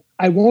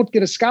I won't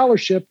get a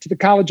scholarship to the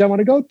college I want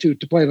to go to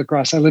play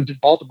lacrosse. I lived in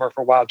Baltimore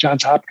for a while.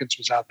 Johns Hopkins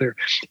was out there.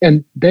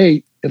 And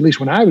they, at least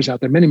when I was out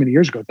there many, many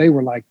years ago, they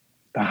were like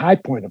the high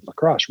point of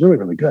lacrosse, really,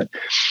 really good.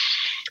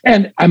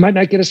 And I might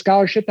not get a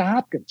scholarship to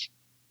Hopkins.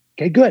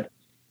 Okay, good.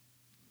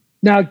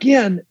 Now,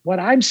 again, what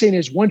I'm saying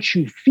is once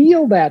you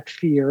feel that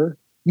fear,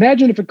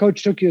 imagine if a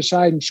coach took you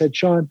aside and said,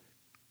 Sean,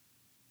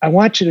 I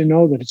want you to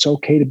know that it's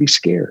okay to be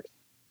scared.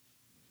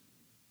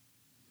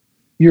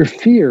 Your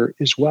fear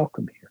is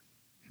welcome here.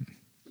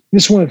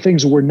 This is one of the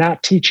things that we're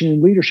not teaching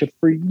in leadership.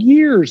 For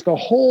years, the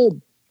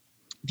whole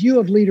view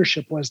of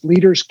leadership was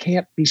leaders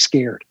can't be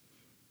scared.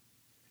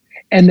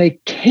 And they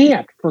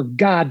can't, for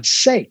God's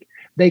sake,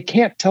 they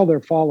can't tell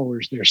their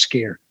followers they're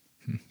scared.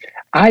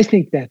 I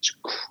think that's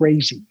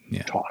crazy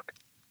talk.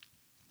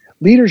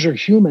 Leaders are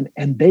human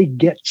and they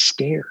get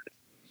scared.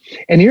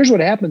 And here's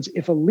what happens.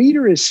 If a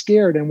leader is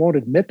scared and won't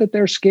admit that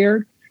they're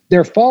scared,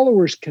 their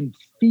followers can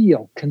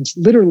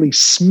literally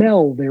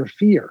smell their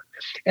fear.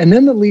 And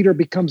then the leader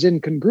becomes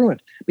incongruent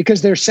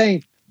because they're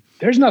saying,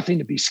 there's nothing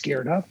to be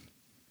scared of.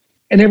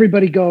 And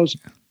everybody goes,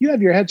 you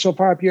have your head so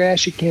far up your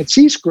ass you can't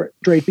see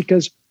straight,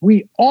 because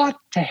we ought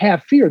to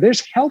have fear.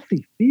 There's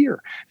healthy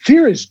fear.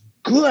 Fear is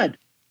good.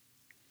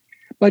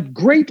 But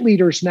great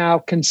leaders now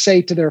can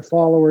say to their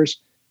followers,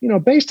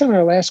 based on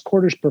our last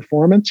quarter's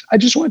performance, I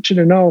just want you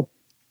to know,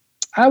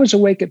 I was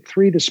awake at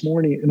 3 this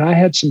morning and I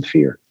had some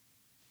fear.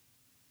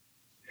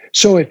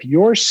 So if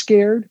you're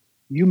scared,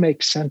 you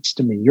make sense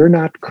to me. You're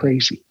not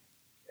crazy.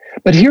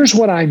 But here's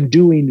what I'm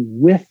doing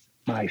with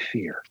my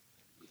fear.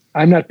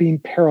 I'm not being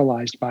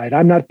paralyzed by it.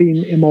 I'm not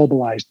being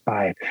immobilized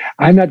by it.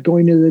 I'm not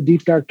going into the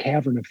deep, dark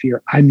cavern of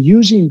fear. I'm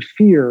using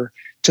fear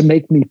to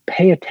make me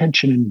pay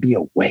attention and be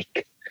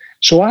awake.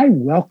 So I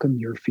welcome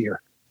your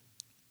fear.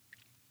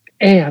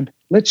 And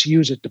let's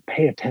use it to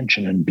pay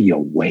attention and be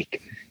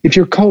awake. If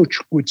your coach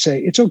would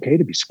say, it's okay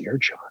to be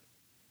scared, Sean,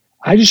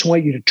 I just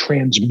want you to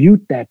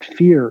transmute that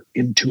fear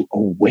into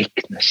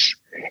awakeness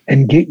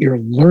and get your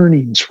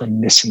learnings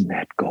from missing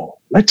that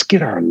goal. Let's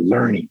get our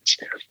learnings,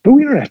 but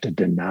we don't have to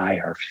deny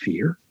our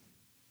fear.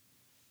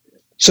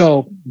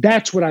 So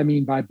that's what I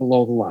mean by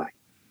below the line.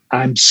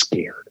 I'm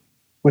scared.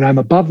 When I'm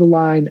above the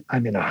line,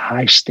 I'm in a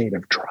high state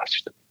of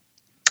trust.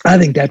 I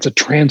think that's a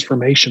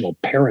transformational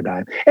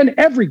paradigm. And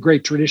every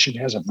great tradition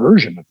has a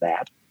version of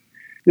that.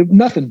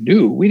 Nothing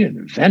new. We didn't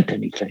invent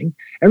anything.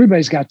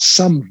 Everybody's got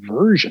some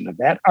version of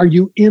that. Are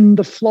you in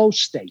the flow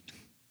state?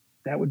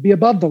 That would be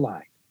above the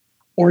line,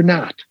 or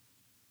not.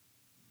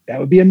 That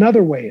would be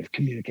another way of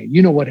communicating.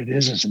 You know what it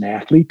is as an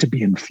athlete to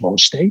be in flow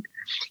state.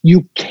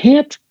 You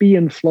can't be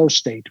in flow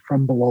state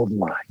from below the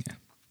line. Yeah.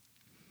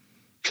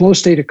 Flow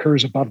state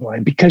occurs above the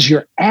line because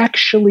you're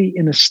actually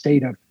in a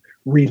state of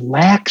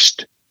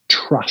relaxed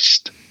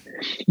trust.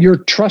 You're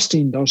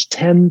trusting those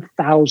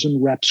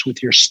 10,000 reps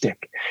with your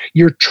stick.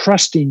 You're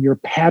trusting your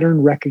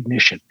pattern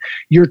recognition.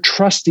 You're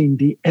trusting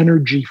the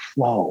energy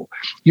flow.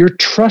 You're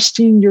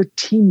trusting your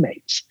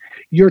teammates.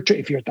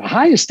 If you're at the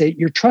highest state,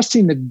 you're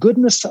trusting the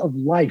goodness of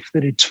life,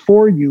 that it's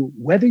for you,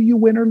 whether you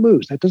win or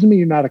lose. That doesn't mean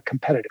you're not a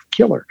competitive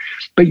killer,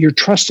 but you're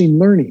trusting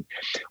learning.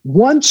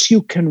 Once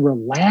you can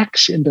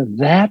relax into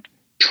that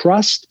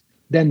trust,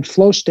 then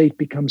flow state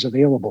becomes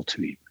available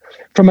to you.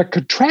 From a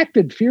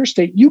contracted fear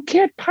state, you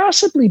can't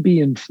possibly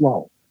be in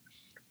flow.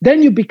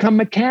 Then you become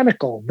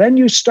mechanical. Then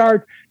you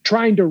start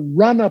trying to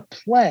run a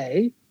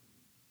play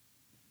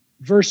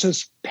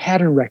versus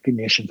pattern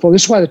recognition. So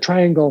this is why the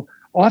triangle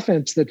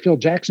offense that Phil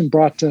Jackson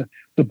brought to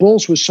the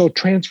Bulls was so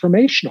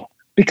transformational,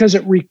 because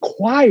it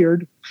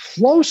required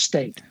flow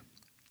state.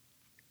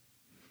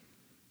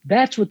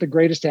 That's what the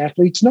greatest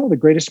athletes know, the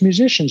greatest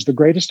musicians, the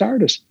greatest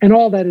artists. And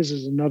all that is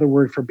another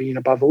word for being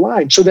above the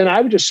line. So then I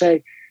would just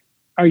say,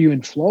 are you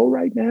in flow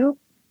right now?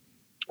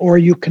 Or are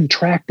you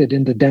contracted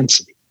into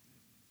density?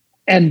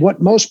 And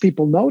what most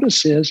people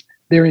notice is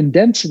they're in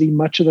density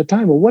much of the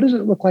time. Well, what does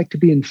it look like to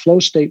be in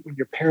flow state when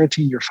you're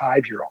parenting your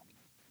 5-year-old?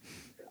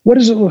 What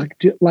does it look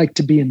like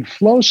to be in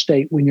flow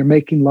state when you're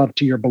making love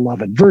to your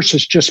beloved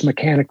versus just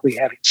mechanically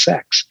having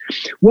sex?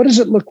 What does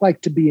it look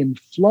like to be in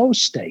flow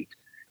state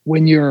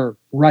when you're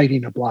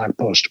writing a blog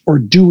post or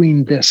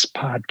doing this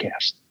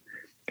podcast?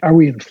 Are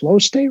we in flow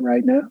state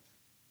right now?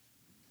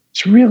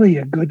 It's really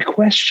a good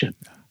question.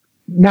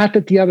 Not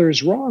that the other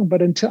is wrong,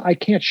 but until I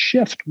can't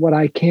shift what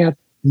I can't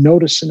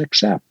notice and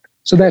accept.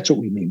 So that's what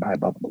we mean by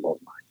above and below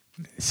the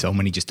line. So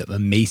many just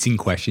amazing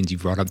questions you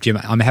brought up, Jim.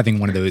 I'm having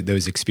one of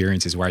those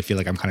experiences where I feel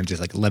like I'm kind of just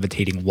like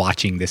levitating,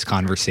 watching this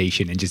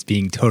conversation and just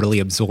being totally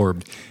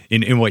absorbed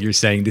in what you're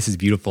saying. This is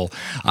beautiful.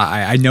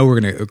 I know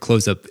we're going to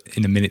close up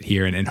in a minute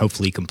here and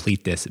hopefully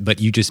complete this, but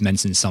you just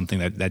mentioned something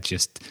that's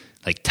just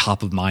like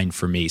top of mind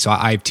for me. So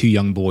I have 2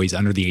 young boys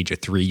under the age of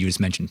 3. You just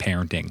mentioned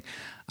parenting.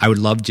 I would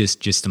love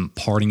just some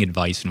parting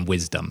advice and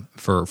wisdom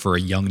for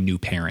a young new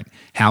parent.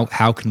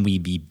 How can we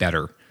be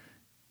better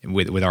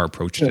with our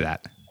approach to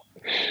that?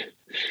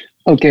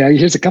 Okay,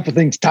 here's a couple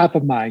things top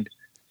of mind.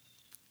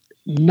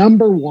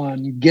 Number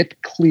one,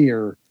 get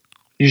clear.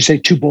 Did you say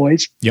 2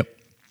 boys? Yep.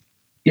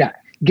 Yeah.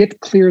 Get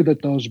clear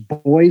that those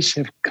boys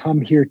have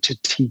come here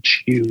to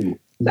teach you,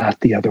 not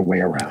the other way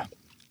around.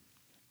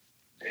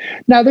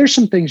 Now, there's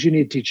some things you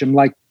need to teach them,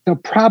 like they'll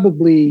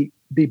probably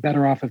be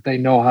better off if they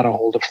know how to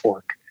hold a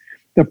fork.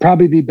 They'll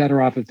probably be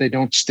better off if they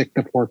don't stick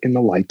the fork in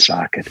the light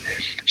socket.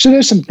 So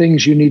there's some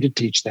things you need to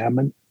teach them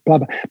and blah,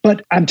 blah.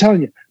 But I'm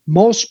telling you,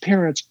 most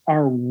parents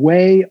are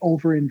way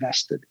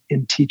overinvested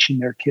in teaching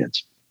their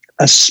kids,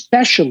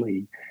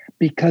 especially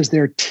because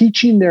they're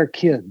teaching their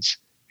kids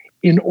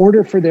in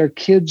order for their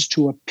kids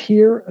to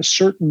appear a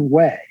certain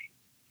way,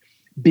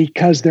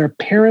 because their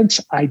parents'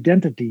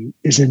 identity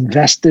is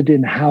invested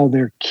in how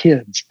their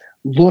kids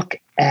look,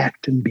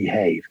 act, and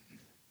behave.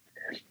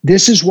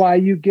 This is why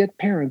you get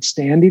parents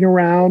standing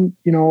around,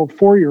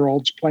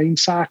 4-year-olds playing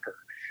soccer,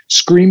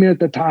 screaming at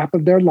the top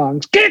of their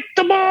lungs, kick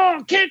the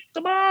ball, kick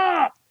the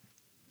ball.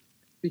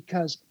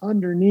 Because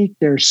underneath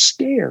they're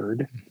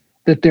scared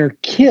that their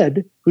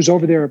kid who's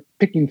over there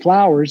picking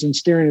flowers and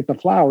staring at the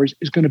flowers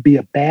is going to be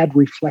a bad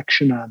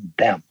reflection on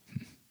them.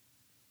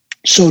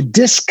 So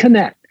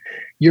disconnect.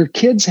 Your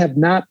kids have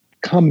not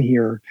come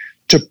here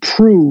to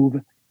prove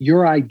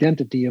your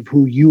identity of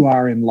who you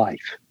are in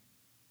life.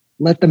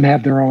 Let them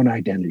have their own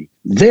identity.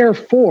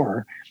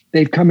 Therefore,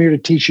 they've come here to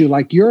teach you,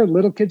 like your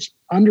little kids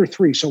under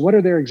 3. So what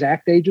are their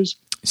exact ages?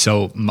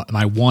 So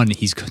my one,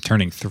 he's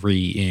turning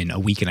 3 in a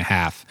week and a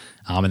half,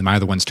 and my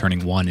other one's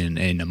turning 1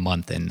 in a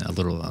month and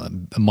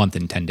a month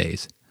and 10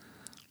 days.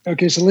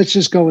 Okay, so let's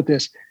just go with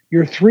this.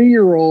 Your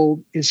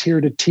 3-year-old is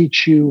here to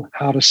teach you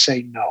how to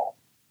say no,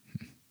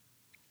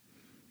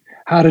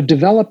 how to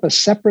develop a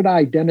separate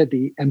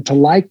identity and to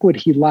like what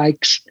he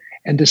likes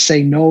and to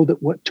say no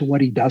to what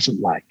he doesn't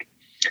like.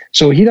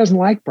 So he doesn't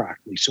like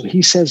broccoli, so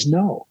he says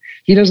no.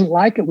 He doesn't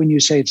like it when you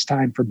say it's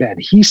time for bed.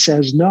 He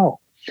says no.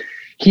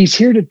 He's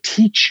here to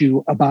teach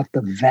you about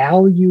the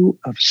value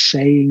of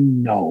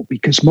saying no,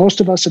 because most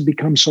of us have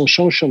become so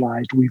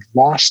socialized, we've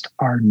lost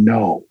our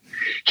no.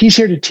 He's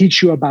here to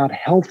teach you about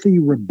healthy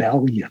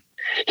rebellion.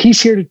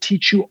 He's here to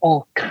teach you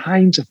all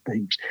kinds of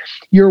things.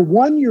 Your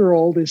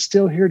 1-year-old is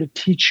still here to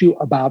teach you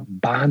about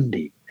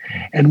bonding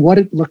and what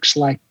it looks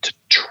like to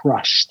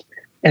trust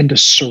and to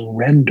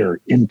surrender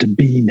into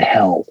being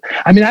held.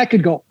 I mean, I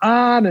could go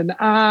on and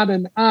on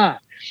and on.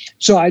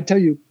 So I tell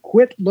you,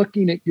 quit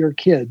looking at your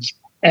kids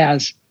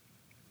as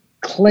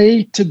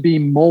clay to be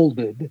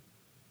molded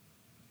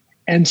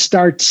and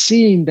start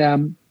seeing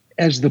them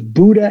as the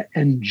Buddha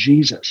and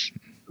Jesus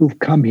who've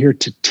come here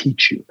to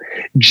teach you.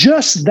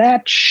 Just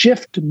that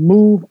shift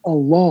move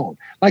alone.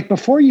 Like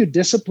before you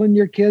discipline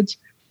your kids,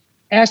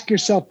 ask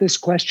yourself this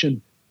question: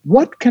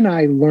 what can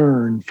I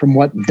learn from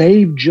what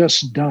they've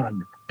just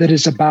done that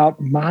is about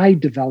my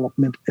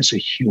development as a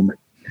human?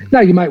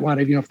 Now, you might want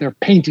to, if they're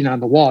painting on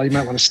the wall, you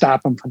might want to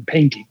stop them from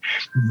painting.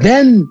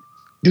 Then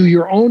do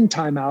your own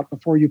timeout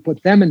before you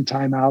put them in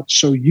timeout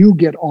so you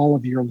get all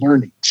of your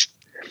learnings.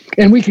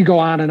 And we could go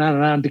on and on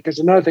and on, because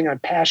another thing I'm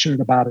passionate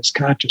about is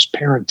conscious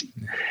parenting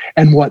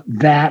and what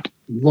that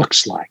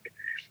looks like.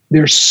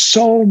 There's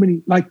so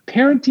many, like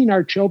parenting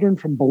our children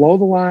from below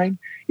the line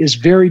is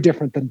very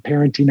different than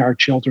parenting our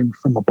children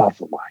from above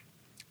the line.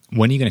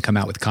 When are you going to come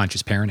out with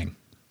conscious parenting?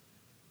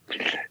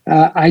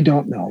 I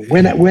don't know.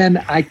 When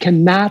I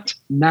cannot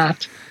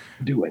not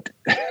do it.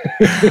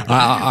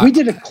 We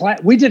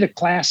did a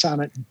class on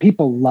it and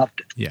people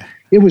loved it. Yeah.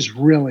 It was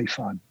really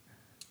fun.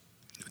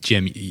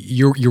 Jim,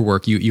 your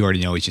work, you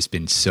already know, has just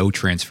been so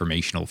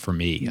transformational for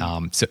me.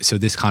 So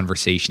this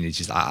conversation is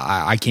just,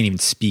 I can't even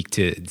speak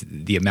to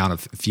the amount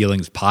of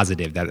feelings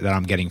positive that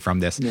I'm getting from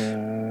this.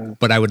 Yeah.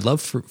 But I would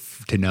love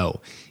to know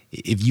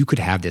if you could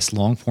have this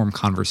long form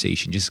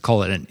conversation, just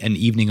call it an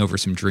evening over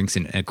some drinks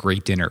and a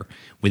great dinner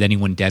with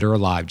anyone dead or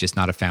alive, just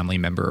not a family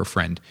member or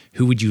friend.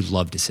 Who would you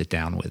love to sit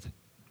down with?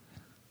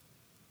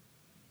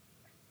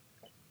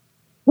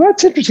 Well,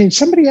 it's interesting.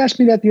 Somebody asked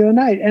me that the other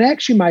night, and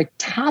actually my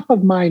top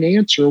of mind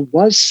answer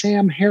was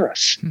Sam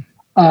Harris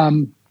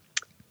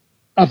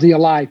of the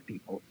Alive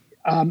people.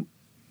 Are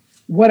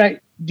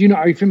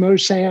you familiar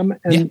with Sam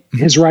and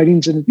his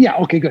writings? Yeah,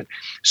 okay, good.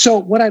 So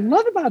what I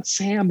love about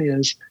Sam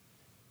is,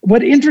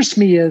 what interests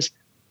me is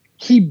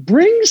he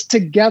brings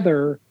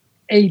together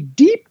a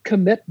deep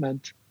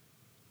commitment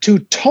to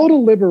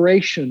total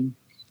liberation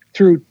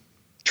through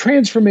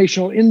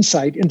transformational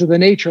insight into the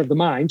nature of the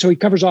mind. So he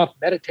covers off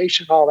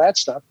meditation, all that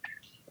stuff,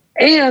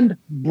 and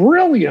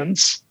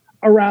brilliance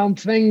around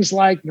things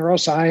like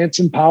neuroscience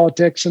and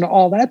politics and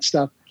all that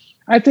stuff.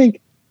 I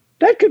think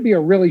that could be a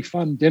really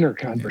fun dinner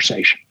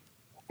conversation.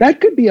 That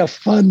could be a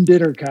fun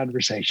dinner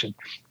conversation.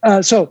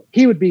 So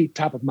he would be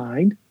top of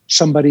mind,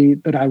 somebody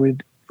that I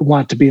would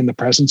want to be in the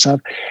presence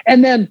of.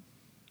 And then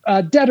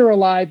dead or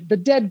alive, the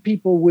dead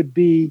people would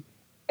be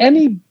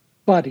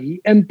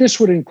anybody, and this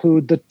would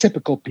include the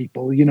typical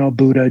people,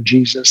 Buddha,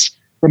 Jesus,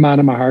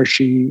 Ramana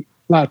Maharshi,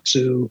 Lao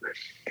Tzu,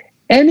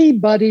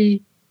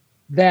 Anybody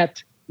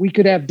that we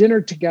could have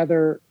dinner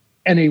together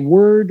and a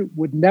word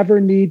would never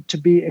need to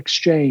be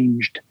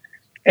exchanged,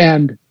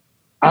 and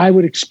I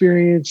would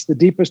experience the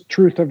deepest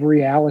truth of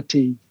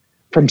reality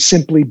from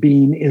simply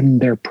being in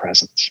their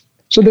presence.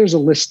 So there's a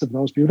list of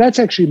those people. That's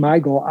actually my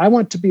goal. I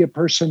want to be a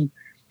person,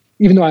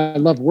 even though I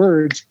love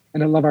words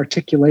and I love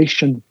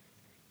articulation,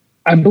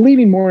 I'm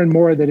believing more and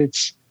more that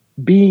it's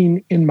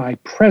being in my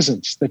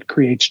presence that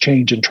creates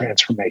change and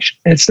transformation.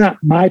 And it's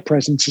not my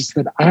presence, it's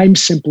that I'm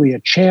simply a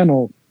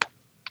channel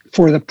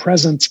for the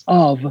presence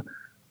of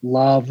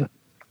love,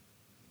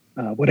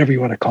 whatever you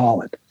want to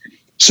call it.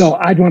 So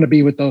I'd want to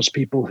be with those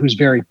people whose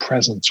very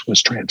presence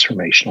was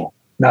transformational,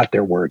 not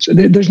their words.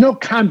 There's no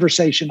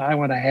conversation I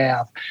want to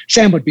have.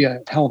 Sam would be a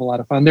hell of a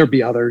lot of fun. There'd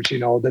be others,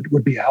 that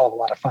would be a hell of a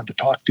lot of fun to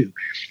talk to.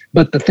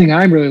 But the thing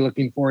I'm really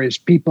looking for is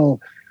people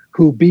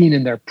who, being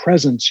in their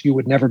presence, you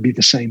would never be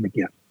the same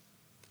again.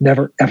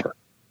 Never, ever.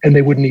 And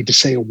they wouldn't need to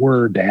say a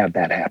word to have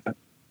that happen.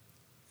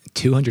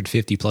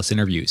 250 plus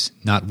interviews.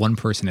 Not one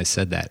person has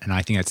said that. And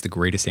I think that's the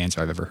greatest answer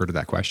I've ever heard of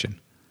that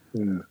question.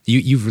 Yeah.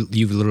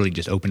 You've literally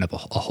just opened up a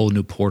whole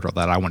new portal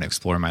that I want to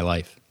explore in my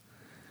life.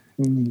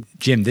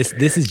 Jim, this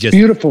is just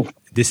beautiful.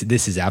 This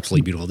is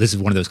absolutely beautiful. This is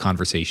one of those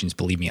conversations,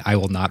 believe me, I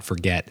will not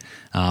forget.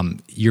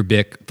 Your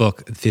big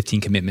book,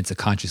 15 Commitments of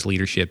Conscious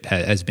Leadership,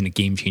 has been a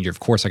game changer. Of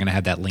course, I'm going to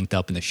have that linked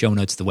up in the show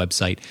notes, the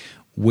website.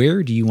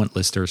 Where do you want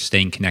listeners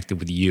staying connected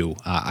with you?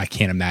 I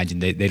can't imagine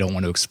they don't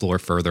want to explore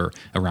further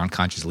around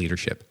conscious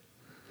leadership.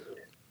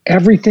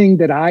 Everything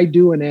that I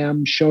do and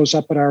am shows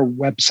up at our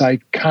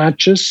website,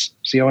 conscious,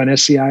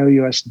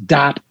 conscious.is,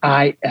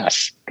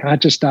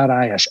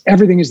 conscious.is.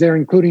 Everything is there,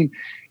 including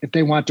if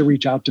they want to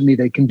reach out to me,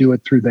 they can do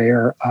it through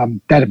there.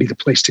 That'd be the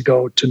place to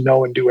go to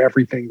know and do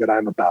everything that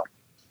I'm about.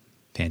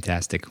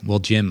 Fantastic. Well,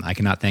 Jim, I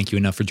cannot thank you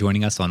enough for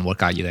joining us on What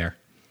Got You There.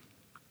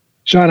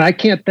 Sean, I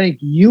can't thank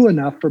you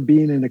enough for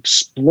being an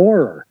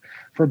explorer,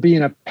 for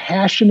being a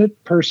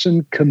passionate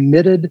person,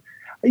 committed.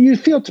 You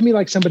feel to me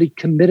like somebody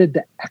committed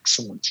to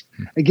excellence.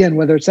 Again,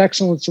 whether it's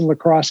excellence in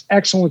lacrosse,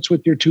 excellence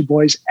with your two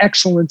boys,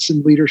 excellence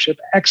in leadership,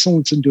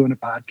 excellence in doing a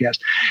podcast.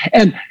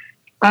 And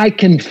I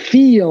can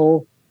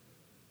feel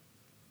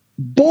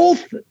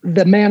both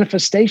the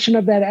manifestation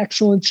of that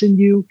excellence in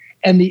you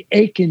and the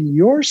ache in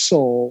your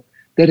soul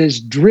that has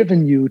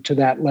driven you to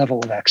that level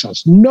of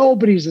excellence.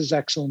 Nobody's as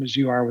excellent as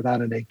you are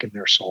without an ache in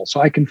their soul.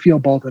 So I can feel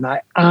both, and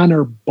I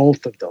honor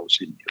both of those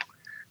in you.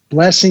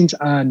 Blessings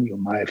on you,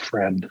 my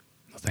friend.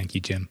 Well, thank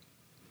you, Jim.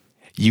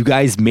 You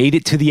guys made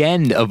it to the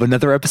end of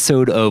another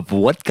episode of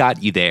What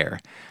Got You There.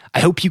 I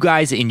hope you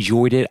guys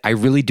enjoyed it. I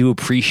really do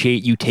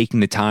appreciate you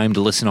taking the time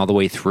to listen all the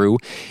way through.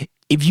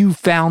 If you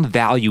found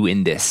value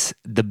in this,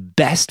 the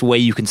best way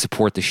you can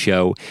support the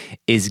show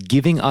is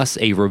giving us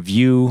a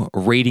review,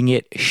 rating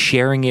it,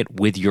 sharing it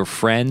with your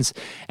friends,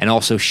 and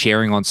also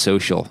sharing on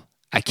social.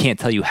 I can't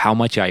tell you how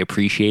much I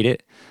appreciate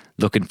it.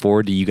 Looking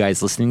forward to you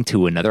guys listening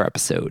to another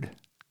episode.